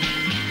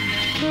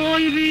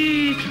 Oi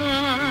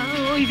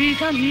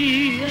vita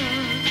mia,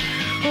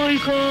 oi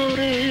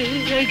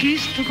core e chi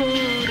sto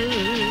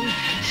cuore.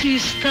 Si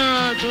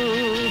stato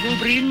il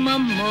primo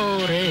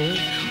amore,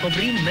 o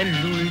prima e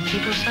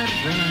l'ultimo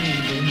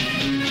sarai.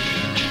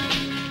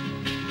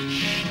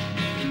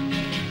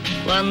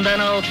 Quando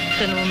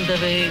notte non te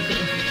vedo,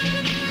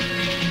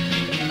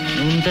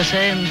 non te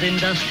sento in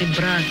queste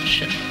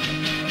braccia,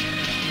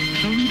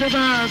 non te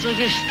vaso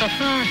che sta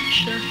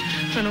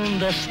faccia, non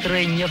te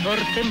stregno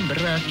forte in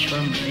braccio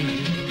a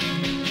me.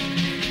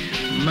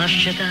 Ma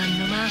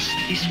scetanno ma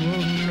sti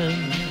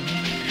suono,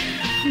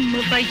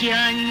 mi fai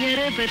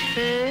chiagnere per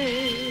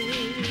te.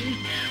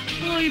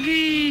 Oi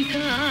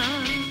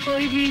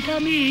vita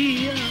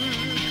mia,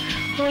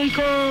 oi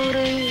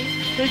core,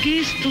 e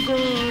chi sto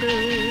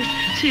core,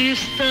 si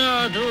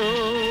stato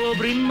o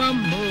primo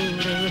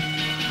amore,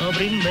 o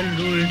prima e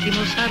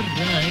l'ultimo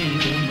sarai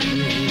con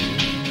me.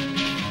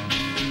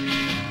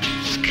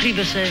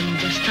 Scrive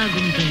sempre, sta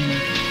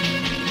contento,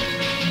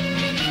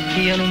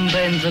 io non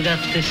penso che a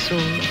te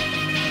solo.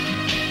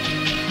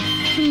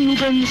 Un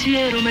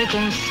pensiero mi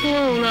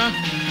consola,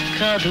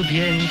 che tu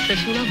pensi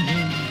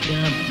solamente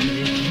a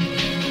me.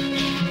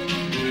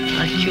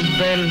 A più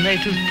belle,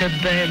 tutte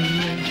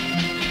belle,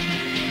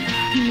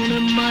 non è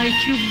mai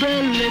più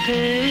belle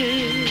te.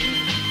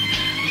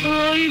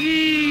 Oi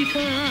vita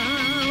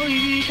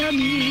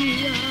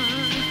mia,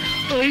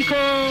 oi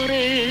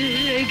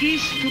core, e chi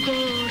sto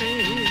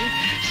core,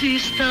 si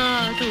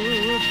stato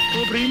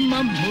o primo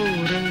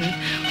amore,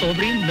 o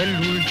prima e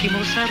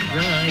l'ultimo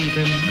sarai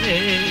per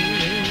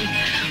me.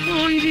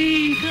 Oi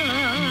vita,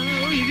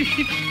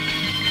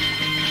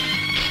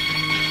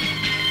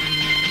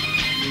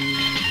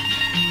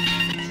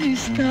 sei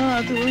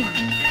stato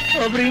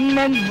o primo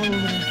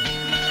amore,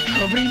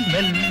 o prima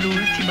e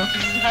l'ultimo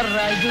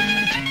sarai per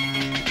me.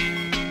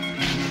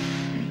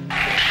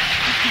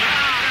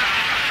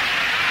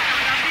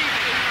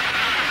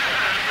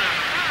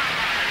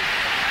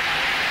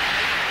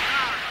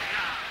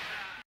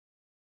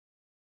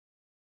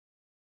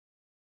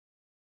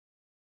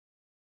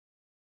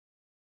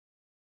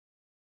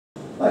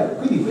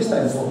 questa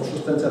è un po'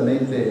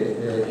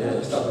 sostanzialmente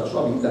è stata la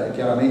sua vita, e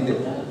chiaramente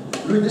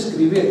lui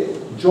descrive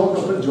giorno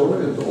per giorno,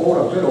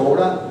 ora per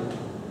ora,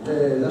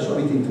 la sua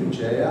vita in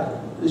trincea,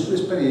 le sue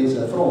esperienze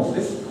al fronte.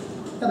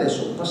 E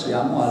adesso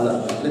passiamo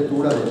alla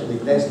lettura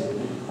dei testi.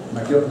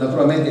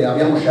 Naturalmente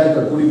abbiamo scelto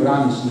alcuni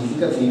brani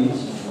significativi,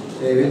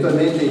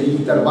 eventualmente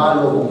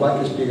l'intervallo con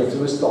qualche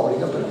spiegazione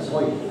storica, perché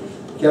poi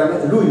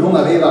chiaramente lui non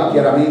aveva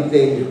chiaramente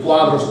il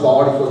quadro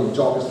storico di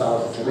ciò che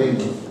stava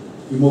succedendo,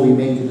 i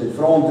movimenti del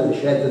fronte, le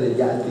scelte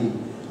degli alti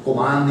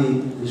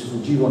comandi gli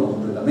sfuggivano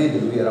completamente,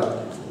 lui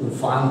era un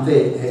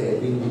fante,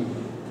 quindi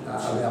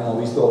abbiamo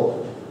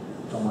visto,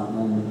 insomma,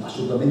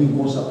 assolutamente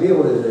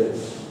inconsapevole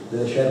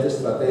delle scelte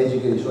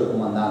strategiche dei suoi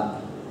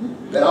comandanti,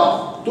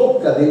 però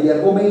tocca degli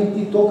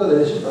argomenti, tocca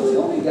delle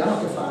situazioni che hanno a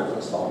che fare con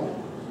la storia,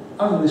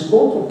 hanno un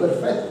riscontro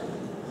perfetto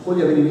con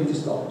gli avvenimenti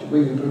storici.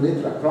 Quindi vi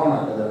prendete la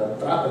cronaca della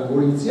tratta di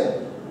Gorizia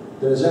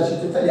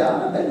dell'esercito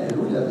italiano, bene,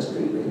 lui la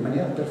descrive in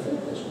maniera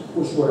perfetta,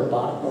 col suo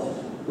reparto,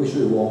 con i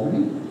suoi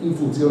uomini, in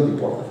funzione di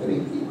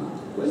portaferiti, ma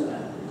questa è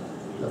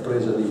la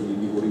presa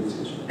di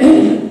Gorizia.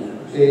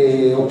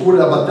 Oppure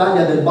la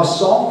battaglia del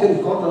Basson, che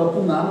ricorda la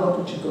Punnano,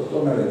 dopo ci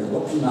torneremo, la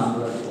Punnano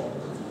la ricorda.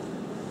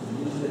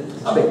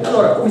 Vabbè,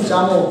 allora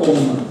cominciamo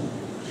con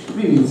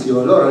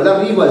l'inizio. Allora,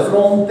 l'arrivo al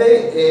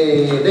fronte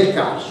del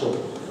Carso.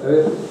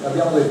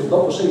 Abbiamo detto,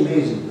 dopo 6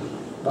 mesi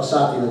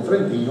passati nel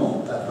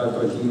Trentino, tra il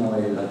Trentino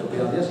e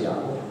l'altopiano di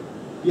Asiago,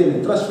 viene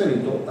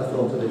trasferito al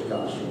fronte del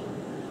Carso.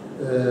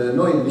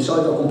 Noi di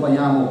solito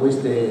accompagniamo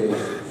queste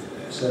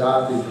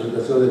serate di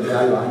presentazione del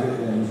diario anche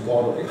con un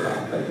coro che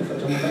canta, e ti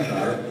facciamo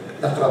cantare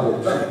la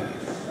travolta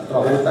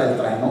è il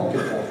treno che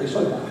porta i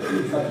soldati.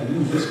 Infatti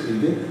lui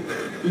descrive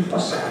il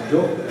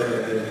passaggio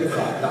che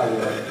fa dal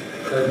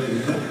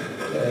Trentino,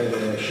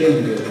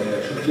 scende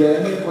su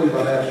Chiene, poi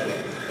va verso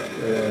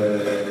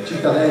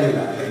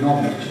Cittadella,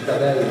 non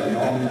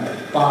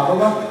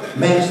Padova,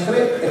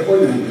 Mestre e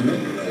poi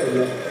Udine,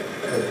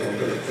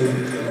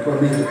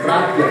 naturalmente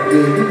tratti a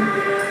piedi,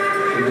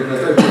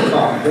 fa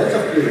un pezzo a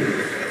piedi,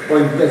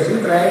 poi un pezzo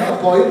in treno,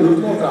 poi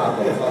l'ultimo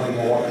tratto lo fa di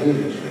nuovo a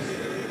piedi.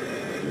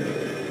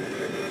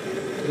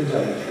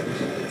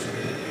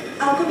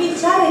 A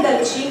cominciare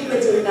dal 5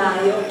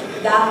 gennaio,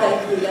 data in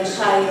cui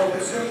lasciai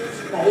Rozzo,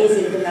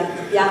 paese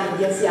dell'altopiano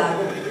di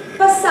Asiago,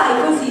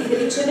 passai così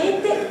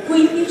felicemente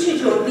 15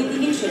 giorni di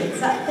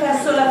licenza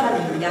presso la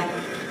famiglia.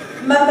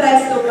 Ma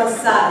presto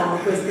passarono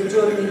questi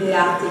giorni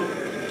beati,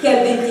 che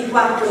al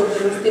 24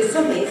 dello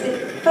stesso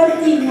mese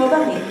partii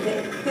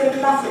nuovamente per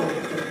la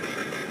fronte.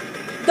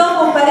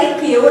 Dopo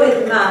parecchie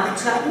ore di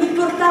marcia mi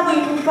portavo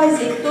in un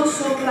paesetto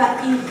sopra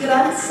il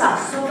Gran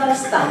Sasso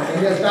Valstagna.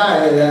 In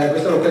realtà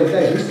questa località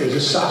esiste, è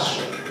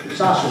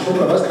Sasso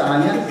sopra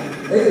Valstagna,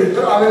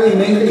 però aveva in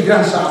mente il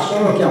Gran Sasso,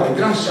 non lo chiamo il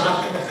Gran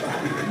Sasso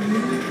Valstagna.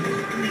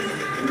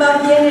 Ma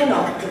viene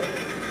notte,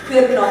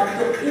 per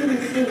notto il mi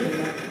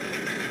finiva.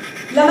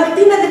 La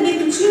mattina del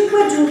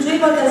 25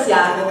 giungevo ad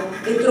Asiago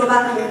e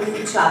trovato un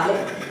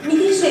ufficiale mi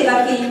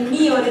diceva che il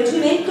mio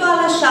reggimento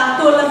ha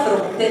lasciato la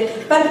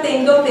fronte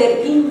partendo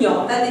per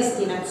ignota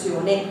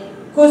destinazione.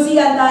 Così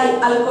andai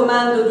al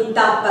comando di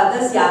tappa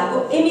ad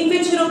Asiago e mi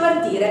fecero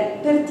partire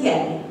per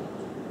Tiene.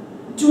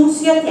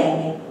 Giunsi a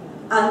Tiene,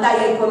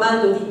 andai al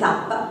comando di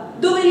tappa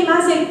dove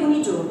rimasi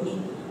alcuni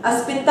giorni,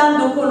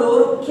 aspettando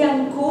coloro che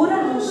ancora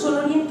non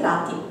sono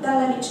rientrati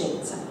dalla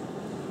licenza.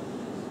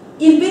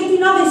 Il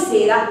 29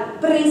 sera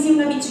presi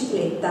una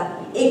bicicletta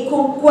e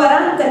con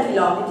 40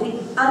 km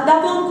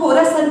andavo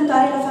ancora a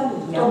salutare la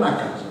famiglia. Torna a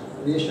casa,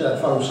 riesce a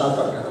fare un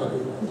salto a casa.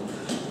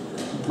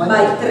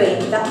 Ma il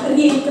 30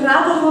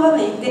 rientravo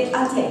nuovamente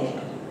a Tiene.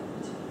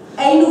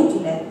 È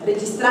inutile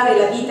registrare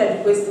la vita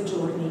di questi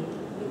giorni,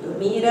 il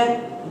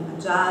dormire, il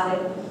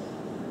mangiare.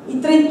 Il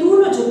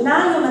 31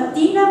 gennaio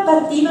mattina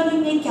partivano i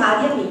miei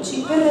cari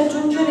amici per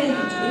raggiungere il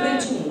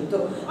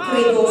reggimento,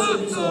 credo su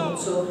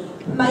Bisonzo,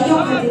 ma io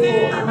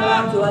cadevo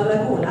ammalato alla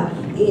gola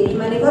e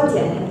rimanevo a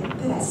Tiene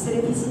per essere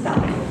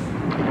visitato.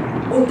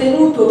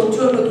 Ottenuto un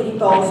giorno di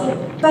riposo,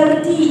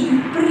 partii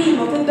il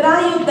 1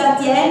 febbraio da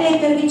Tiene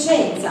per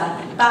Vicenza,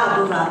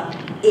 Padova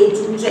e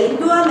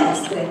giungendo a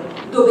Mestre,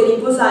 dove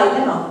riposai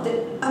la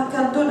notte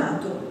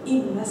accantonato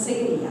in una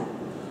segheria.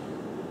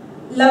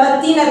 La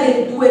mattina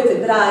del 2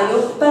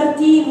 febbraio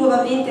partii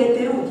nuovamente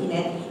per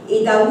Udine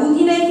e da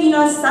Udine fino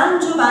a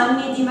San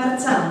Giovanni di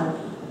Marzano,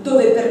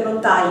 dove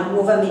pernottai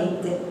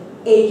nuovamente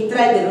e il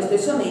 3 dello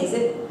stesso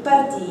mese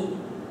partii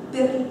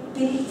per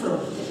il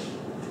fronte.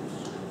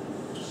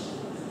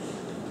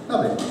 Va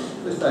bene,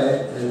 questo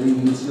è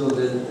l'inizio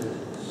del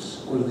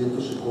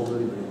cosiddetto secondo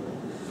libretto.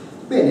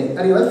 Bene,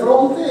 arriva al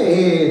fronte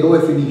e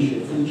dove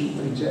finisce? Finisce in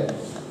trincea.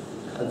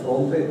 Al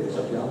fronte,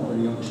 sappiamo,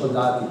 venivano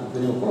soldati,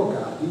 venivano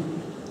collocati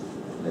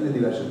nelle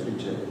diverse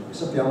trincee. E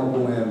sappiamo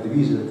come erano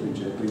divise le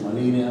trincee: prima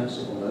linea,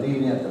 seconda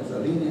linea, terza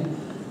linea,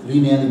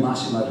 linea di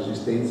massima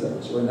resistenza.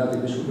 Se voi andate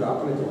qui sul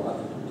grappo le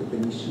trovate tutte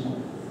benissimo,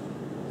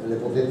 le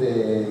potete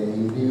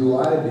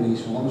individuare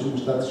benissimo. Quando siamo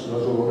stati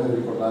sull'Asolone vi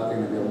ricordate che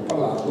ne abbiamo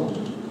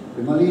parlato: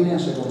 prima linea,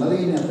 seconda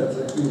linea, terza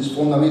linea. Quindi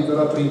sfondamento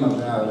della prima,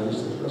 bisognava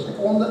resistere sulla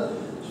seconda,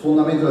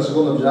 fondamento della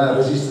seconda bisogna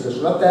resistere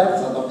sulla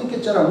terza,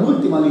 dopodiché c'era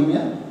un'ultima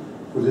linea,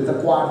 cosiddetta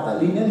quarta,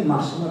 linea di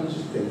massima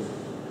resistenza.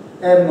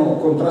 Erano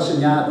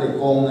contrassegnate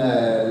con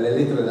le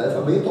lettere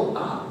dell'alfabeto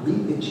A,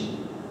 B e C.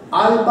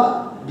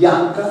 Alba,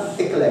 Bianca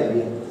e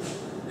Clelia.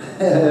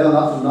 Era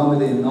un nome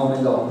dei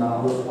nomi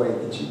donna,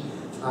 poetici,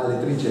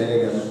 alle trincee,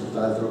 che erano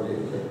tutt'altro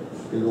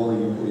che luoghi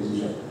di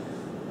poesia.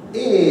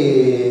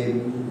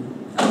 E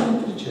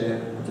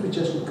una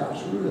trincea sul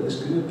carso, lui la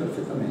descrive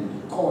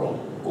perfettamente,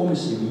 come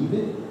si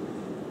vive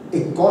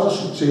e cosa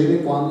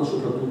succede quando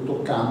soprattutto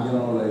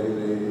cambiano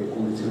le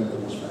condizioni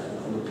dell'atmosfera,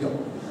 quando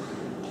piove.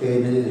 E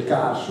nel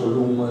Carso,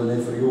 nel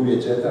Friuli,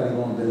 eccetera,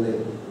 arrivano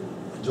delle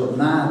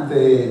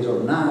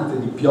giornate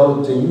di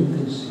piogge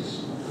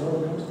intensissime, però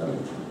dobbiamo stare lì,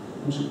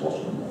 non si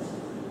possono muovere.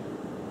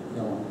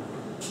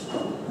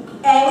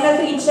 È una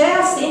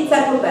trincea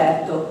senza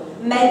coperto,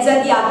 mezza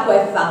di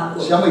acqua e fango.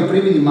 Siamo ai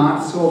primi di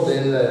marzo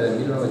del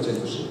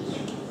 1916.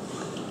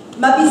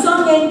 Ma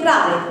bisogna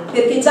entrare,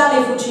 perché già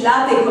le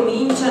fucilate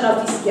cominciano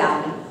a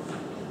fischiare.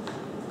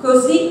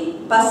 Così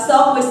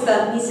passò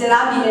questa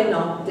miserabile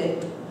notte,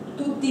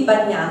 tutti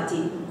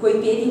bagnati, coi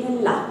piedi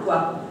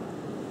nell'acqua.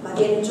 Ma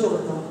viene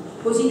giorno,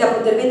 così da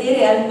poter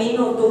vedere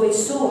almeno dove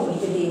sono i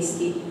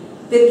tedeschi,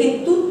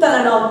 perché tutta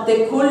la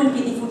notte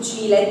colpi di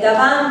fucile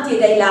davanti e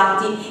dai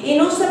lati, e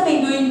non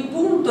sapendo il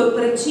punto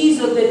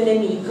preciso del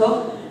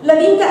nemico, la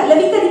vita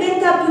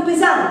diventa più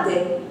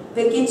pesante,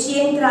 perché ci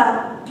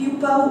entra più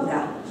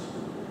paura.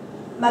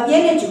 Ma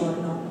viene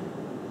giorno,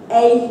 è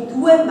il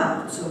 2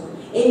 marzo,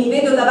 e mi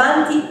vedo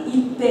davanti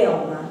il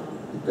Peoma.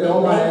 Il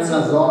Peoma è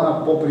una zona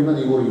un po' prima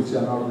di Gorizia,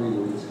 a nord di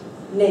Gorizia.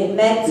 Nel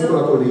mezzo,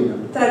 piccola collina,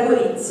 tra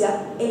Gorizia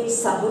e il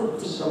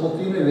Sabottino.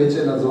 Sabottino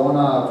invece è una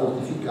zona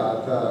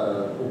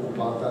fortificata,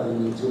 occupata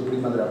all'inizio,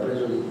 prima della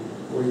presa di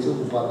Gorizia,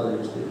 occupata dagli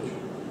austriaci.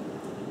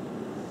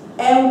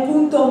 È un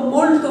punto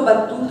molto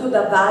battuto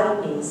da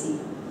vari mesi.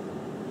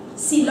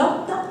 Si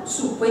lotta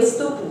su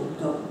questo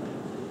punto.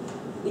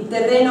 Il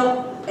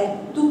terreno è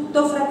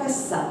tutto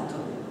fracassato.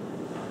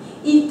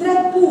 Il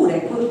 3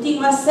 pure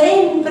continua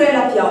sempre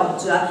la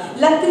pioggia,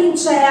 la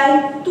trincea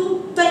è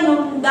tutta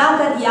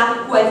inondata di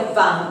acqua e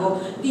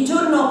fango. Di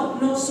giorno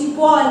non si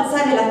può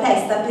alzare la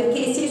testa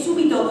perché si è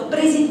subito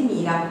presi di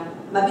mira,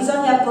 ma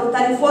bisogna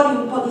portare fuori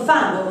un po' di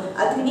fango,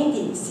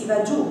 altrimenti si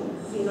va giù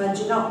fino al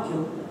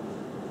ginocchio.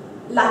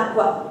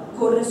 L'acqua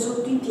corre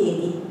sotto i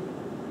piedi,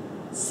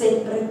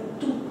 sempre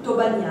tutto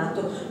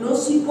bagnato. Non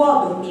si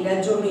può dormire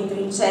al giorno in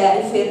trincea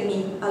e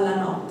fermi alla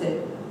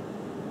notte.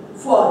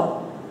 Fuori,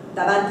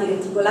 davanti ai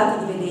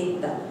reticolati di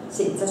vedetta,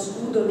 senza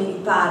scudo né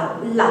riparo,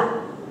 là,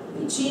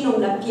 vicino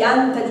una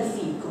pianta di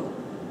fico,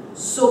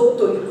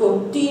 sotto il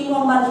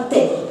continuo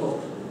maltempo.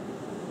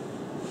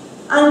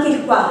 Anche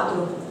il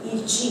 4,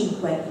 il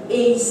 5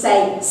 e il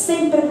 6,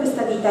 sempre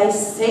questa vita e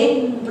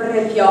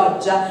sempre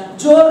pioggia,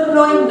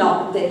 giorno e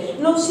notte,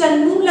 non si ha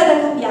nulla da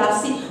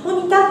cambiarsi,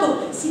 ogni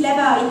tanto si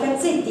leva i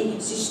calzetti,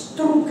 si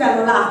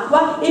struccano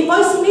l'acqua e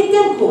poi si mette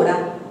ancora.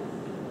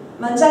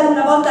 Mangiare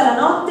una volta alla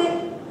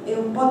notte e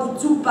un po' di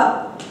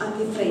zuppa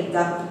anche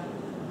fredda,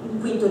 un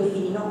quinto di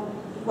vino,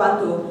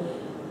 quando...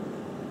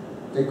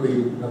 E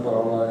qui una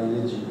parola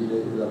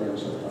illeggibile che l'abbiamo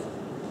saltata.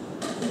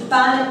 Il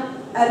pane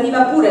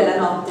arriva pure la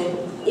notte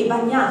e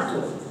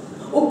bagnato,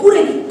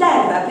 oppure di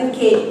terra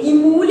perché i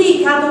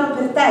muli cadono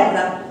per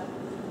terra.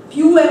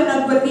 Più è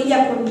una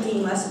guerriglia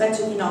continua,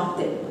 specie di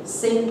notte,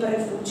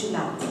 sempre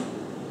fucilati.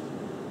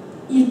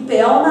 Il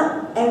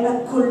Peoma è una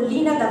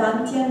collina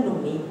davanti a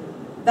noi,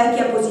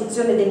 vecchia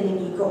posizione del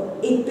nemico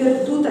e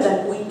perduta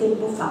da lui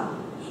tempo fa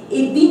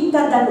e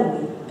vinta da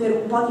noi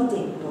per un po' di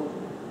tempo.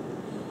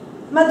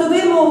 Ma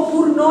dovemmo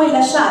pur noi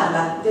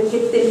lasciarla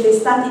perché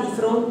tempestati di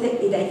fronte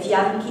e dai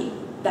fianchi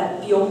dal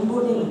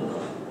piombo nemico.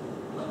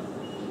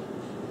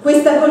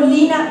 Questa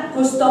collina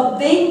costò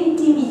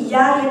 20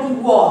 migliaia di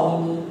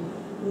uomini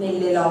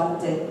nelle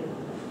lotte.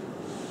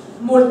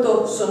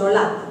 Molto sono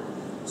là,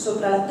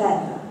 sopra la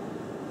terra,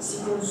 si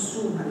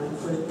consumano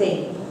in quel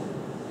tempo.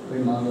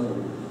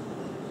 Rimangono.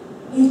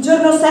 Il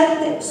giorno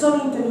 7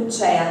 sono in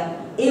trincea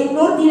e un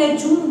ordine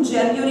giunge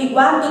al mio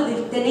riguardo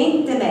del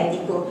tenente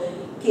medico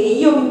che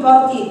io mi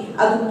porti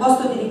ad un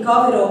posto di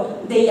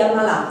ricovero degli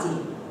ammalati.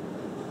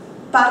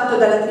 Parto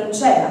dalla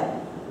trincea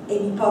e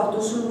mi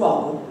porto sul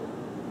luogo.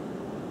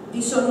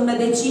 Vi sono una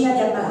decina di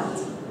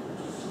ammalati,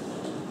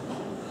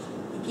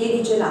 i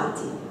piedi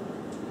gelati.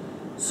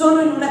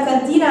 Sono in una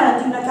cantina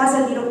di una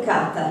casa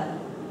diroccata,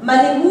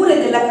 ma le mura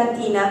della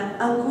cantina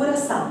ancora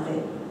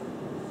salve.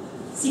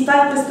 Si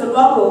fa in questo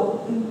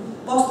luogo un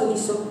posto di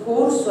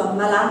soccorso a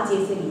malati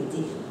e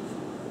feriti.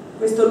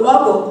 Questo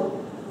luogo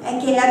è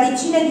che è a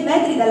decine di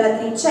metri dalla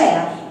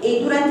trincea e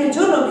durante il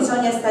giorno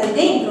bisogna stare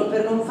dentro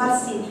per non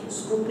farsi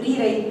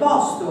scoprire il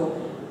posto.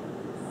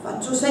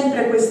 Faccio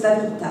sempre questa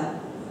vita,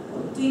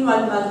 continua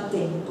il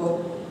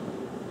maltempo.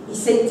 I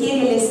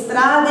sentieri e le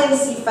strade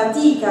si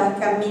fatica a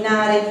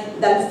camminare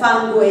dal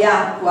fango e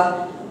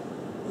acqua.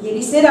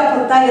 Ieri sera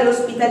portai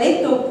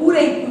all'ospitaletto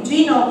pure il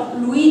cugino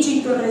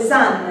Luigi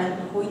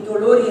Torresan, con i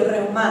dolori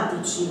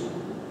reumatici.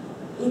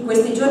 In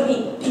questi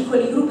giorni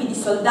piccoli gruppi di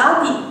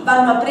soldati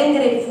vanno a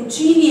prendere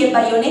fucili e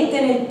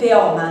baionette nel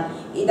Peoma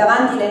e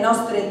davanti alle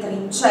nostre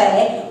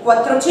trincee,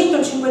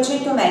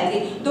 400-500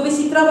 metri, dove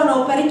si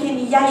trovano parecchie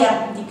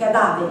migliaia di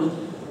cadaveri.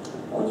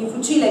 Ogni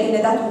fucile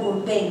viene dato un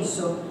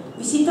compenso.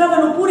 Vi si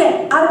trovano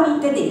pure armi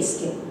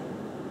tedesche.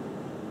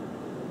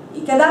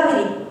 I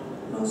cadaveri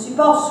non si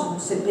possono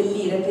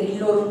seppellire per il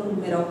loro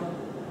numero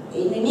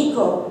e il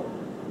nemico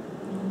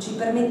non ci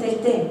permette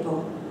il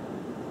tempo.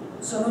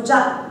 Sono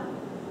già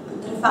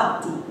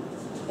putrefatti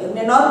e un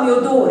enorme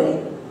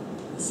odore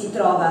si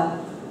trova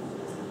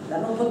da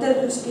non poter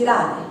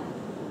respirare.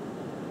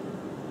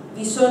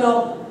 Vi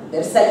sono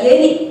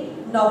bersaglieri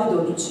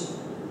 9-12,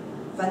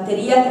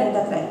 fanteria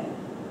 33,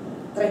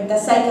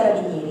 36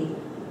 carabinieri,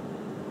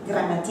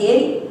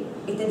 granatieri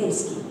e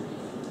tedeschi.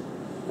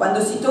 Quando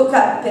si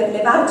tocca per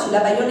levarci la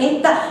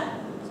baionetta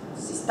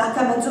si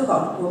stacca mezzo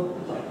corpo.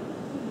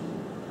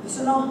 Vi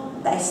sono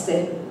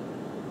teste,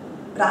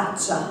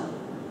 braccia,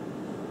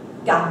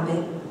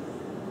 gambe,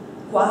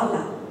 qua e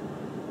là.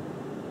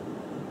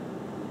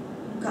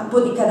 Un campo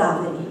di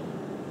cadaveri.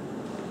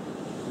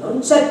 Non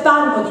c'è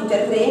palmo di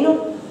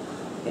terreno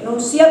che non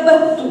sia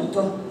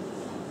battuto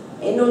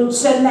e non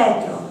c'è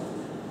metro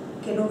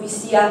che non vi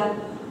sia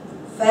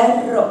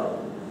ferro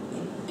e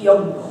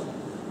piombo.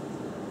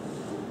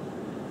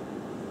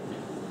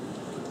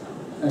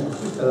 Ecco,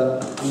 questa è la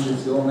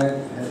condizione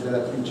della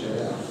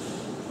trincea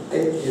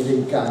e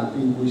dei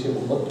campi in cui si è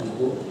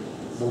combattuto,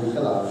 dove i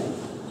cadaveri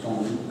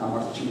sono a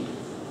marcire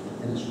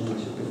e nessuno li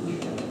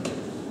seppellisce.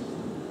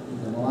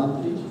 Andiamo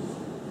avanti.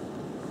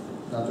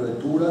 Un'altra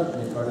lettura,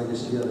 mi pare che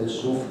sia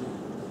adesso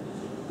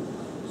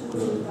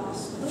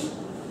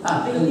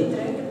Ah,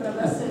 23 che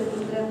prova a essere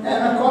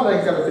una cosa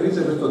che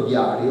caratterizza questo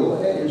diario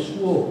è il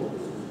suo,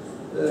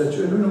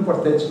 cioè lui non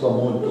partecipa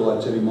molto a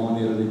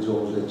cerimonie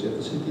religiose,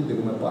 eccetera. Sentite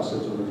come passa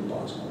il giorno di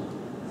Pasqua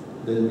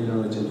del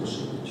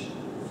 1916.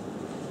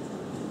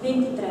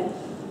 23.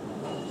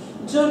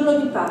 Giorno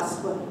di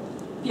Pasqua,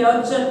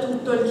 pioggia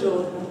tutto il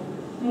giorno,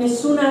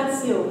 nessuna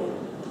azione,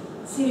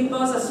 si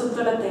riposa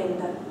sotto la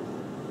tenda.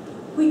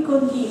 Qui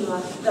continua,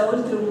 da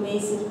oltre un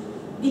mese,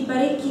 di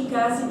parecchi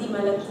casi di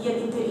malattia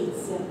di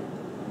terizia.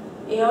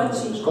 E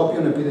oggi scoppia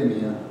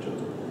un'epidemia.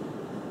 Certo.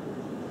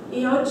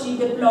 E oggi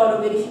deploro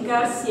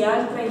verificarsi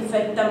altra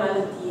infetta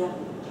malattia,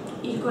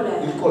 il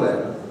colera. Il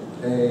colera,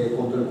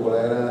 contro il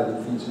colera è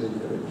difficile di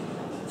dire.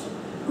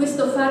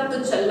 Questo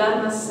fatto ci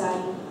allarma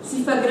assai,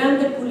 si fa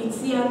grande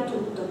pulizia a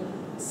tutto,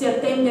 si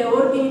attende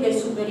ordini dai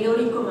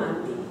superiori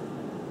comandi.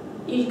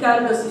 Il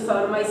caldo si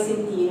fa ormai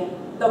sentire,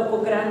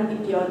 dopo grandi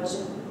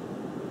piogge.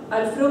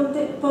 Al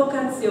fronte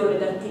poca azione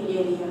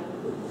d'artiglieria.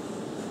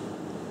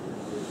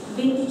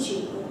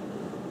 25.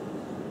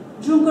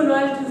 Giungono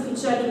altri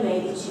ufficiali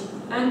medici,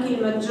 anche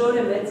il maggiore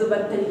e mezzo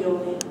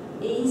battaglione,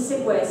 e in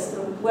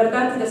sequestro,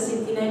 guardati da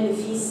sentinelle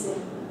fisse,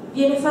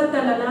 viene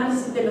fatta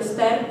l'analisi dello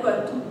sterco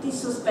a tutti i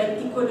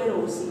sospetti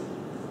colerosi.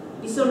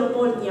 Vi sono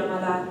molti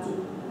ammalati.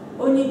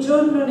 Ogni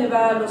giorno ne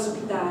va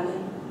all'ospedale.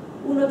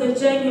 Uno del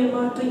genio è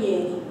morto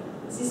ieri.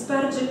 Si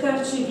sparge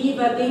carce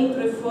viva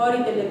dentro e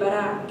fuori delle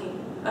baracche,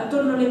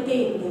 attorno alle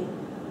tende.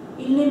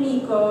 Il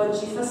nemico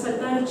oggi fa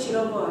saltare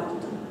Cirovo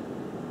Alto.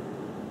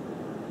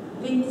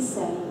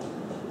 26.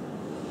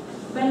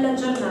 Bella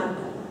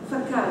giornata,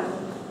 fa caldo.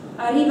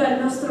 Arriva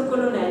il nostro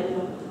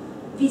colonnello.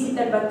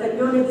 Visita il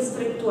battaglione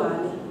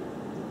distrettuale.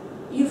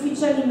 Gli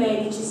ufficiali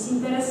medici si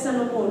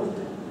interessano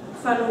molto.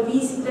 Fanno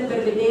visite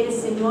per vedere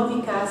se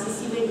nuovi casi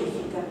si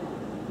verifica.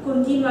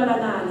 Continua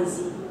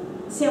l'analisi.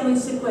 Siamo in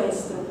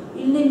sequestro.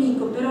 Il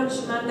nemico però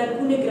ci manda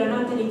alcune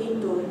granate nei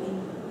dintorni.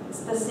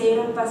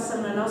 Stasera passa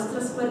una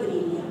nostra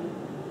squadriglia.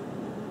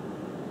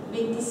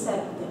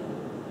 27.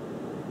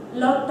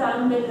 Lotta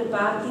ambe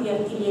reparti di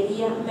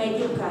artiglieria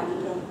medio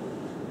calibro.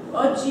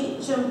 Oggi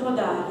c'è un po'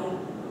 d'aria.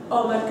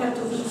 Ho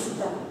marcato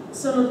visita.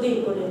 Sono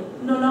debole.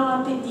 Non ho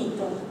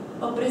appetito.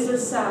 Ho preso il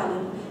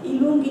sale. I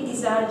lunghi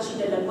disagi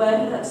della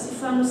guerra si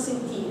fanno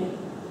sentire.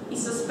 I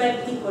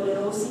sospetti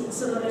colerosi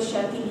sono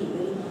lasciati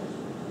liberi.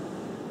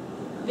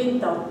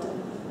 28.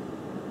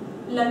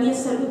 La mia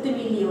salute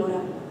migliora.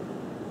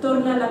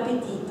 Torna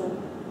l'appetito.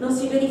 Non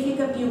si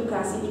verifica più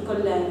casi di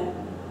collera.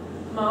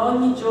 Ma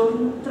ogni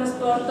giorno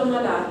trasporto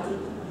malati.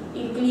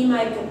 Il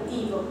clima è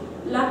cattivo.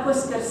 L'acqua è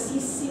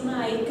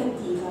scarsissima e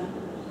cattiva.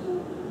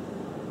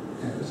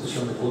 Queste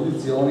sono le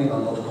condizioni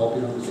quando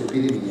scoppiano queste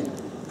epidemie.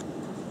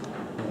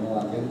 Andiamo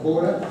avanti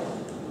ancora.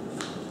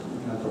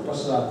 Un altro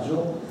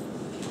passaggio.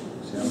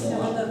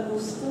 Siamo ad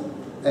agosto.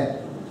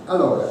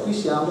 Allora, qui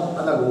siamo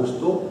ad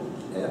agosto,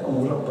 è la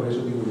famosa presa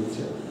di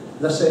Gorizia,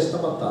 la sesta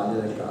battaglia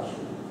del caso.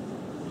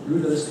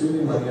 Lui la descrive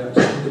in maniera,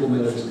 sapete come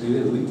la descrive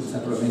lui?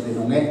 Naturalmente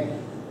non è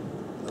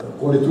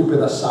con le truppe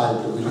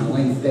d'assalto, quindi non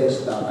è in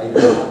testa ai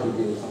reparti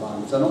che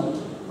avanzano,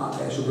 ma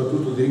è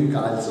soprattutto di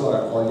rincalzo a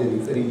raccogliere i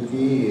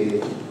feriti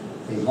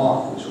e i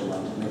morti, insomma,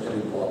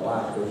 metterli un po' a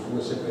parte,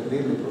 come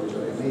seppellirli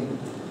provvisoriamente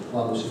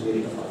quando si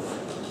viene a fare.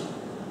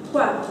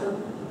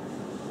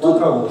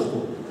 4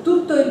 agosto.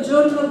 Tutto il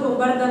giorno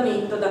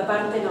bombardamento da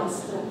parte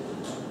nostra.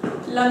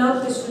 La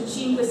notte sul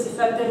 5 si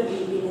fa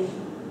terribile.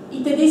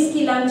 I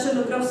tedeschi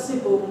lanciano grosse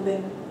bombe.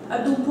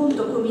 Ad un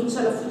punto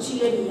comincia la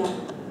fucileria.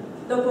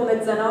 Dopo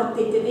mezzanotte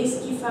i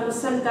tedeschi fanno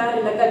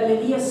saltare la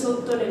galleria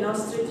sotto le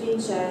nostre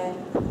trincee.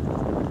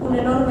 Un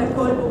enorme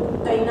colpo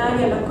butta in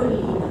aria la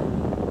collina.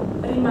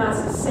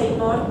 Rimase 6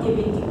 morti e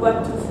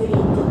 24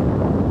 feriti.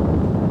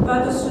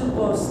 Vado sul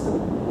posto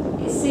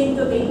e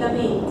sento dei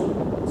lamenti.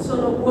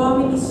 Sono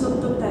uomini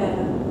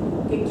sottoterra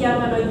che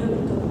chiamano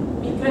aiuto.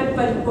 Mi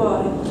crepa il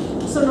cuore.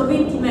 Sono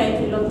 20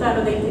 metri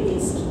lontano dai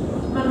tedeschi,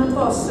 ma non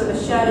posso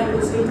lasciare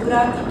quei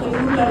sventurati che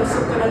urlano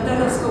sotto la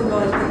terra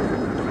sconvolta.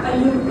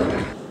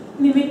 Aiuto!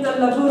 Mi metto al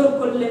lavoro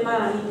con le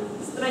mani,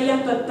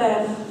 sdraiato a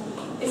terra,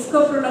 e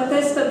scopro la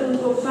testa di un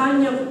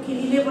compagno che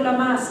gli levo la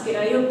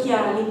maschera e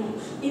occhiali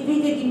e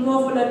vede di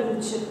nuovo la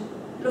luce.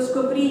 Lo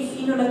scoprì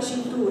fino alla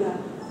cintura,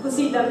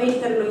 così da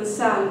metterlo in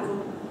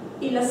salvo,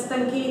 e la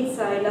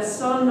stanchezza e la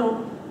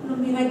sonno non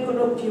mi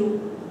reggono più.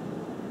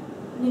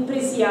 Ne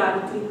presi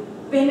altri.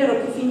 Vennero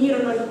che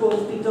finirono il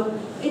compito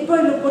e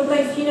poi lo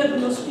portai fino ad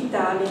un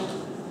ospitale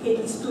che,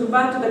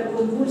 disturbato dal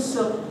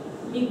convulso,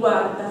 mi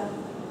guarda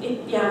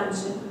e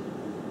piange.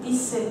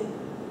 Disse: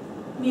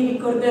 mi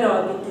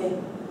ricorderò di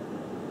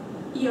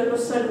te. Io lo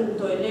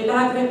saluto e le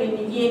lacrime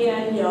mi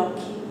viene agli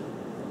occhi.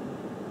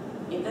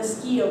 E da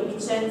Schio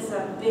Vicenza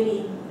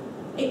perì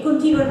e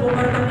continua il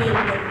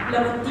bombardamento. La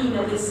mattina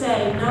alle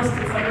 6 i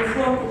nostri fanno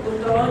fuoco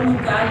contro ogni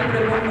calibro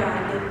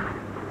bombante.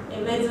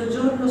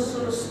 Mezzogiorno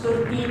sono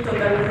stordito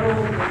dal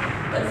rombo,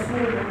 dal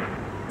fumo.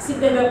 Si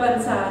deve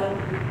avanzare,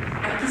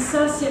 ma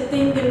chissà si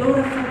attende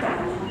l'ora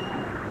fatale.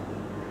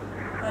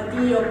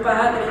 Addio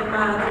padre e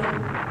madre,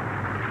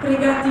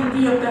 pregate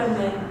Dio per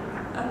me.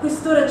 A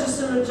quest'ora ci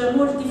sono già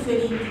molti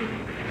feriti,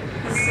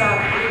 chissà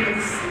prima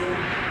di sera.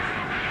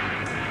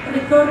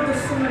 Ricordo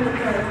solo le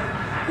 3,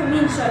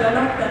 comincia la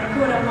lotta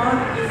ancora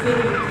morti e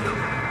feriti.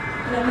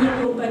 La mia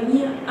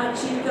compagnia ha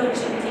circa un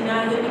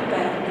centinaio di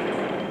perdite.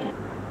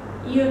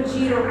 Io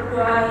giro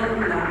qua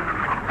e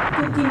là,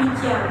 tutti mi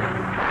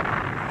chiamano,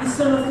 vi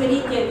sono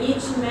feriti a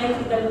 10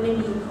 metri dal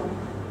nemico,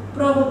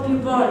 provo più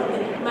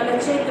volte, ma la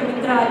cieca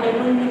mitraglia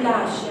non mi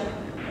lascia,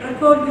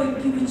 raccolgo i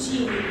più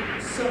vicini,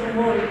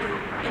 sono molti,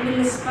 e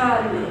nelle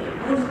spalle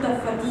molta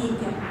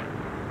fatica,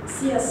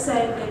 si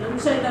assente, non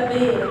c'è da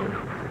bere,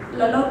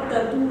 la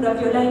lotta dura,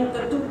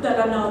 violenta tutta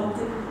la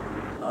notte,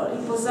 ho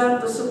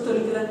riposato sotto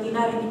il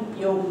grandinare di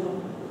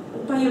piombo,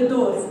 un paio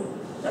d'ore.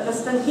 Dalla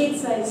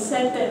stanchezza è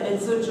 7 e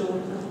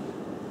mezzogiorno.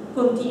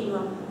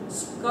 Continua,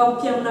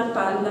 scoppia una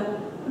palla,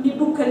 mi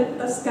buca il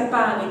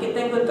tascapane che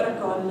tengo il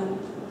tracolla.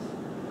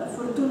 La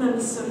fortuna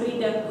mi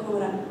sorride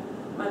ancora,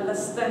 ma la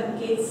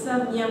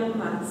stanchezza mi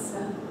ammazza.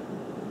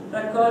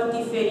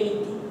 Raccolti i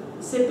feriti,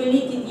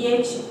 seppelliti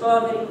 10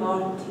 poveri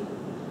morti.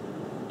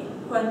 E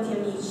quanti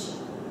amici.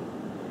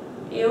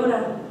 E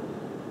ora,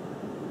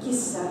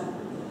 chissà,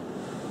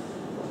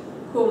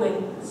 come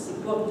si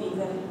può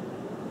vivere.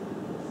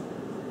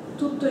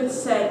 Tutto il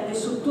 7,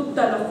 su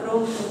tutta la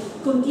fronte,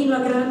 continua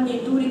grandi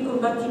e duri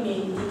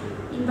combattimenti.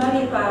 In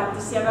varie parti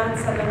si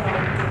avanza la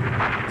notte.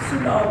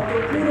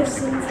 Sull'8, pure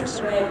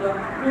senza tregua,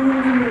 non un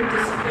minuto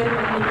si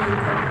ferma il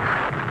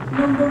nemico.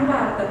 Non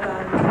bombarda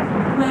tanto,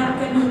 ma è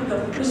accanito,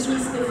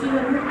 resiste fino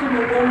all'ultimo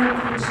uomo in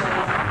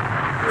trincea.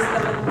 Questa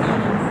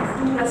mattina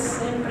dura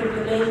sempre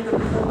violento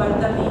il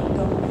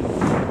bombardamento.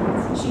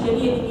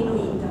 Fucileria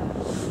diminuita.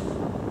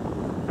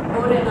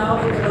 Ore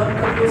 9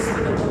 dell'8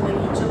 agosto del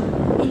pomeriggio.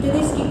 I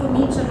tedeschi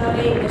cominciano a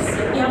rendersi,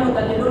 abbiamo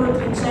dalle loro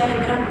trincee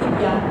grandi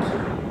bianchi.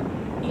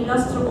 Il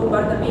nostro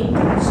bombardamento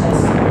c'è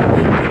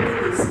solamente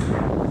i tedeschi.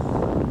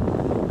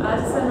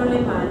 Alzano le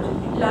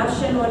mani,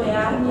 lasciano le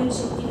armi a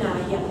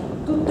centinaia,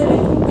 tutte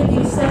le truppe di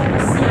riserva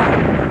si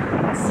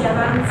armano, si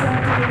avanza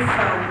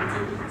trionfanti,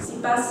 si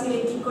passa i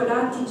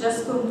reticolati già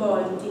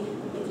sconvolti,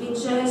 le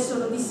trincee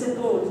sono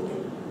dissepolte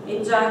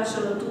e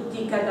giacciono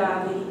tutti i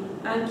cadaveri,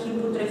 anche in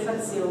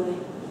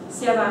putrefazione.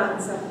 Si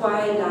avanza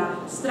qua e là,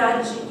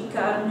 stragi di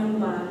carne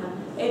umana,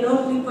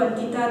 enormi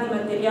quantità di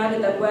materiale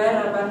da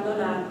guerra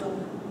abbandonato.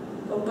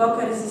 Con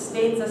poca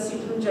resistenza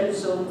si giunge al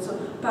Sonzo,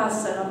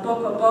 passano a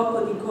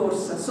poco di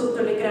corsa,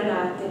 sotto le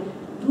granate,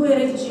 2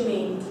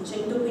 reggimenti,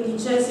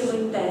 115°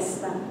 in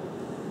testa.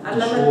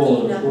 Alla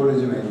mattina... Suo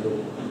reggimento.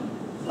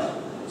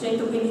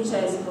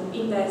 115°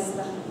 in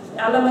testa.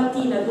 Alla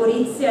mattina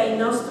Gorizia è in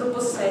nostro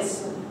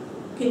possesso.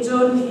 Che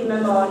giorni di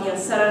memoria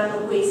saranno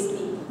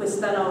questi,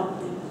 questa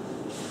notte?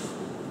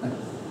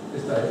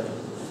 Questa è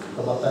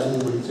la battaglia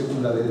di Gorizia,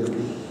 come la vedete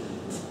qui.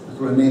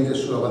 Naturalmente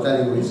sulla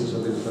battaglia di Gorizia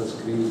sono stati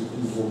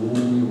scritti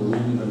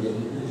volumi, perché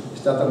è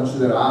stata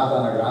considerata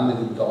una grande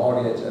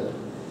vittoria, eccetera.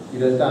 In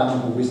realtà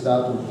hanno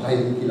conquistato un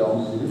paio di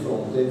chilometri di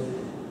fronte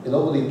e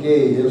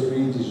dopodiché gli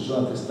austriaci si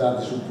sono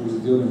attestati su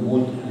posizioni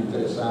molto più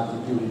interessanti,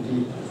 più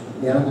utili,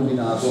 e hanno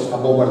continuato a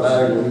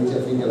bombardare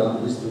Gorizia finché l'hanno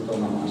distrutta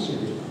una massa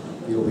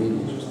di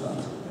rovini in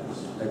sostanza.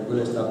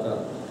 Quella è stata,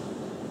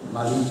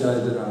 ma lì c'era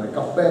il generale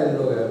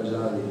Cappello che aveva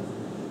bisogno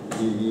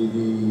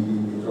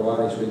di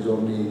trovare i suoi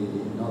giorni,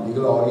 no, di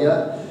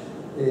gloria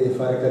e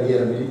fare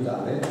carriera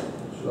militare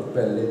sulla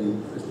pelle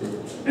di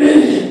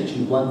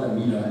questi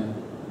 50.000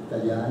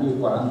 italiani e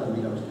 40.000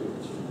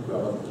 austriaci.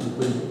 in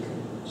quei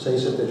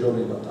 6-7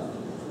 giorni di battaglia.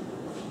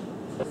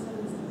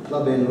 Va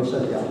bene, lo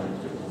saltiamo.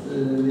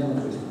 Vediamo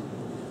questo.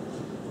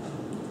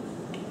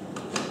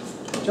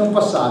 C'è un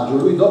passaggio,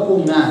 lui dopo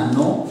un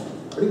anno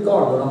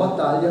ricorda una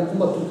battaglia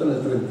combattuta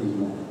nel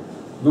Trentino.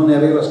 Non ne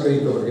aveva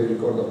scritto, perché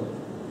ricordo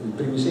i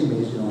primi 6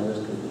 mesi non aveva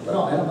scritto,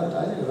 però è una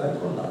battaglia che va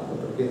ricordata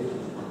perché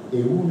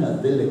è una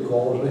delle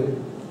cose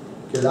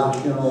che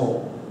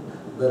lasciano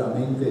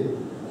veramente,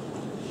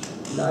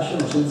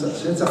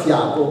 senza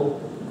fiato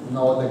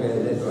una volta che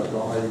hai letto la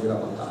cronaca di quella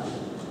battaglia,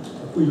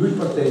 a cui lui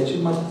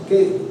partecipa,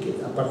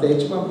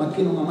 ma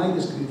che non ha mai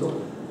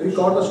descritto,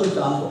 ricorda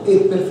soltanto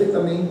e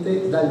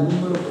perfettamente dà il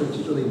numero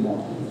preciso dei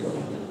morti.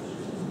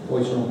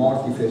 Poi sono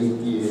morti,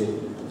 feriti e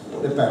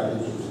le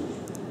perdite.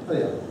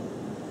 Vediamo.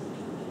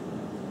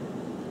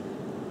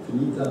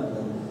 Finita.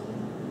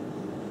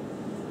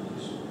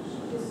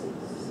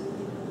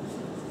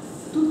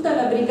 Tutta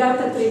la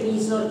brigata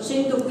Treviso,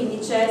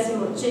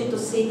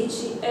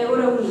 115-116, è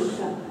ora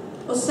unita.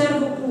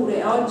 Osservo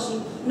pure oggi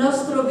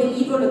nostro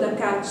velivolo da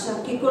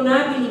caccia che con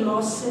abili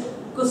mosse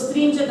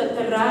costringe ad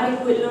atterrare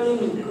quello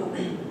nemico.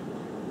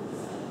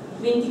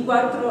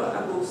 24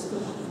 agosto.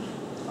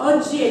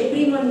 Oggi è il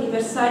primo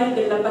anniversario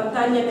della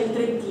battaglia del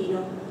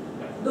Trentino,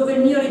 dove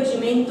il mio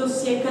reggimento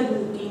si è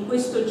caduti in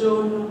questo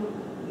giorno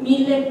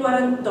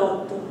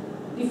 1048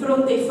 di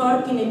fronte ai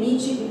forti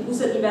nemici di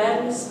Busa di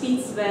Verne,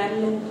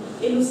 Spitzverle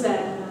e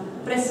Luserna,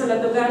 presso la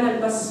dogana al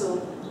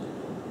Bassone.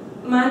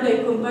 Mando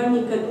ai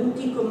compagni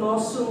caduti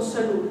commosso un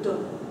saluto.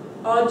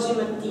 Oggi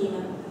mattina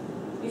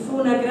vi fu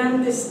una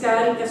grande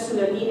scarica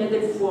sulla linea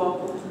del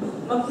fuoco,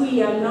 ma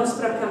qui al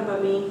nostro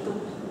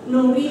accampamento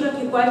non arriva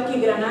che qualche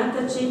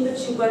granata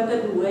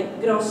 152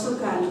 grosso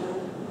calibro.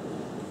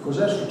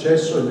 Cos'è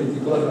successo il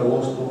 24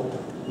 agosto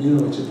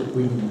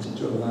 1915,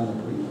 cioè un anno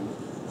prima?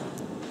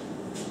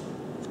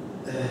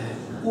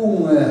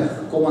 Un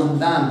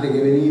comandante che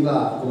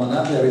veniva,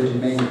 comandante del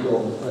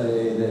reggimento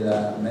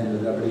della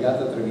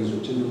brigata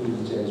Treviso,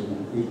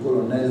 115esimo, il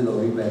colonnello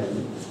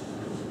Ribelli,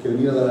 che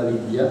veniva dalla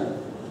Libia,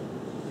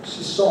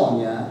 si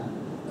sogna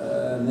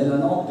nella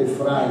notte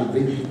fra il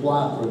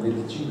 24 e il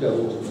 25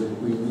 agosto del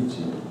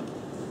 15,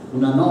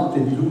 una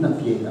notte di luna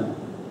piena,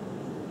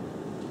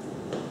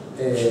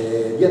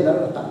 di andare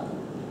all'attacco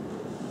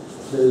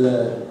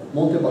del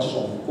Monte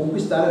Bassone,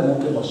 conquistare il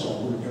Monte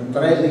Bassone,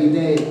 3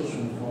 linee.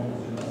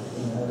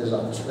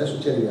 Esatto,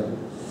 adesso ci arriviamo.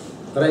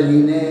 3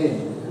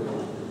 linee,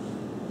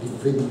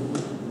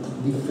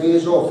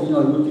 difeso fino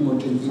all'ultimo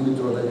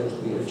centimetro dagli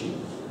austriaci.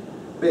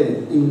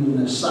 Bene,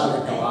 in sale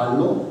a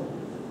cavallo,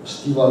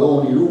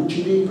 stivaloni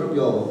lucidi,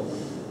 proprio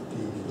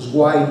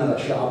sguaina la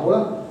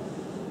sciabola,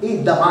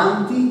 e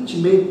davanti ci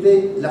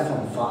mette la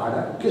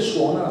fanfara che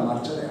suona la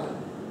marcia reale.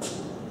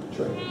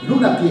 Cioè,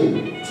 luna piena,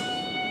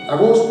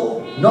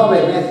 agosto,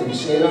 9:30 di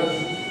sera,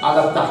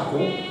 all'attacco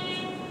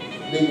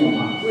dei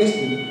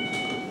normanni.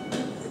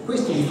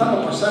 Questi gli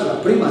fanno passare la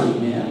prima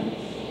linea,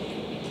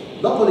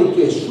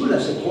 dopodiché sulla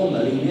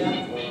seconda linea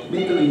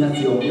mettono in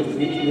azione le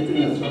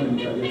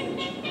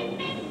mitragliatrici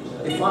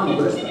e fanno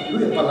questa.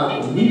 Lui ha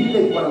parlato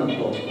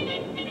 1048,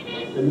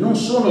 non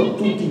sono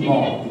tutti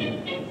morti,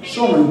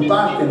 sono in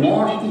parte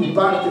morti, in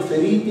parte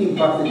feriti, in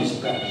parte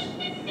dispersi,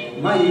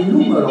 ma il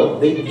numero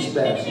dei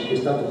dispersi, che è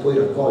stato poi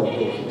raccolto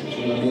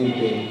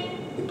successivamente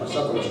e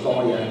passato alla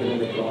storia anche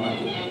nelle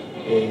cronache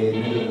e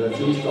nelle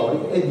relazioni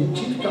storiche, è di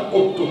circa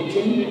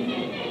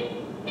 800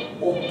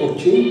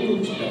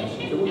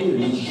 dispersi, che vuol dire che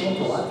non si sono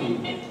trovati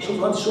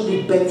solo dei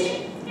pezzi,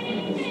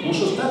 non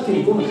sono stati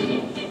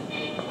riconosciuti.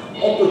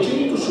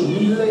 800 su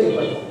 1000 e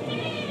qualcosa.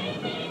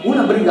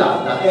 Una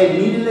brigata è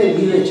 1000,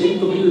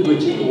 1100,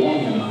 1200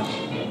 uomini al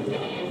massimo,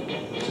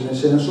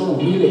 se ne sono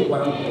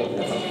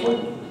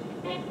 1048.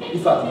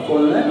 Infatti il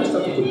colonnello è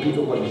stato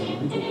colpito quasi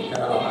subito, perché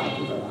era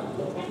avanti tra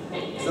l'altro,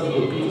 è stato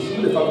colpito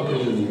subito e fatto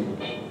prigioniero.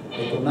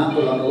 È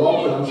tornato l'anno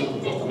dopo e l'hanno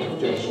sottoposto a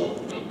processo,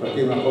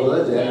 perché una cosa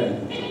del genere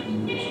non c'è più.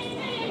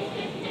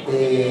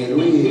 E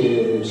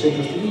lui si è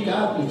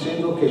giustificato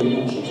dicendo che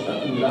non sono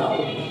stati in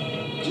grado di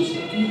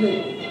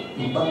gestire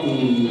le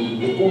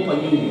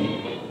compagnie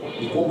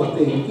di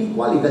combattenti, i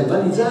quali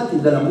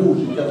galvanizzati dalla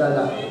musica,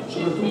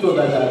 soprattutto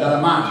dalla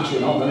marcia,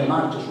 no? Dalle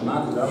marce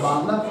suonate dalla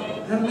banda,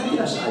 erano andati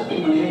all'assalto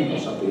in maniera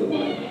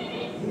inconsapevole e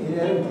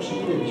era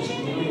impossibile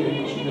gestire, era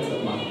impossibile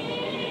fermare.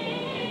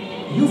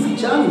 Gli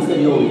ufficiali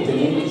inferiori,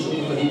 tenenti,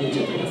 sottotenenti,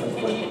 eccetera,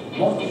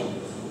 morti,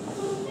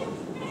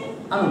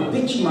 hanno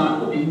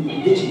decimato,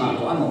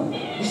 hanno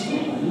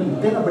distrutto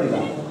un'intera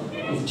brigata.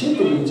 Il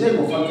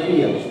 115esimo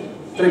Fanteria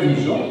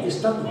Treviso è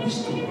stato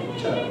distrutto,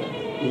 cioè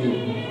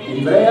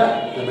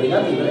la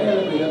brigata Ivrea e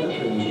la brigata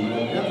Treviso, ma la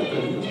brigata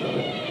Treviso è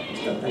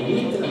stata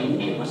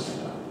letteralmente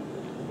massacrata.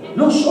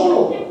 Non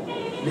solo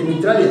le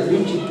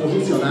mitragliatrici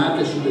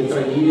posizionate sulle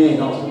 3 linee,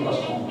 no, sul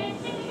Bassone,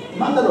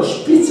 ma dallo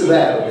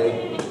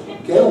Spitzberge,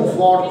 che è un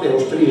forte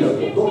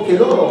austriaco,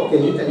 che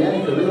gli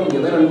italiani credevano di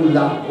aver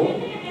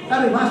annullato,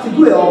 erano rimasti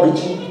 2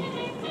 obici,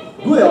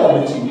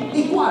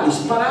 i quali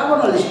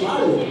sparavano alle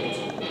spalle,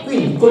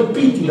 quindi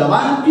colpiti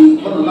davanti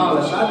quando andavano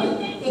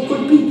all'assalto e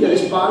colpiti alle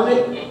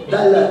spalle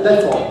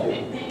dal forte.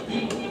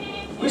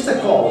 questa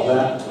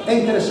cosa è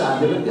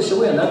interessante perché se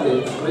voi andate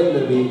a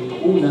prendervi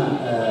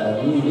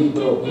un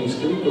libro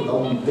scritto da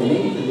un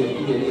tenente di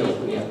artiglieria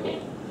austriaco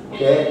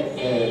che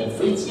è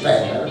Fritz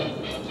Weber,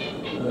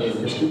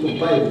 che ha scritto un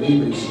paio di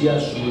libri sia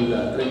sul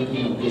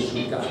Trentino che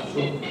sul Carso,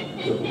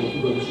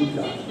 che sul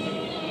Carso.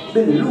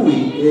 Bene,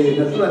 lui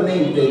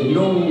naturalmente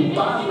non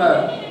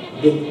parla,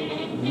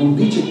 non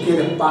dice che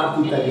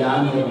reparti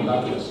italiani erano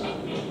andati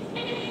all'assalto,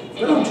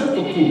 però a un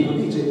certo punto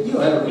dice: io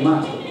ero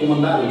rimasto a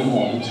comandare i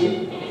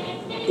Modici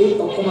e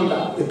ho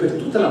comandato, e per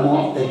tutta la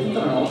notte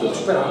ho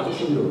sperato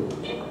su di loro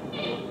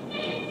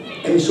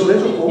e mi sono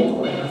reso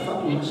conto che era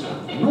fatto un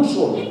massacro. Non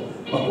solo,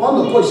 ma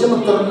quando poi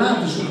siamo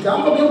tornati sul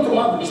campo abbiamo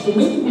trovato gli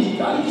strumenti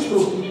musicali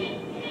distrutti,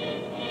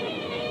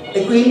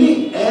 e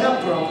quindi era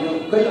proprio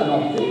quella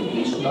notte in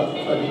cui i soldati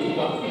fra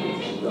 24 e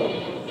 25 ore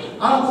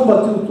hanno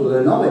combattuto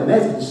dalle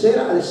 9:30 di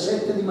sera alle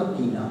 7 di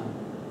mattina.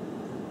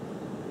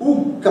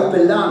 Un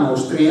cappellano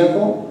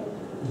austriaco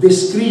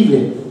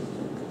descrive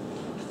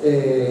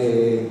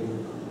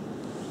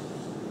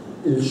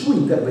il suo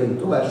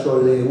intervento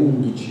verso le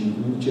 11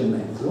 e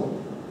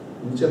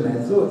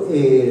mezzo,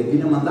 e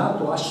viene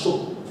mandato a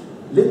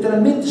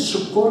letteralmente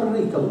soccorrere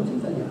i caduti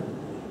italiani,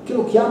 che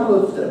lo chiamano da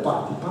tutte le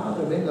parti: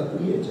 padre, venga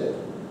qui,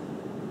 eccetera.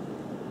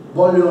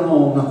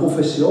 Vogliono una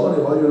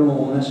confessione,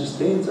 vogliono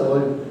un'assistenza,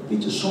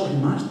 dice: sono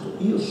rimasto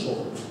io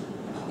solo,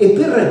 e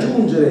per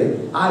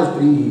raggiungere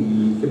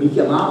altri che mi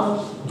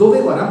chiamavano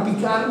dovevo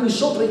arrampicarmi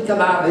sopra i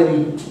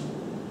cadaveri.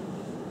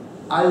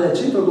 Al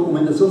centro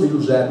documentazione di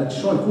Luserna ci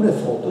sono alcune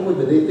foto, voi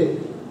vedete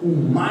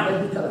un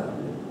mare di cadaveri.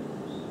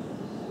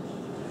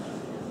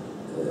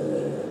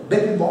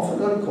 Giuseppe Bof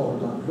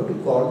lo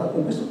ricorda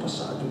con questo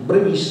passaggio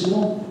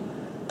brevissimo.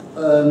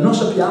 Non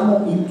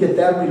sappiamo in che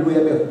termini lui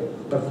abbia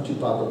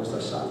partecipato a questo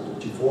assalto,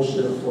 ci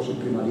fosse, non fosse in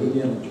prima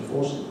linea, non ci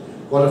fosse,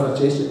 cosa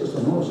facesse, questo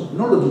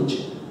non lo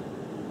dice.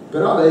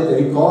 Però vedete,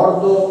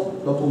 ricordo,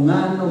 dopo un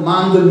anno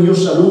mando il mio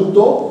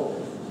saluto,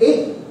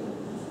 e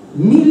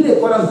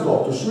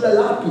 1048 sulla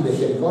lapide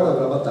che ricorda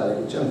quella battaglia,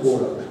 che c'è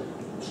ancora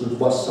sul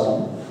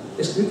Boisson,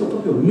 è scritto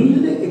proprio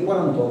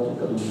 1048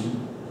 caduti.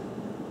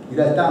 In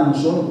realtà non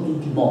sono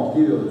tutti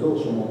morti, vi ho detto,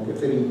 sono anche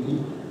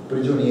feriti,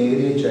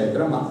 prigionieri,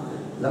 eccetera, ma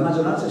la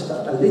maggioranza è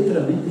stata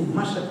letteralmente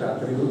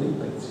massacrata, ridotta in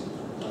pezzi.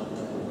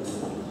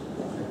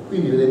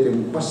 Quindi vedete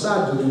un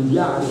passaggio di un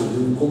diario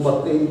di un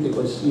combattente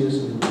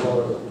qualsiasi,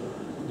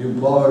 di un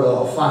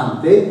povero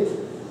fante,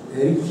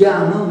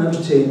 richiama una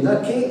vicenda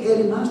che è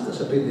rimasta,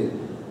 sapete,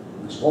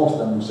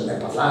 nascosta, non se ne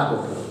è parlato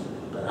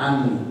per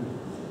anni.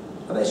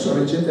 Adesso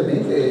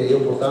recentemente io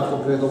ho portato,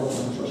 credo,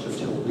 non so se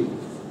ce l'ho qui,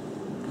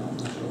 no, non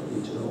so,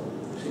 qui ce l'ho,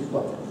 sì,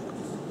 qua,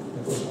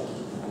 ecco,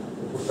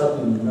 ho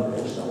portato in una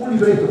borsa un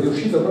libretto che è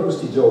uscito proprio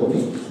questi giorni,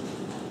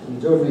 i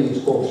giorni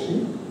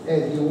scorsi,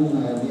 è di un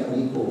mio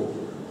amico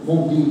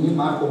Mondini,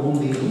 Marco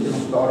Mondini, che è uno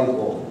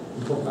storico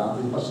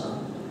importante di passato.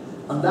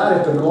 Andare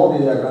per luoghi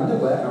della Grande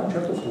Guerra, a un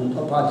certo punto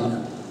a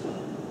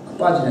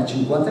pagina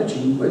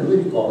 55, lui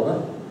ricorda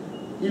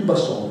il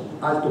Basson,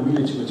 alto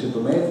 1500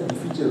 metri,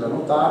 difficile da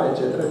notare,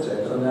 eccetera,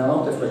 eccetera. Nella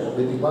notte fra il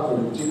 24 e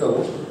il 25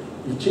 agosto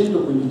il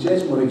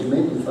 115°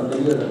 reggimento di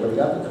fanteria della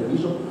brigata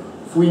Treviso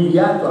fu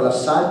inviato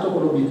all'assalto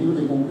con l'obiettivo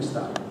di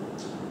conquistarlo.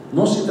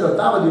 Non si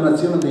trattava di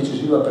un'azione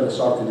decisiva per le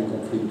sorti del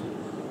conflitto,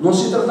 non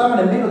si trattava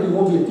nemmeno di un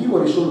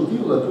obiettivo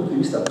risolutivo dal punto di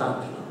vista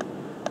tattico.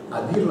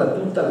 A dirla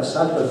tutta,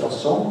 l'assalto al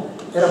Basson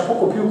era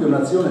poco più che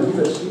un'azione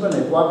diversiva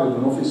nel quadro di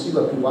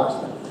un'offensiva più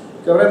vasta,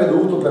 che avrebbe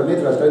dovuto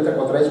permettere al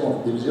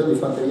 34esimo divisione di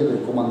fanteria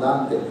del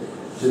comandante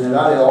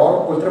generale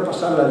Oro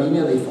oltrepassare la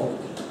linea dei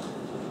forti,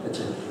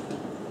 eccetera.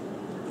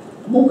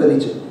 Comunque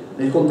dice,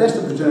 nel contesto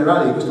più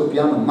generale di questo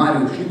piano mai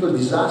riuscito, il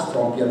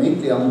disastro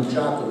ampiamente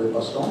annunciato del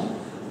Basson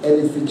è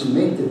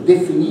difficilmente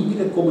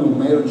definibile come un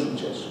mero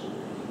insuccesso.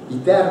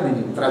 I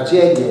termini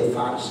tragedia e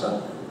farsa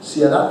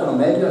si adattano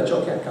meglio a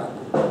ciò che accade.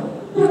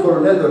 Il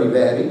colonnello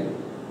Riveri,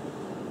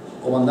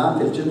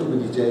 comandante del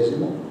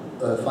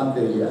 115°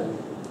 fanteria,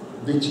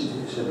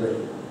 sempre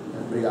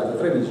brigata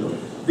Treviso,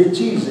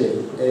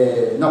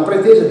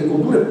 pretese di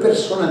condurre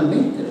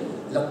personalmente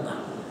l'attacco.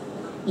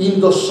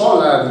 Indossò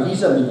la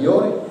divisa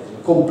migliore,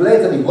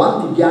 completa di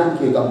guanti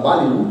bianchi e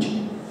gambali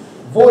lucidi,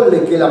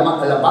 volle che la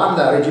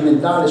banda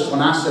reggimentale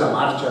suonasse la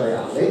marcia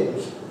reale,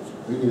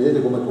 quindi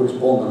vedete come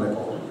corrispondono le cose,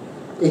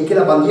 e che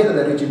la bandiera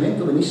del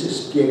reggimento venisse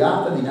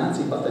spiegata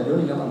dinanzi ai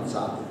battaglioni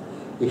avanzati,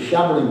 e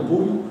sciabola in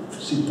pugno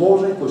si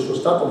pose col suo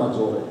stato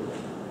maggiore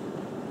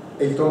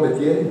e il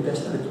trombettiere in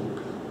testa alle truppe,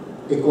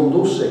 e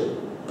condusse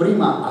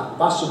prima a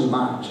passo di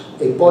marcia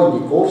e poi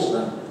di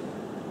corsa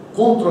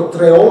contro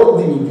 3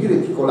 ordini di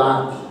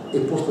reticolati e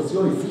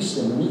postazioni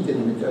fisse munite di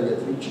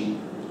mitragliatrici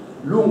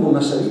lungo una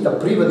salita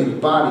priva di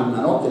ripari in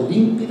una notte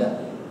limpida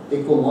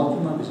e con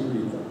ottima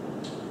visibilità.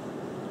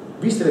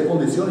 Viste le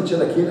condizioni c'è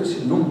da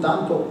chiedersi non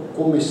tanto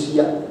come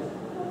sia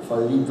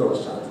fallito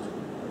l'assalto,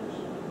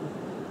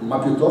 ma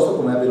piuttosto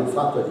come abbiano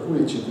fatto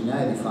alcune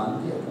centinaia di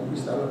fanti a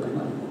conquistare la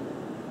prima linea,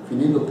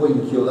 finendo poi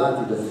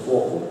inchiodati dal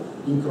fuoco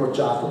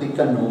incrociato dei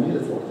cannoni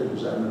del forte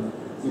Luserna.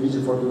 Qui dice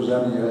il forte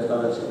Luserna, in realtà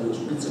era lo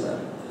Spitzberg.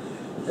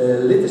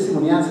 Le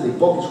testimonianze dei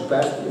pochi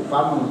superstiti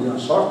parlano di una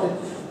sorta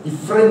di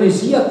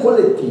frenesia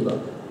collettiva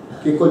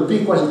che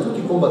colpì quasi tutti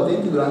i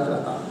combattenti durante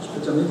l'attacco,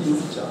 specialmente gli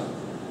ufficiali,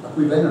 a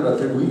cui vennero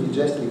attribuiti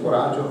gesti di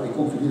coraggio ai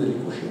confini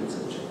dell'incoscienza,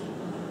 eccetera.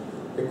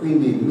 E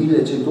quindi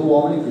 1100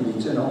 uomini, qui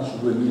dice, no, su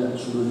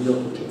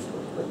 2800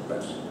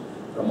 persi,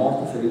 tra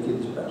morti, feriti e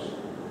dispersi.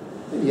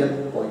 E via,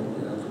 poi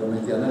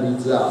naturalmente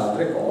analizza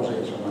altre cose,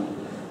 insomma,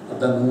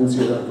 ad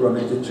Annunzio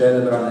naturalmente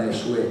celebra nei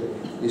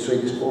suoi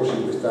discorsi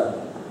di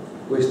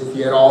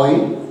questi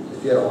eroi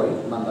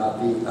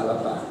mandati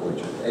all'attacco,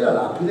 eccetera. E la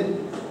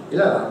lapide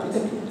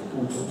che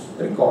appunto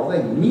ricorda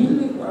il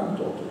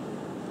 1048.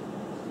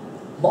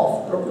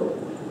 Bof proprio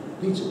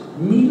dice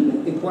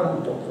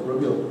 1048,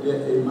 proprio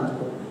è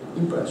rimasto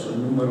impresso il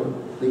numero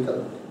dei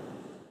caduti.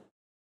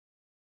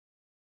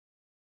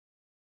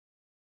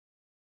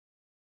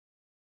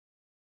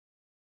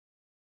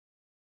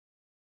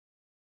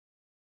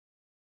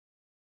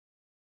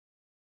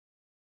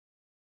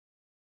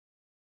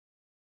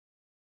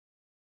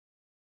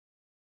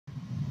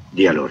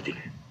 Dia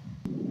l'ordine.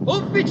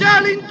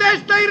 Ufficiali in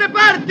testa ai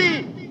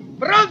reparti!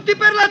 Pronti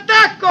per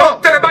l'attacco!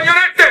 Pronte le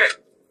baionette!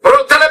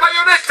 Pronte le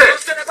baionette!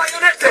 Pronte le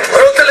baionette!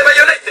 Pronte le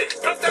baionette!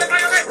 Pronte le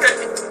baionette!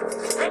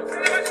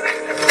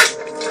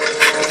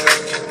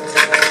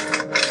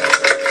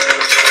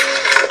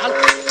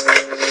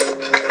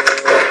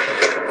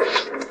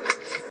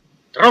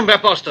 Trombe a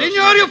posto!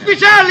 Signori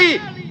ufficiali!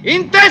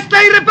 In testa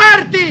ai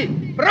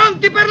reparti!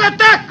 Pronti per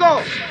l'attacco!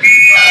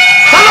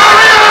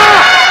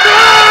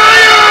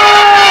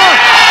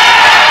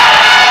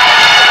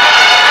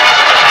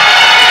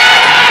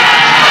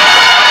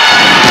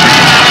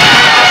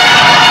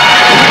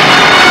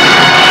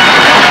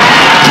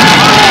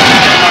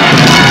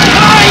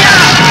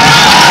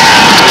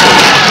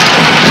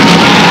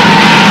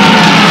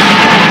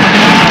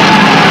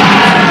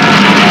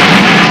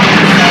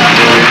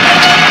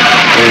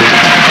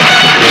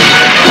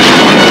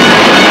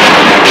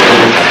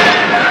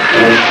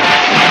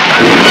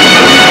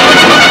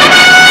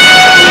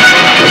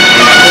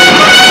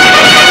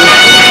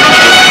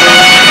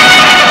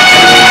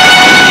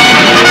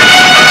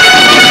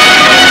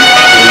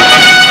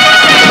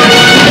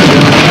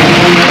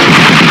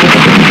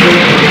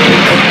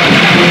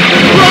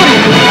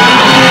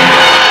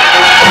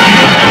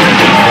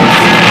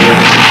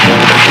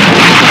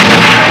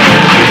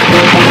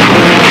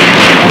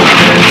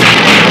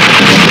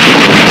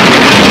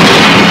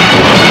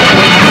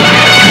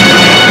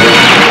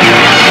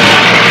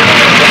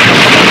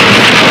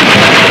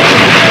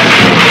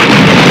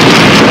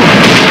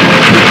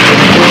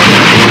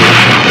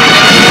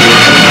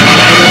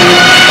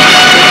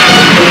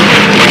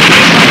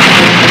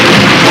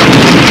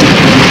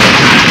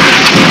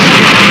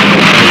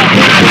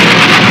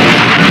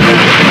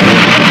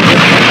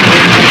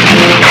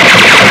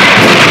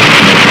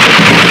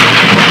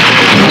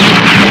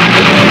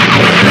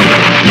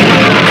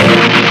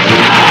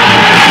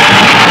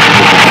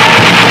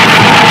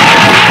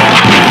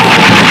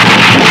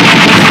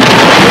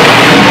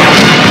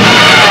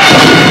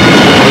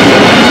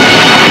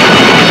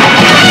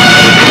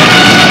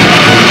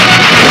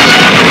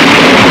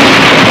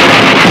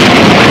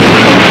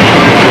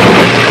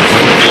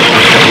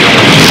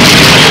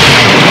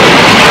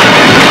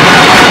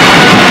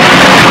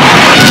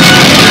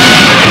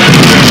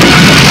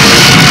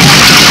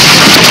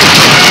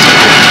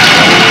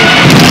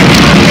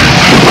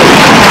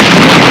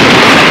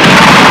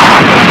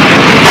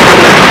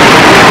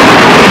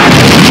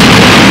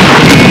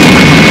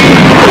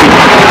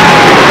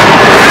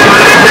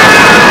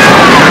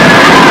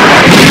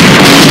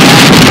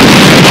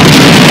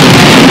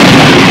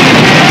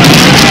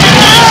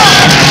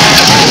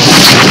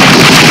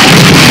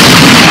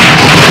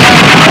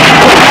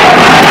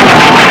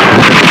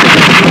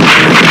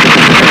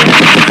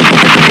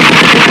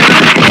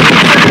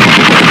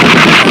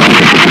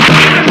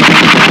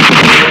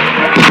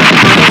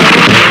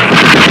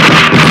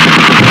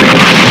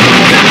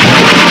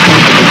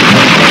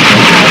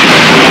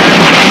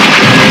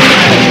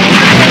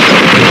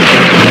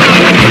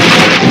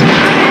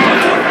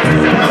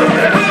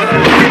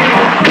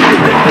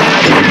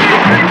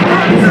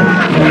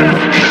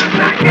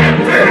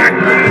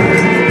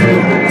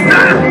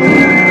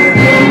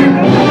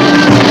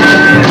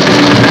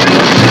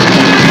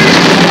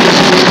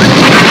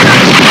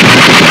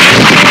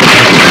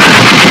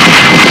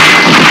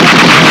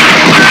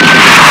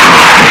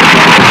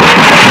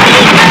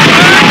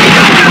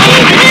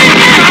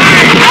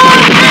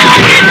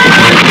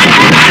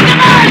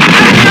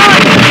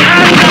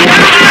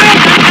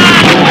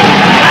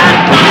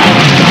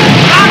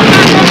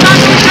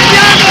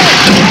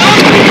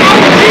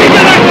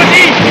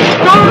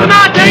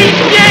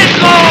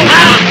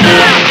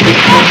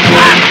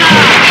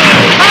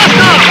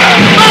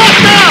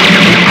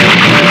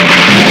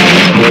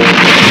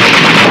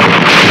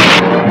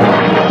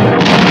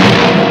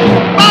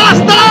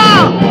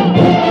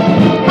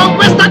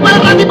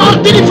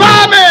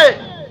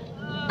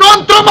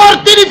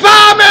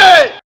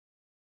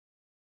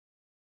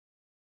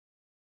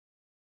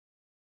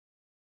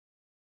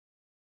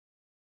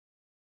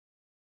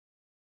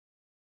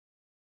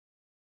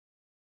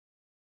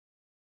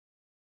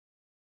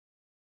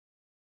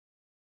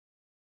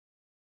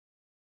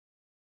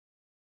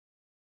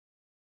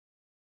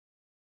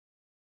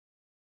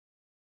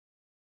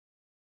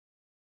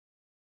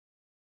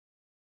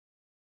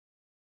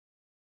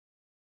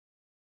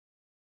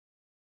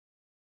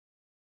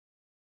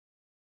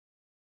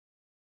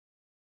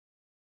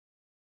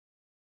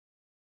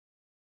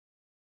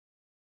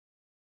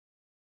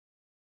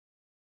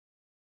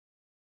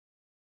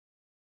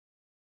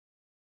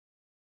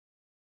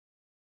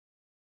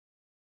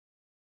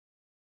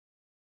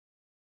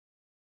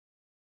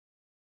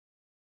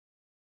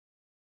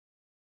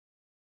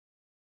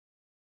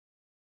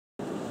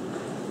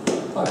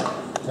 Vabbè,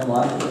 andiamo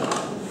avanti.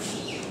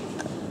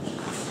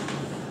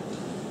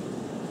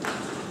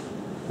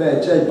 Beh,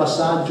 c'è il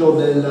passaggio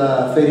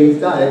della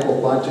ferita, ecco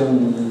qua c'è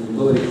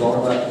dove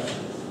ricorda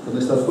quando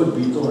è stato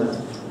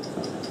colpito.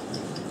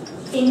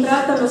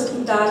 Entrato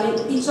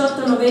all'ospedale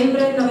 18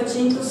 novembre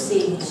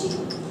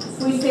 1916,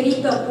 fui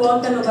ferito a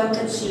quota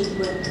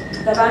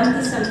 95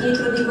 davanti San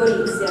Pietro di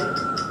Gorizia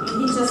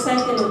il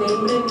 17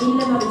 novembre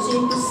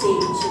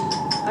 1916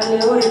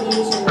 alle ore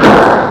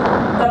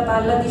 10:09 da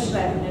palla di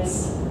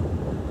Schwerners.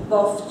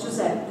 Bof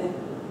Giuseppe.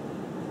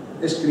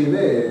 E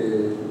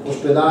scrive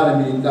ospedale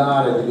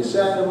militare di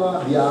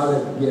riserva,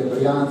 viale via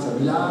Brianza,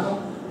 Milano,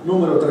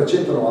 numero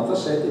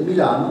 397,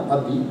 Milano,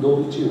 AD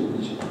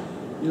 12/11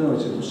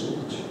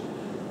 1916.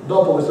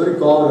 Dopo questo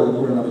ricovero che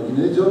dura una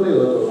ventina di giorni,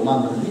 lo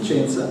mandano in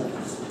Vicenza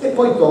e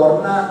poi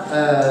torna,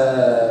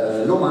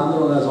 lo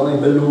mandano nella zona di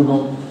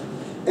Belluno.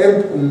 È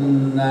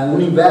un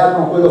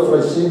inverno, quello fra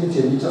il 16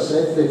 e il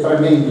 17,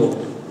 tremendo,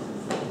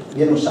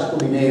 viene un sacco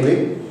di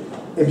neve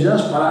e bisogna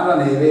sparare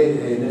la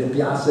neve nelle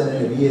piazze,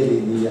 nelle vie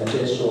di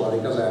accesso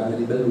alle caserme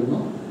di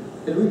Belluno,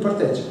 e lui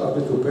partecipa a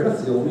queste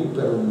operazioni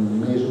per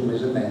un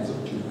mese e mezzo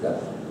circa,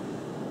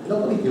 e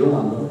dopodiché lo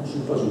mandano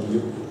sul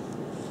Pasubio.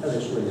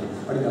 Adesso vediamo,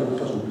 arriviamo al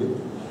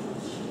Pasubio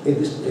e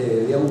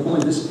vediamo come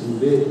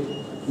descrive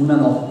una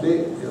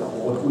notte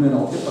o alcune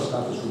notti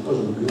passate sul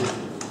Pasubio,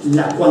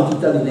 la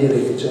quantità di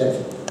neve che c'è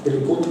e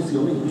le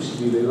condizioni in cui si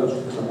viveva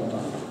su questa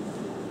montagna.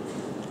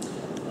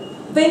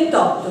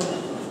 28.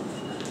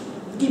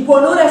 Di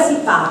buon'ora si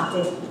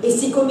parte e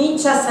si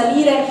comincia a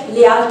salire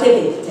le alte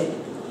vette.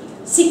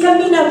 Si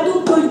cammina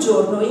tutto il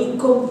giorno in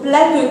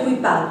completo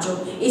equipaggio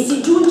e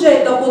si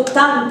giunge dopo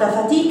tanta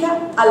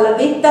fatica alla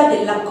vetta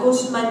della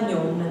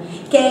Cosmagnon,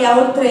 che è a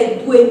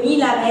oltre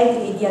 2000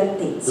 metri di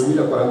altezza.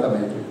 2040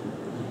 metri.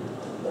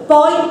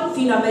 Poi,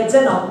 fino a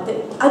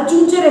mezzanotte, a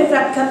giungere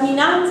fra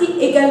camminanti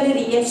e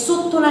gallerie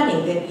sotto la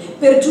neve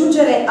per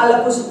giungere alla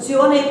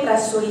posizione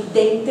presso il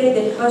dente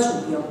del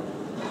Pasubio.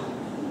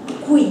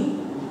 Qui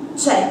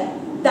c'è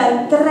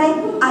dai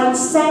 3 ai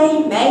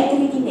 6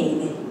 metri di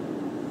neve.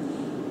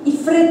 Il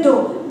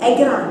freddo è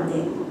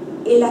grande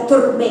e la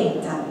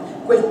tormenta,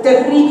 quel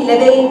terribile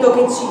vento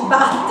che ci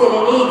batte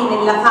le nevi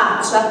nella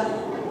faccia,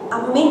 a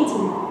momenti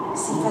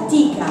si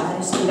fatica a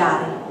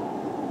respirare.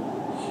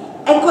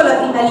 Ecco la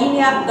prima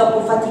linea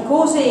dopo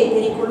faticose e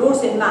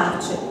pericolose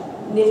marce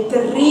nel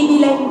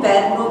terribile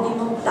inverno di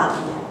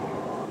montagna.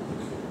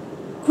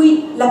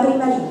 Qui la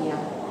prima linea,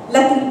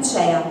 la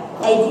trincea,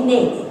 è di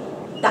neve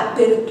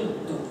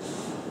dappertutto.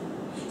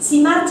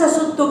 Si marcia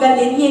sotto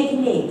gallerie di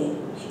neve,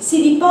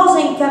 si riposa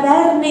in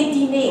caverne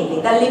di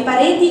neve, dalle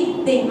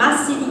pareti dei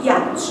massi di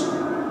ghiaccio.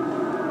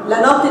 La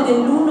notte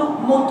dell'1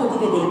 monto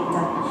di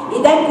vedetta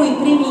ed ecco i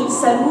primi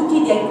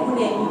saluti di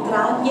alcune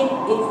mitraglie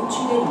e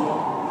fucilerie.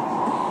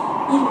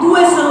 I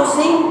 2 sono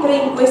sempre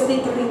in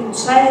queste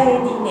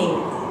trincee di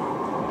neve.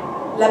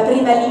 La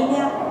prima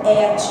linea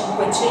è a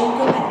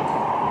 500 metri.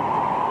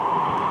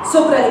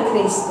 Sopra le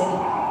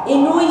creste, e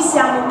noi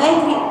siamo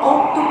metri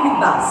 8 più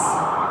bassi.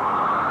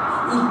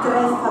 Il 3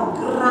 fa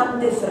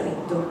grande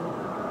freddo.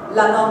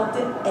 La notte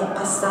è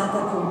passata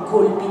con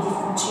colpi di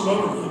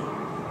fucilerie.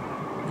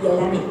 Vi è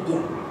la nebbia.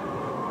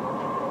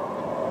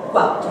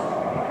 4.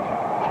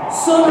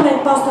 Sono nel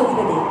posto di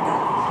vedetta.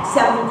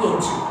 Siamo in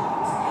 10.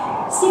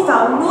 Si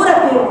fa un'ora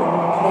per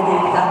uno di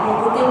vedetta,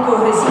 non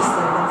potendo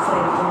resistere dal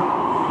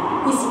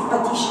freddo. Qui si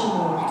patisce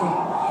molto.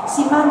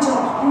 Si mangia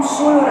un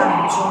solo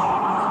rancio,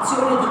 una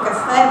razione di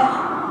caffè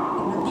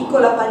e una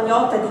piccola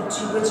pagnotta di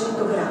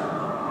 500 grammi.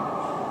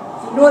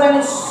 Finora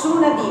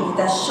nessuna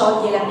bibita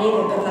scioglie la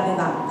neve per la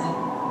bevanda.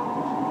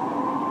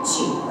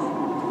 5.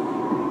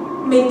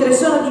 Mentre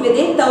sono di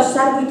vedetta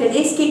osservo i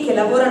tedeschi che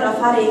lavorano a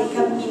fare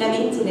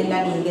camminamenti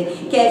nella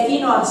neve, che è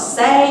fino a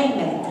 6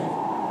 metri.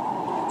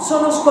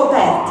 Sono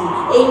scoperti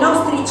e i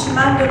nostri ci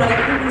mandano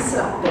alcuni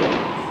strapponi.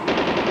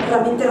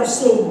 Rammenterò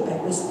sempre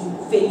questi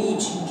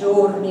infelici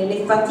giorni e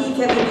le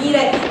fatiche a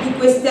venire di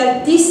queste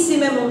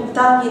altissime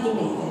montagne di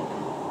neve.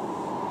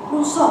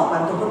 Non so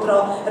quanto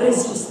potrò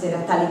resistere a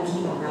tale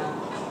clima.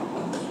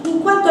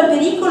 In quanto al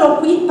pericolo,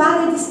 qui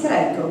pare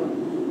discreto.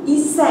 Il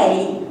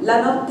 6,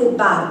 la notte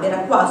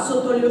barbera, qua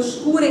sotto le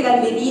oscure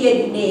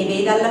gallerie di neve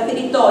e dalla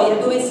feritoia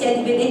dove si è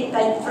di vedetta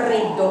il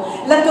freddo,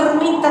 la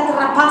tormenta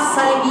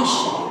trapassa le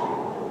viscere.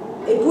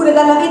 Eppure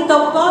dalla vetta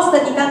opposta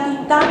di tanto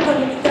in tanto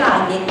le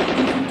mitraglie,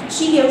 i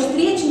fucili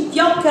austriaci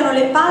fioccano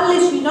le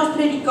palle sui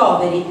nostri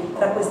ricoveri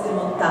tra queste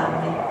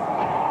montagne.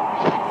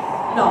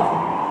 9.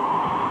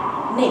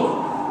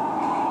 Neve.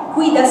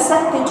 Qui da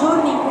 7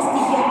 giorni in questi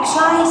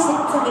ghiacciai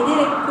senza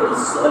vedere quel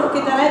sole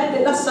che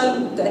darebbe la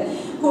salute,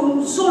 con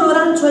un solo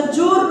rancio al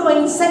giorno, e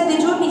in 7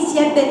 giorni si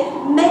ebbe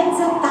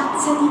mezza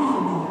tazza di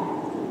vino.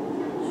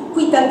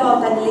 Qui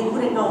talvolta nelle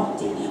dure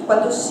notti,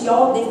 quando si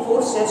ode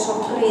forse a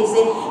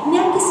sorprese,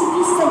 neanche si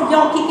fissa gli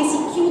occhi che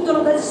si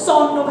chiudono dal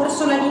sonno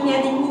verso la linea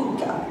di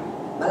mica,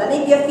 ma la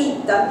nebbia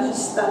fitta,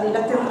 vista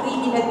nella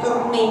terribile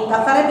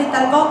tormenta, farebbe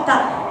talvolta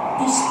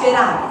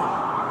disperare.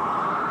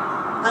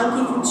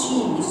 Anche i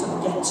fucili sono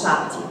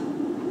ghiacciati.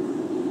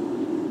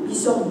 Vi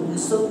bisogna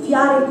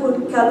soffiare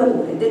col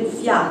calore del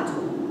fiato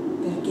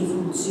perché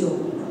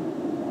funzionino.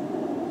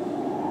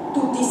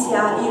 Tutti si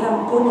ha i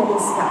ramponi alle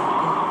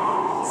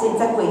scarpe,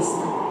 senza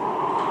questo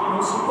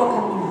non si può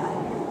camminare.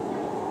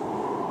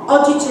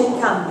 Oggi c'è il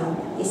cambio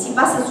e si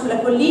passa sulla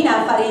collina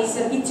a fare il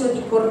servizio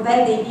di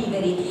corvée dei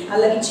viveri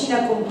alla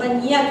vicina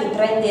compagnia che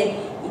prende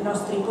i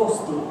nostri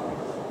posti.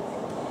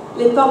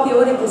 Le poche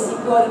ore che si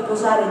può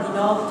riposare di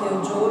notte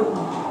o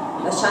giorno,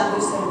 lasciando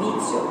il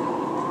servizio,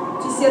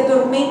 ci si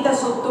addormenta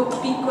sotto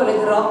piccole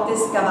grotte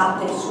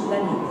scavate sulla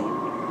neve.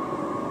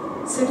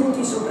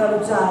 Seduti sopra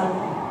lo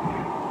zaino,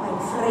 ma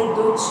il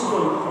freddo ci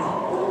venta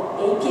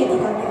e i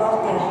piedi tante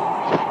volte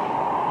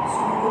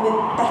sono come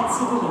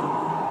pezzi di legno.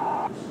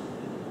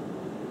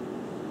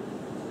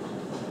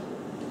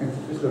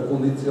 Questa è la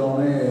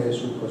condizione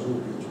sul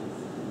Pasubio.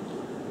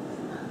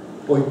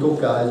 Poi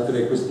tocca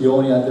altre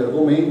questioni, altri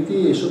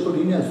argomenti e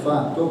sottolinea il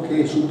fatto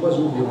che sul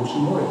Pasubio non si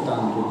muore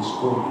tanto di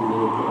scontri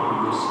veri e propri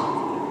di assalto,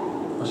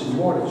 ma si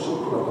muore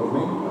sotto la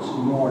tormenta, si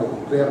muore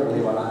per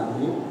le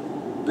valanghe,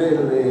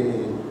 per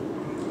le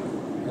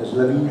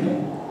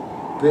slavine,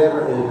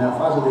 nella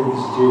fase del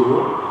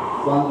disgelo,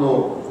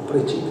 quando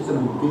precipitano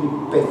interi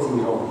pezzi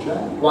di roccia,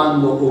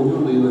 quando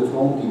ognuno dei due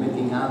fronti mette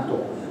in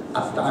atto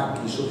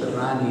attacchi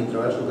sotterranei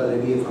attraverso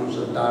gallerie fanno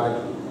saltare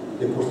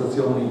le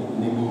postazioni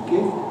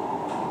nemiche,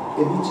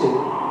 e dice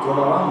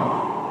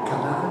trovavamo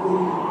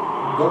cadaveri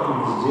dopo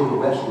il disgelo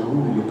verso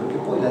luglio, perché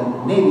poi la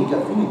nevica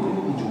fino ai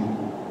primi di giugno.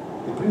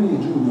 I primi di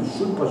giugno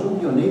sul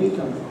Pasubio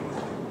nevicano,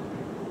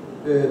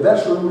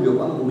 verso luglio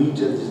quando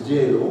comincia il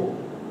disgelo,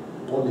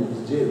 un po' del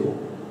disgelo,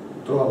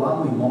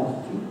 trovavamo i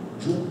morti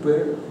giù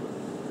per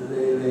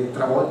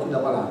travolti da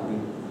valanghe.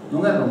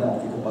 Non erano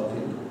morti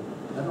combattenti,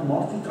 erano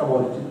morti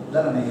travolti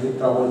dalla neve,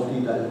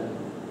 travolti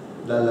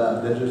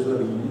dalle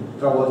slavine,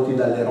 travolti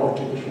dalle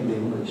rocce che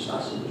scendevano, dai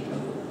sassi che scendevano.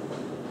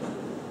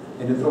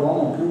 E ne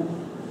trovavamo più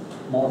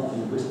morti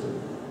in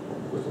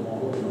questo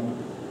modo che non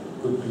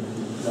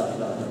colpiti da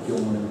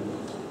piombo nero.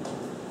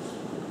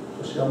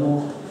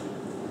 Siamo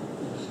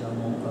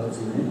alla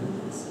fine,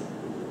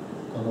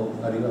 quando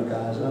arriva a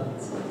casa,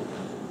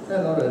 e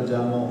allora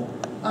leggiamo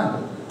anche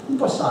un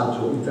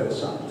passaggio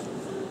interessante.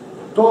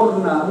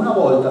 Una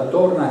volta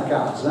torna a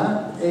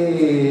casa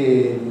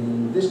e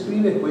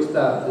descrive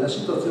la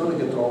situazione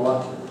che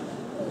trova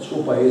il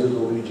suo paese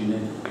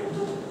d'origine.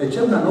 E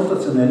c'è una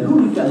notazione, è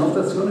l'unica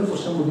notazione,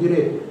 possiamo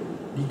dire,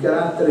 di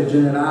carattere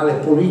generale,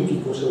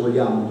 politico, se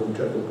vogliamo, da un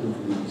certo punto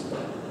di vista.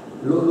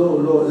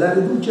 La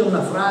riduce a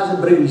una frase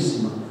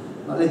brevissima,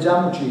 ma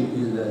leggiamoci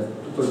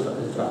tutto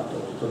il tratto.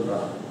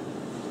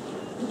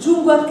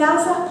 Giungo a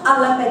casa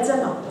alla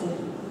mezzanotte.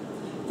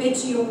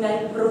 Feci una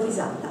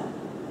improvvisata.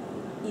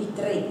 Il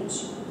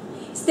 13.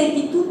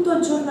 Stetti tutto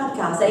il giorno a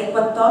casa e il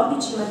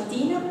 14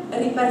 mattina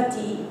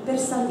ripartii per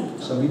San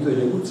Vito. San Vito di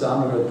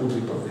Leguzzano era tutto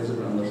in partenza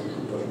per andare su.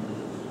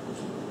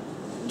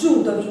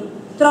 Giuntovi,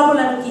 trovo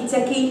la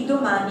notizia che il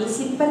domani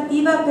si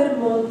ripartiva per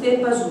Monte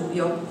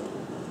Pasubio.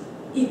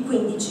 Il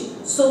 15,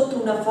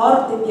 sotto una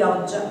forte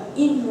pioggia,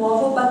 il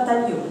nuovo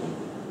battaglione.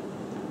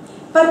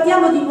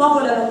 Partiamo di nuovo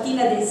la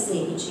mattina del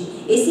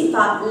 16 e si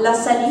fa la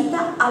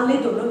salita alle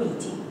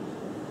Dolomiti,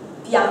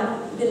 piano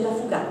della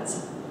Fugazza.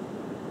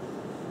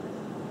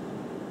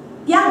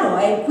 Piano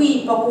è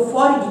qui poco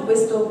fuori di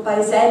questo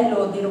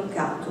paesello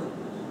diroccato.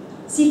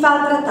 Si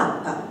fa altra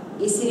tappa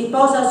e si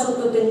riposa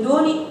sotto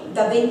tendoni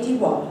da 20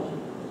 uomini.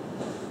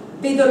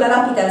 Vedo la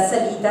rapida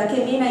salita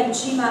che mena in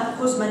cima a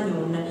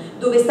Cosmagnon,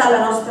 dove sta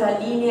la nostra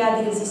linea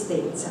di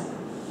resistenza.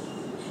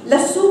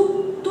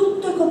 Lassù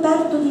tutto è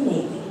coperto di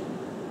neve.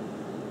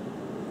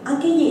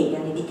 Anche ieri ha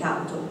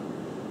nevicato.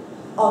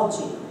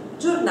 Oggi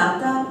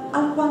giornata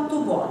alquanto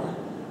buona.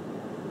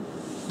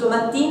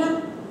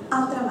 Domattina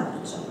altra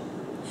marcia.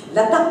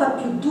 La tappa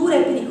più dura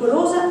e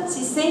pericolosa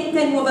si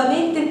sente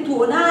nuovamente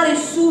tuonare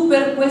su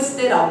per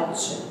queste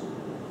rocce.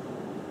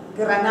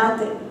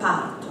 Granate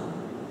partono,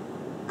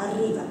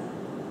 arrivano.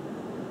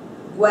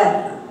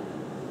 Guerra,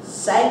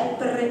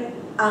 sempre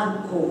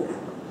ancora.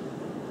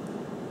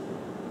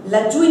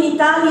 Laggiù in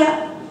Italia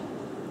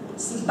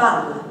si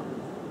balla,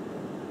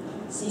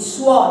 si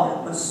suona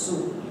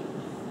quassù,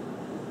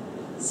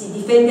 si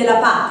difende la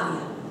patria,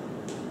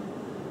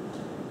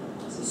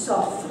 si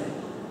soffre,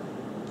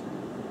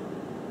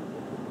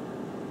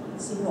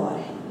 si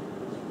muore.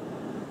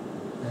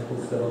 Ecco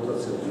questa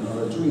notazione, no?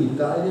 Laggiù in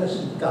Italia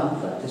si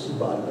canta e si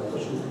balla,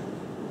 quassù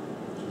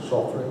si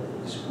soffre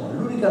e si muore.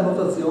 L'unica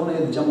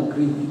notazione, diciamo,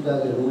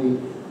 critica che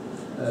lui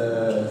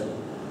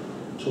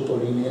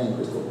sottolinea in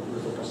questo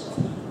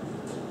passaggio,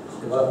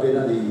 che vale la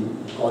pena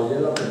di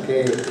coglierla,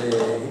 perché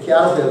è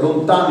chiaro che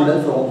lontani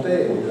dal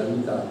fronte la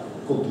vita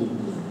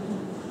continua,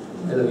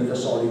 è la vita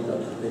solita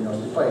dei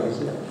nostri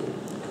paesi,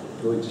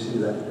 dove ci si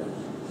diverte.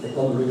 E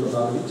quando lui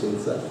tornava a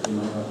Vicenza non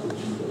aveva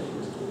colpito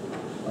questo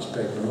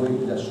aspetto.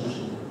 Noi adesso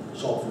si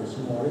soffre, si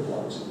muore,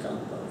 qua si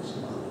canta e si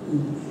balla.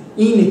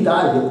 In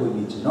Italia, poi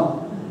dice,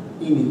 no?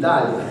 In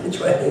Italia,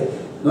 cioè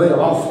noi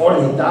eravamo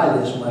fuori d'Italia,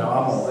 insomma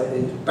eravamo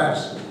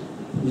persi,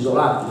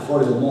 isolati,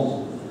 fuori dal mondo.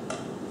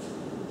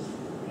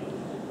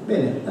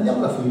 Bene, andiamo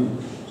alla fine,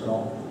 se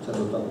no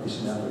sarebbero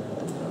tantissime altre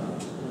cose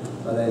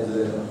da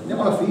leggere.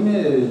 Andiamo alla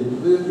fine,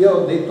 vi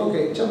ho detto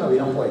che c'è una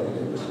vena poetica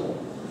in questo uomo.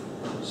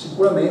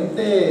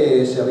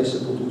 Sicuramente se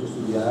avesse potuto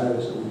studiare,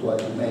 avesse avuto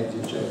altri mezzi,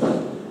 eccetera,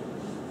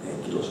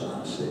 chi lo sa,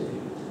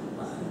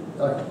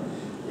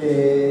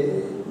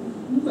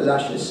 comunque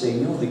lascia il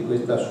segno di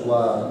questo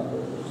suo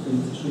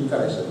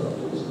interesse per la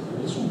poesia.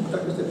 Sono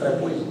queste tre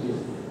poesie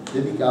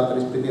dedicate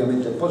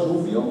rispettivamente al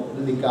Pasubio,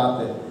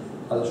 dedicate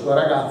alla sua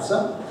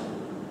ragazza,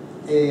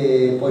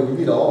 e poi vi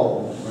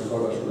dirò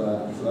qualcosa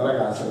sulla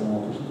ragazza che non ho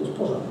potuto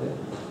sposare.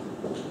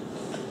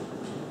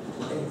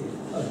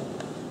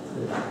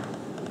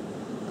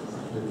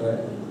 Le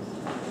tre,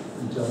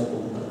 diciamo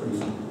comunque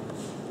prima.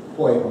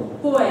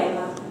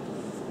 Poema.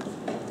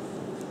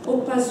 O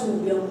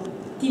Pasubio,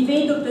 ti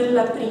vedo per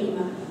la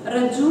prima,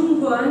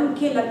 raggiungo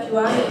anche la più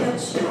alta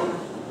cima.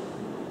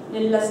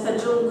 Nella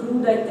stagione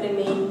cruda e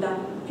tremenda,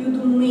 più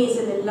d'un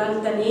mese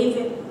nell'alta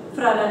neve,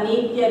 fra la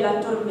nebbia e la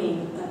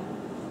tormenta.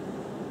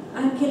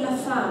 Anche la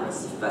fame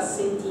si fa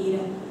sentire,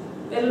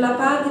 per la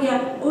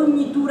patria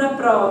ogni dura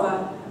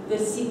prova, per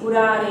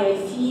sicurare ai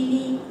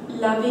figli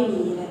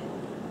l'avvenire.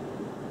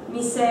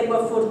 Mi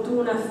segua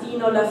fortuna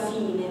fino alla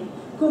fine,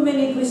 come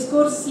nei due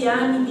scorsi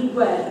anni di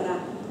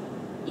guerra.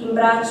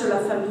 Imbraccio la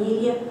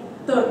famiglia,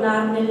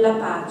 tornar nella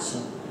pace.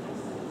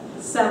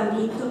 San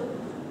Vito,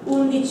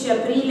 11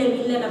 aprile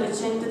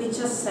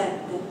 1917.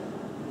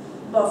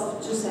 Bof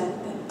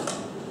Giuseppe.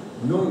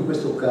 Non in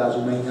questo caso,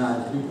 ma in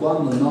altri,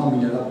 quando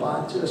nomina la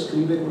pace la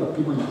scrive con la P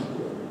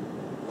maiuscola.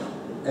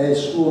 È il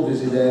suo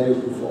desiderio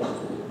più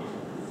forte,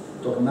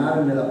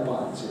 tornare nella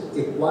pace.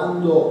 E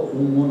quando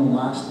un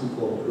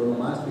l'onomastico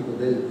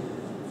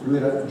lui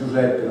era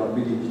Giuseppe, no?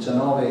 Quindi il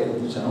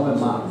 19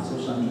 marzo,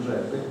 San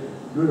Giuseppe,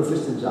 lui lo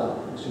festeggiava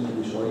insieme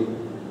ai suoi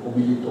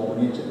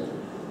commilitoni, eccetera.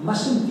 Ma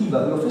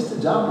sentiva che lo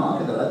festeggiavano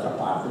anche dall'altra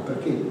parte,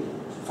 perché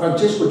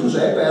Francesco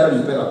Giuseppe era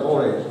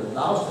l'imperatore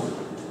d'Austria.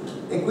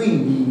 E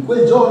quindi in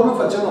quel giorno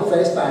facevano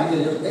festa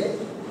anche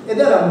ed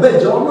era un bel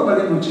giorno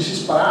perché non ci si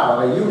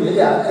sparava, gli uni e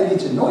gli altri, e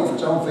dice noi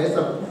facciamo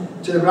festa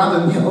ricordando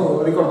il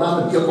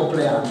mio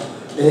compleanno,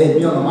 il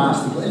mio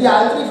onomastico, e gli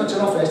altri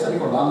facevano festa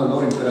ricordando il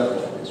loro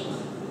imperatore. Insomma.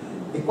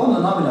 E quando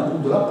nomina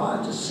appunto la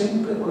pace,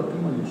 sempre con la P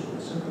maiuscola,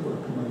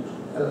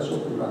 è la sua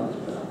più grande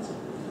speranza.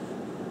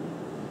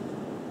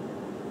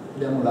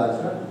 Vediamo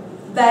l'altra.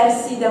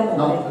 Versi d'amore.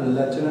 No,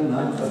 ce n'è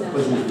un'altra,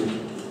 Pasubio.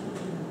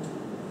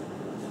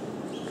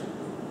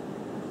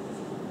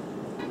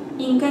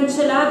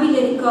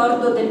 Incancellabile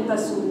ricordo del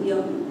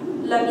Pasubio,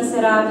 la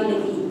miserabile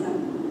vita.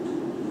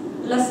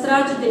 La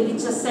strage del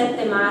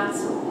 17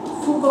 marzo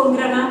fu con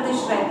granate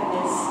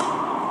Schreppers,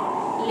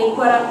 le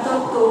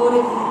 48 ore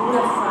di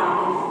dura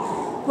fame,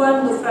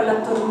 quando fra la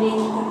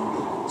tormenta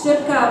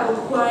cercavo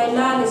qua e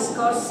là le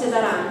scorze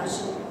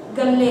d'arance,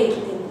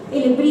 gallette e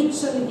le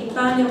briciole di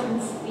pane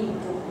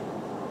ammuffito,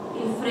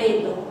 il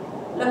freddo,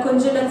 la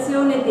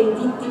congelazione dei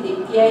diti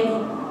dei piedi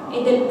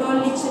e del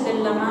pollice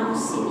della mano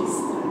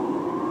sinistra.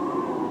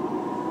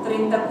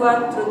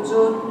 34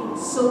 giorni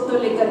sotto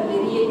le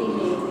gallerie di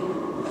neve,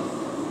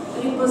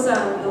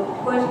 riposando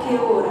qualche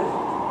ora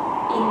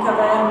in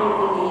caverne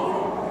di neve,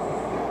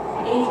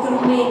 e il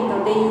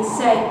tormento degli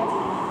insetti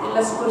e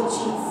la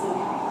sporcizia,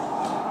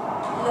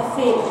 la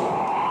febbre.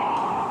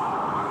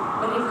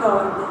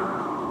 Ricordo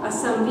a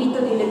San Vito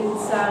di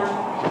Leguzzano,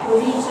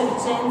 provincia di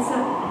Vicenza,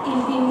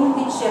 il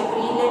 11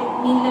 aprile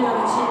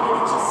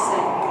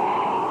 1917.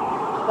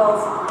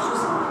 Bof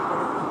Giuseppe.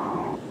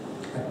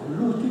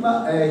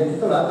 L'ultima è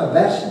intitolata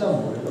Versi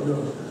d'amore,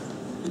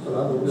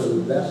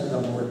 Versi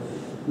d'amore.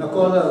 Una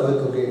cosa, ho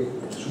detto, che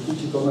su cui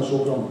ci torna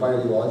sopra un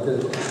paio di volte,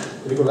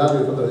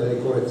 ricordatevi di fare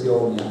delle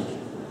correzioni anche.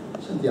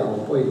 Sentiamo,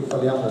 poi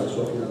parliamo della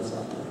sua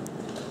fidanzata.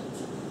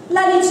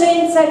 La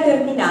licenza è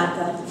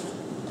terminata.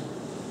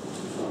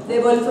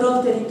 Devo al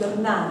fronte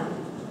ritornare,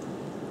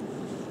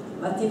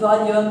 ma ti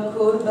voglio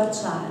ancora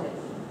baciare,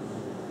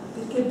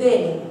 perché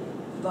bene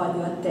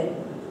voglio a te,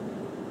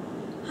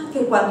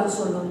 anche quando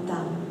sono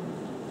lontano.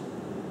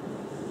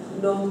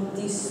 Non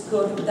ti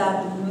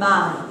scordar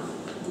mai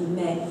di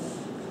me.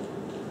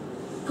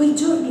 Quei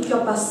giorni che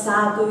ho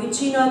passato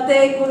vicino a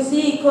te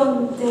così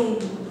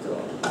contento.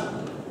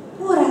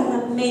 Ora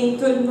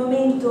rammento il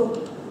momento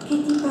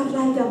che ti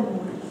parlai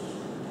d'amore,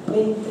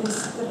 mentre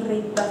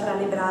stretta fra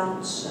le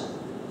braccia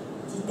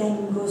ti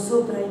tengo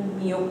sopra il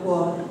mio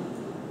cuore.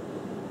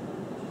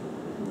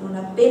 Non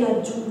appena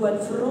giungo al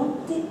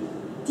fronte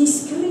ti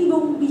scrivo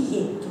un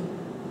biglietto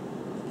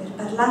per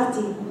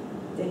parlarti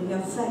del mio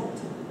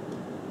affetto,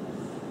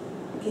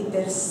 che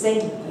per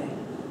sempre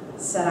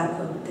sarà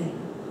con te,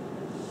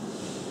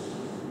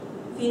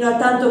 fino a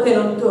tanto che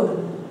non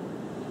torno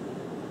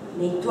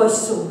nei tuoi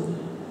sogni.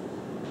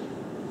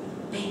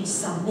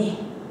 Pensa a me.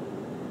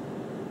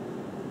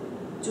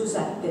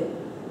 Giuseppe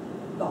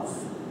Bof.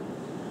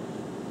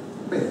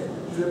 Bene,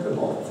 Giuseppe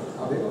Bof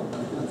aveva una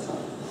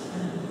fidanzata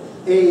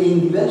e in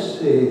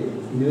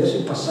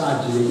diversi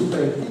passaggi dei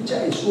libretti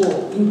c'è il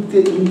suo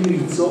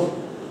indirizzo,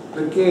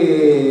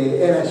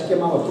 perché si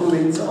chiamava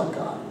Prudenza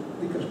Vaccaro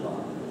di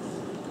Crespano,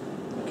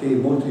 che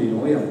molti di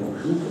noi hanno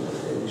conosciuto,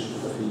 perché è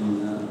vissuta fino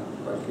a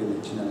qualche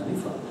decina di anni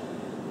fa.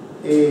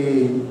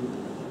 E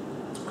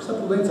questa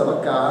Prudenza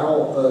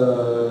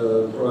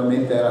Vaccaro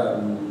probabilmente era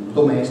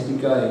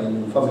domestica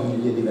in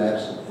famiglie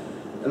diverse.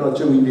 Allora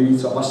c'è un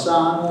indirizzo a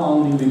Bassano,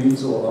 un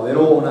indirizzo a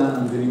Verona,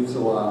 un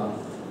indirizzo a,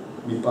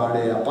 mi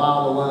pare, a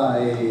Padova,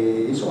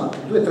 e insomma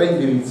 2 o 3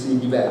 indirizzi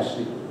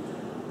diversi.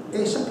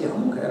 E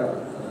sappiamo che era la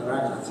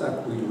ragazza a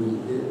cui lui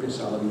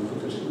pensava di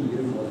potersi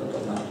unire una volta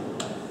tornato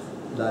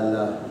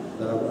dalla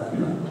guerra.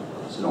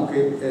 Se non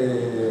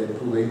che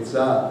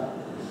Prudenza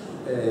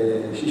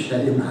si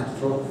sceglie un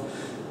altro,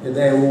 ed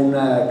è un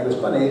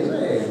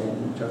crespanese,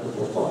 un certo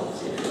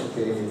Corporazio,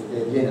 che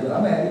viene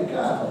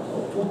dall'America, ha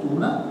fatto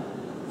fortuna,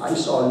 ha i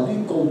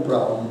soldi, compra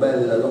un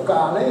bel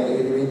locale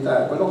e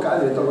quel locale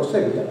diventa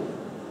l'osteria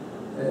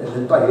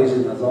del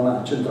paese, una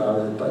zona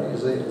centrale del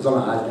paese,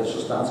 zona alta in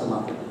sostanza,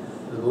 ma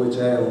dove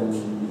c'è un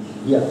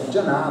via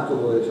artigianato,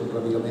 dove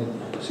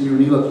praticamente si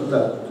riuniva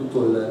tutte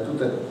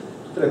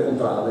le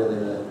contrade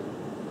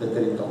del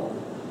territorio.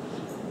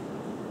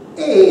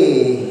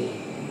 E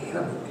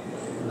vabbè,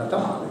 è andata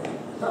male,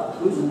 però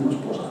lui non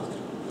sposa altri.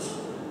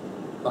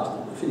 Basta,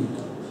 è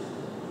finito.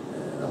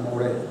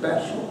 L'amore è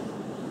perso.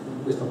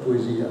 Questa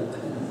poesia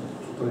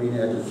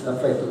sottolinea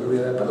l'affetto che lui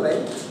aveva per lei,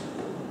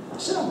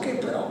 se non che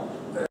però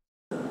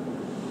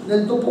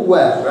nel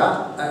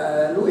dopoguerra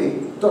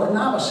lui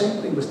tornava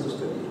sempre in questa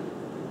osteria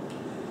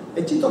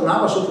e ci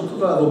tornava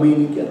soprattutto la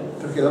domenica,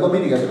 perché la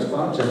domenica a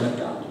Crespano c'è il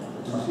mercato,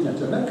 la mattina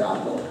c'è il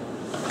mercato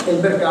e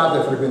il mercato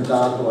è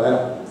frequentato,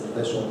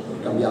 adesso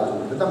è cambiato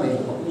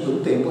completamente, ma comunque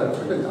un tempo era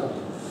frequentato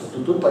da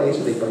tutto il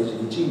paese, dai paesi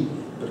vicini,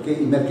 perché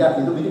i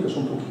mercati di domenica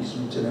sono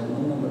pochissimi, ce n'è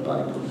uno mi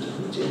pare in provincia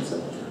di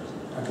Vicenza,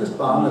 a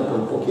Crespano e poi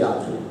pochi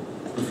altri,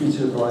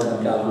 difficile trovare il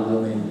mercato di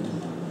domenica,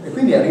 e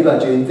quindi arriva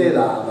gente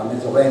da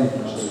Mezzovento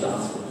in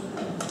sostanza.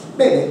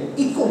 Bene,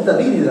 i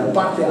contadini della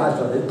parte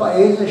alta del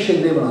paese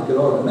scendevano anche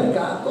loro al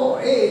mercato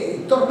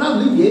e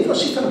tornando indietro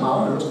si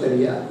fermavano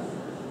nell'osteria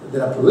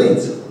della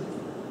Prudenza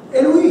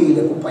e lui li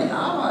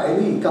accompagnava e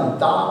lì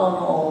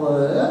cantavano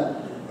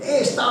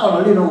e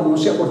stavano lì, non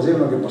si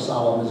accorgevano che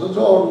passava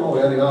mezzogiorno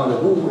e arrivavano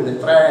le 2, le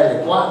 3, le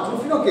 4,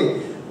 fino a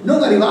che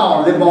non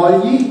arrivavano le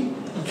mogli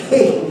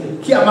che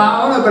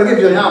chiamavano perché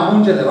bisognava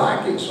mungere le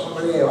vacche, insomma,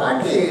 perché le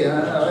vacche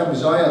avevano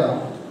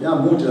bisogno,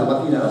 bisognava mungere la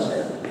mattina e la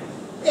sera.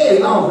 E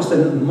arrivavano queste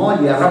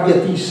mogli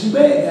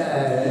arrabbiatissime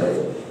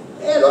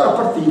e allora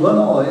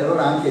partivano, e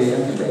allora anche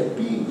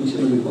Peppi,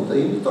 insieme ai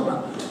contadini,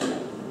 tornavano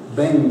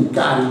ben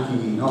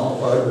carichi, no?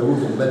 Avrebbe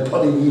bevuto un bel po'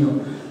 di vino,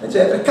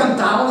 eccetera, e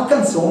cantavano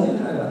canzoni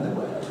della Grande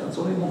Guerra,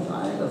 canzoni di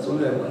montagna,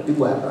 canzoni di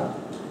guerra,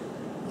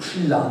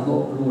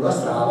 oscillando lungo la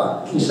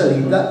strada, in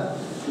salita,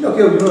 fino a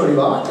che ognuno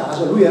arrivava a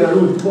casa. Lui era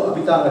l'ultimo,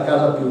 abitava la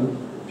casa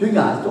più in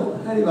alto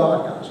e arrivava a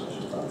casa in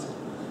sostanza.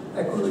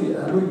 Ecco,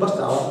 a lui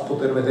bastava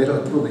poter vedere la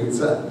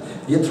Prudenza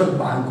dietro al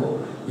banco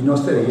in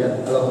osteria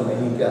alla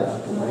domenica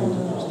pomeriggio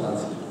in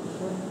sostanza.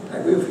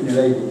 Ecco, io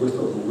finirei con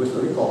questo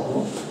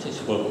ricordo. Sì,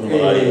 se qualcuno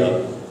magari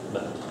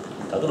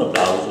dato un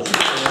applauso.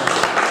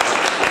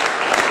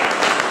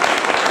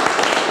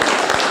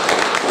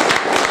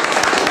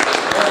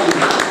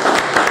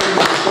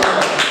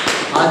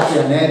 Altri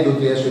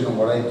aneddoti, adesso io non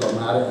vorrei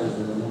tornare,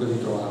 comunque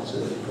di trovarsi,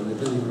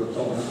 prendete il libro,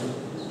 trovate.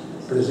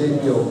 Per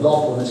esempio,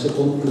 dopo, nel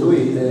secondo,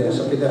 lui,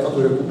 sapete, ha fatto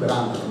il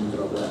recuperante durante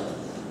la guerra.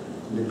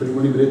 Nel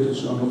primo libretto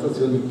ci sono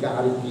annotazioni di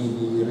carichi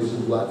di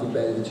residuati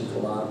bellici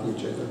trovati,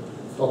 eccetera.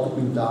 8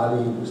 quintali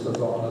in questa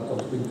zona,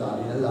 8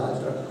 quintali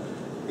nell'altra.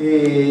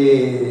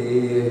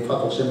 E ha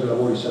fatto sempre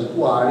lavori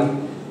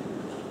saltuari.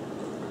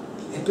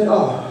 E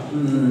però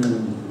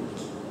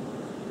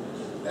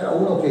era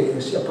uno che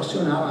si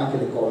appassionava anche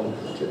alle cose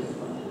che succedevano.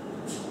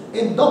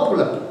 E dopo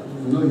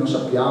noi non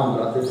sappiamo,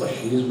 durante il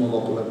fascismo,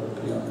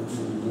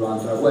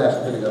 durante la guerra,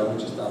 perché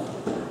c'è stata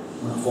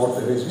una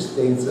forte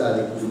resistenza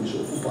di cui mi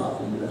sono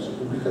occupato in diverse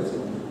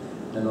pubblicazioni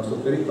nel nostro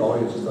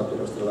territorio, c'è stato il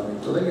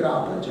rastrellamento del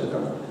Grappa,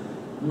 eccetera.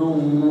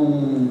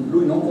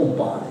 Lui non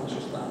compare in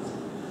sostanza.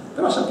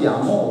 Però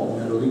sappiamo,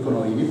 me lo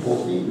dicono i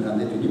nipoti, me l'hanno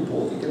detto i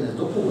nipoti, che nel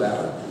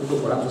dopoguerra, dopo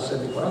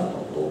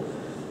 47-48,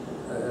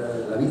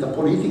 la vita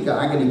politica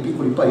anche nei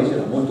piccoli paesi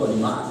era molto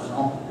animata,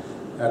 no?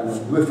 Erano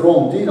 2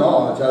 fronti,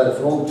 no? C'era il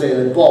fronte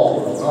del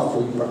popolo, no?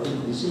 Con i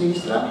partiti di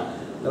sinistra,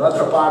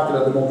 dall'altra parte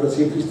la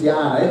democrazia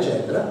cristiana,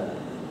 eccetera.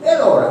 E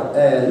allora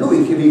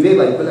lui che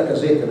viveva in quella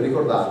casetta, vi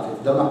ricordate,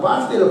 da una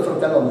parte il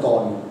fratello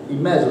Antonio, in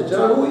mezzo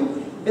c'era lui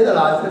e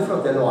dall'altra il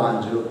fratello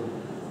Angelo.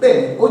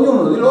 Bene,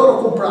 ognuno di loro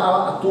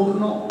comprava a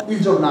turno il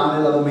giornale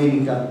la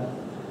domenica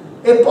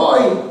e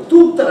poi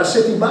tutta la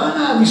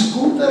settimana a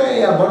discutere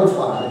e a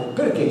baluffare.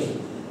 Perché?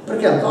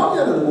 Perché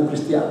Antonio era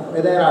democristiano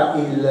ed era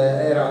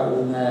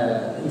un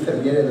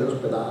infermiere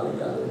dell'ospedale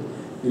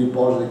di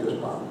riposo di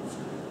Crespano.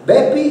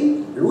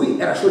 Beppi, lui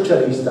era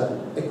socialista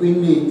e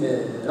quindi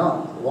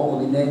uomo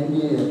di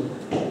Negli,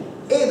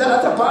 e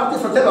dall'altra parte il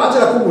fratello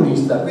Angelo era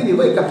comunista. Quindi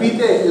voi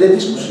capite le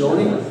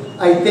discussioni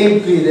ai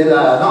tempi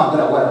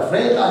della guerra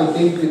fredda, ai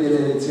tempi delle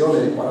elezioni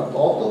del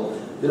 48,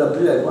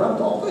 dell'aprile del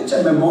 48, e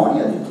c'è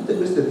memoria di tutte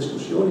queste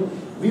discussioni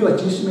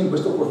vivacissime in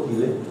questo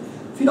cortile,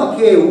 fino a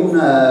che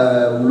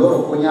un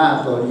loro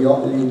cognato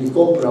gli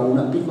compra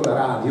una piccola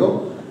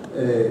radio,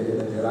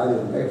 le radio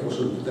non è che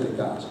fossero in tutte le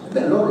case,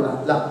 ebbene loro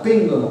la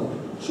appendono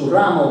sul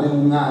ramo di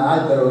un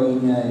albero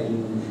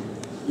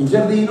in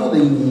giardino,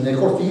 nel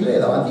cortile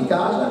davanti a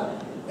casa,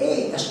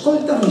 e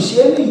ascoltano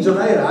insieme i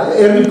giornali radio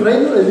e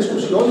riprendono le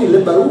discussioni, le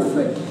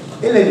baruffe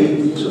e le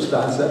liti in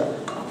sostanza,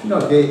 fino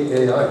a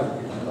che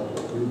dopo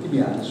gli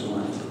ultimi anni sono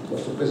anche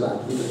piuttosto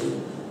pesanti, perché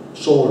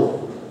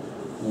solo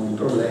con i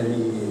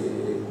problemi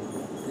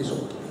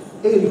insomma.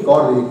 E i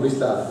ricordi di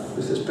questa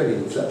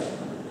esperienza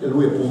che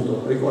lui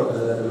appunto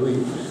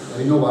lui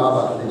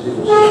rinnovava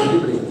leggendo sempre i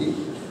libretti,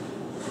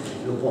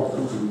 lo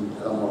portano quindi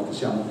alla morte.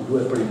 Siamo il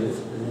 2 aprile del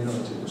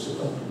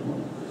 1971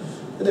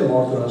 ed è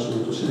morto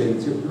nell'assoluto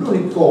silenzio.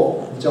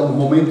 L'unico, diciamo,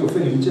 momento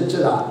felice ce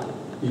l'ha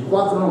il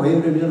 4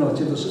 novembre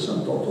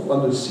 1968,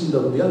 quando il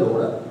sindaco di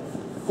allora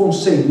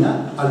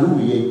consegna a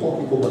lui e ai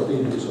pochi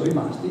combattenti che sono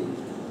rimasti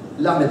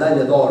la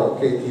medaglia d'oro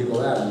che il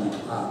governo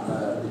ha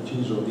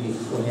deciso di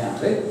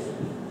coniare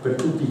per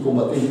tutti i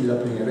combattenti della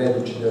prima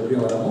reduci della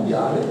prima guerra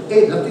mondiale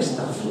e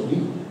l'attestato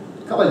di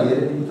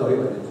cavaliere di Vittorio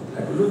Veneto.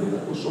 Ecco, lui la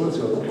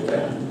consolazione dopo 3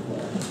 anni.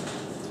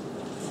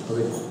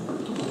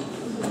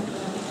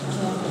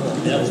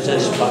 C'è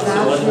spazio,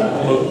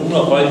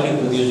 qualcuno ha qualche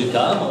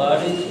curiosità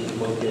magari,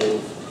 qualche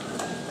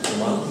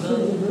domanda?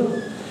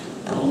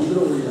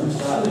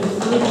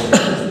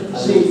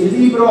 Sì, il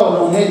libro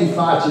non è di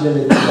facile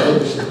lettura,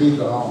 avete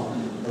sentito, no?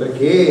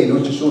 Perché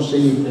non ci sono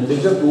segni di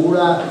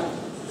punteggiatura,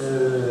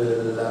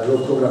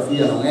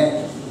 l'ortografia non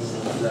è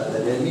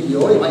delle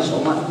migliori, ma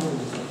insomma,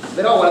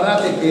 però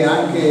guardate che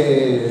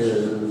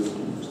anche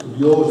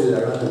studiosi della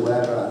Grande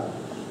Guerra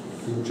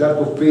di un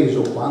certo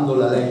peso, quando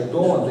l'ha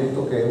letto, hanno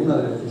detto che è una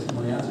delle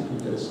testimonianze più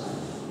interessanti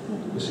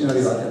che siano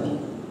arrivate a noi.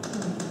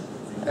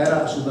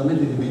 Era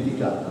assolutamente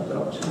dimenticata,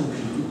 però siamo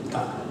riusciti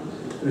a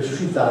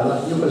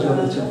resuscitarla, io ho preso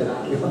del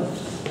Centenario,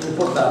 per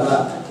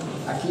portarla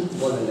a chi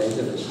vuole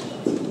leggere.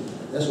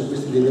 Adesso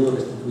questi li devo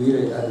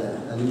restituire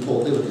al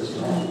nipote, perché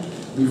sennò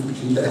mi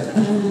fucila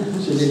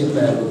se glieli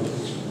perdo.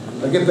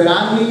 Perché per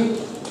anni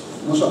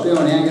non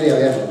sapevano neanche di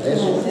averlo,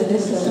 adesso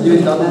è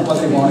diventato un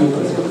patrimonio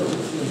prezioso.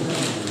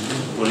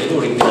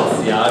 Volevo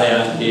ringraziare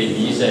anche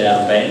Lisa e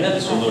Arbenna, che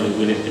sono le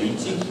due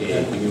lettrici,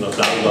 che quindi un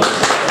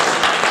applauso.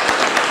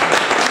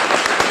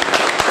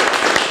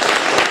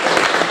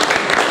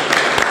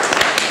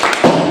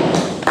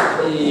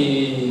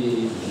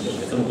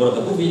 Ancora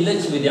Capovilla,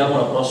 e ci vediamo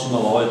la prossima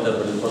volta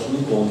per il prossimo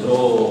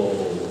incontro,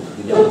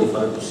 vediamo di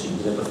fare il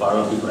possibile per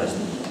farlo al più presto.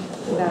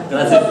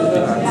 Grazie a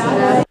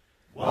tutti.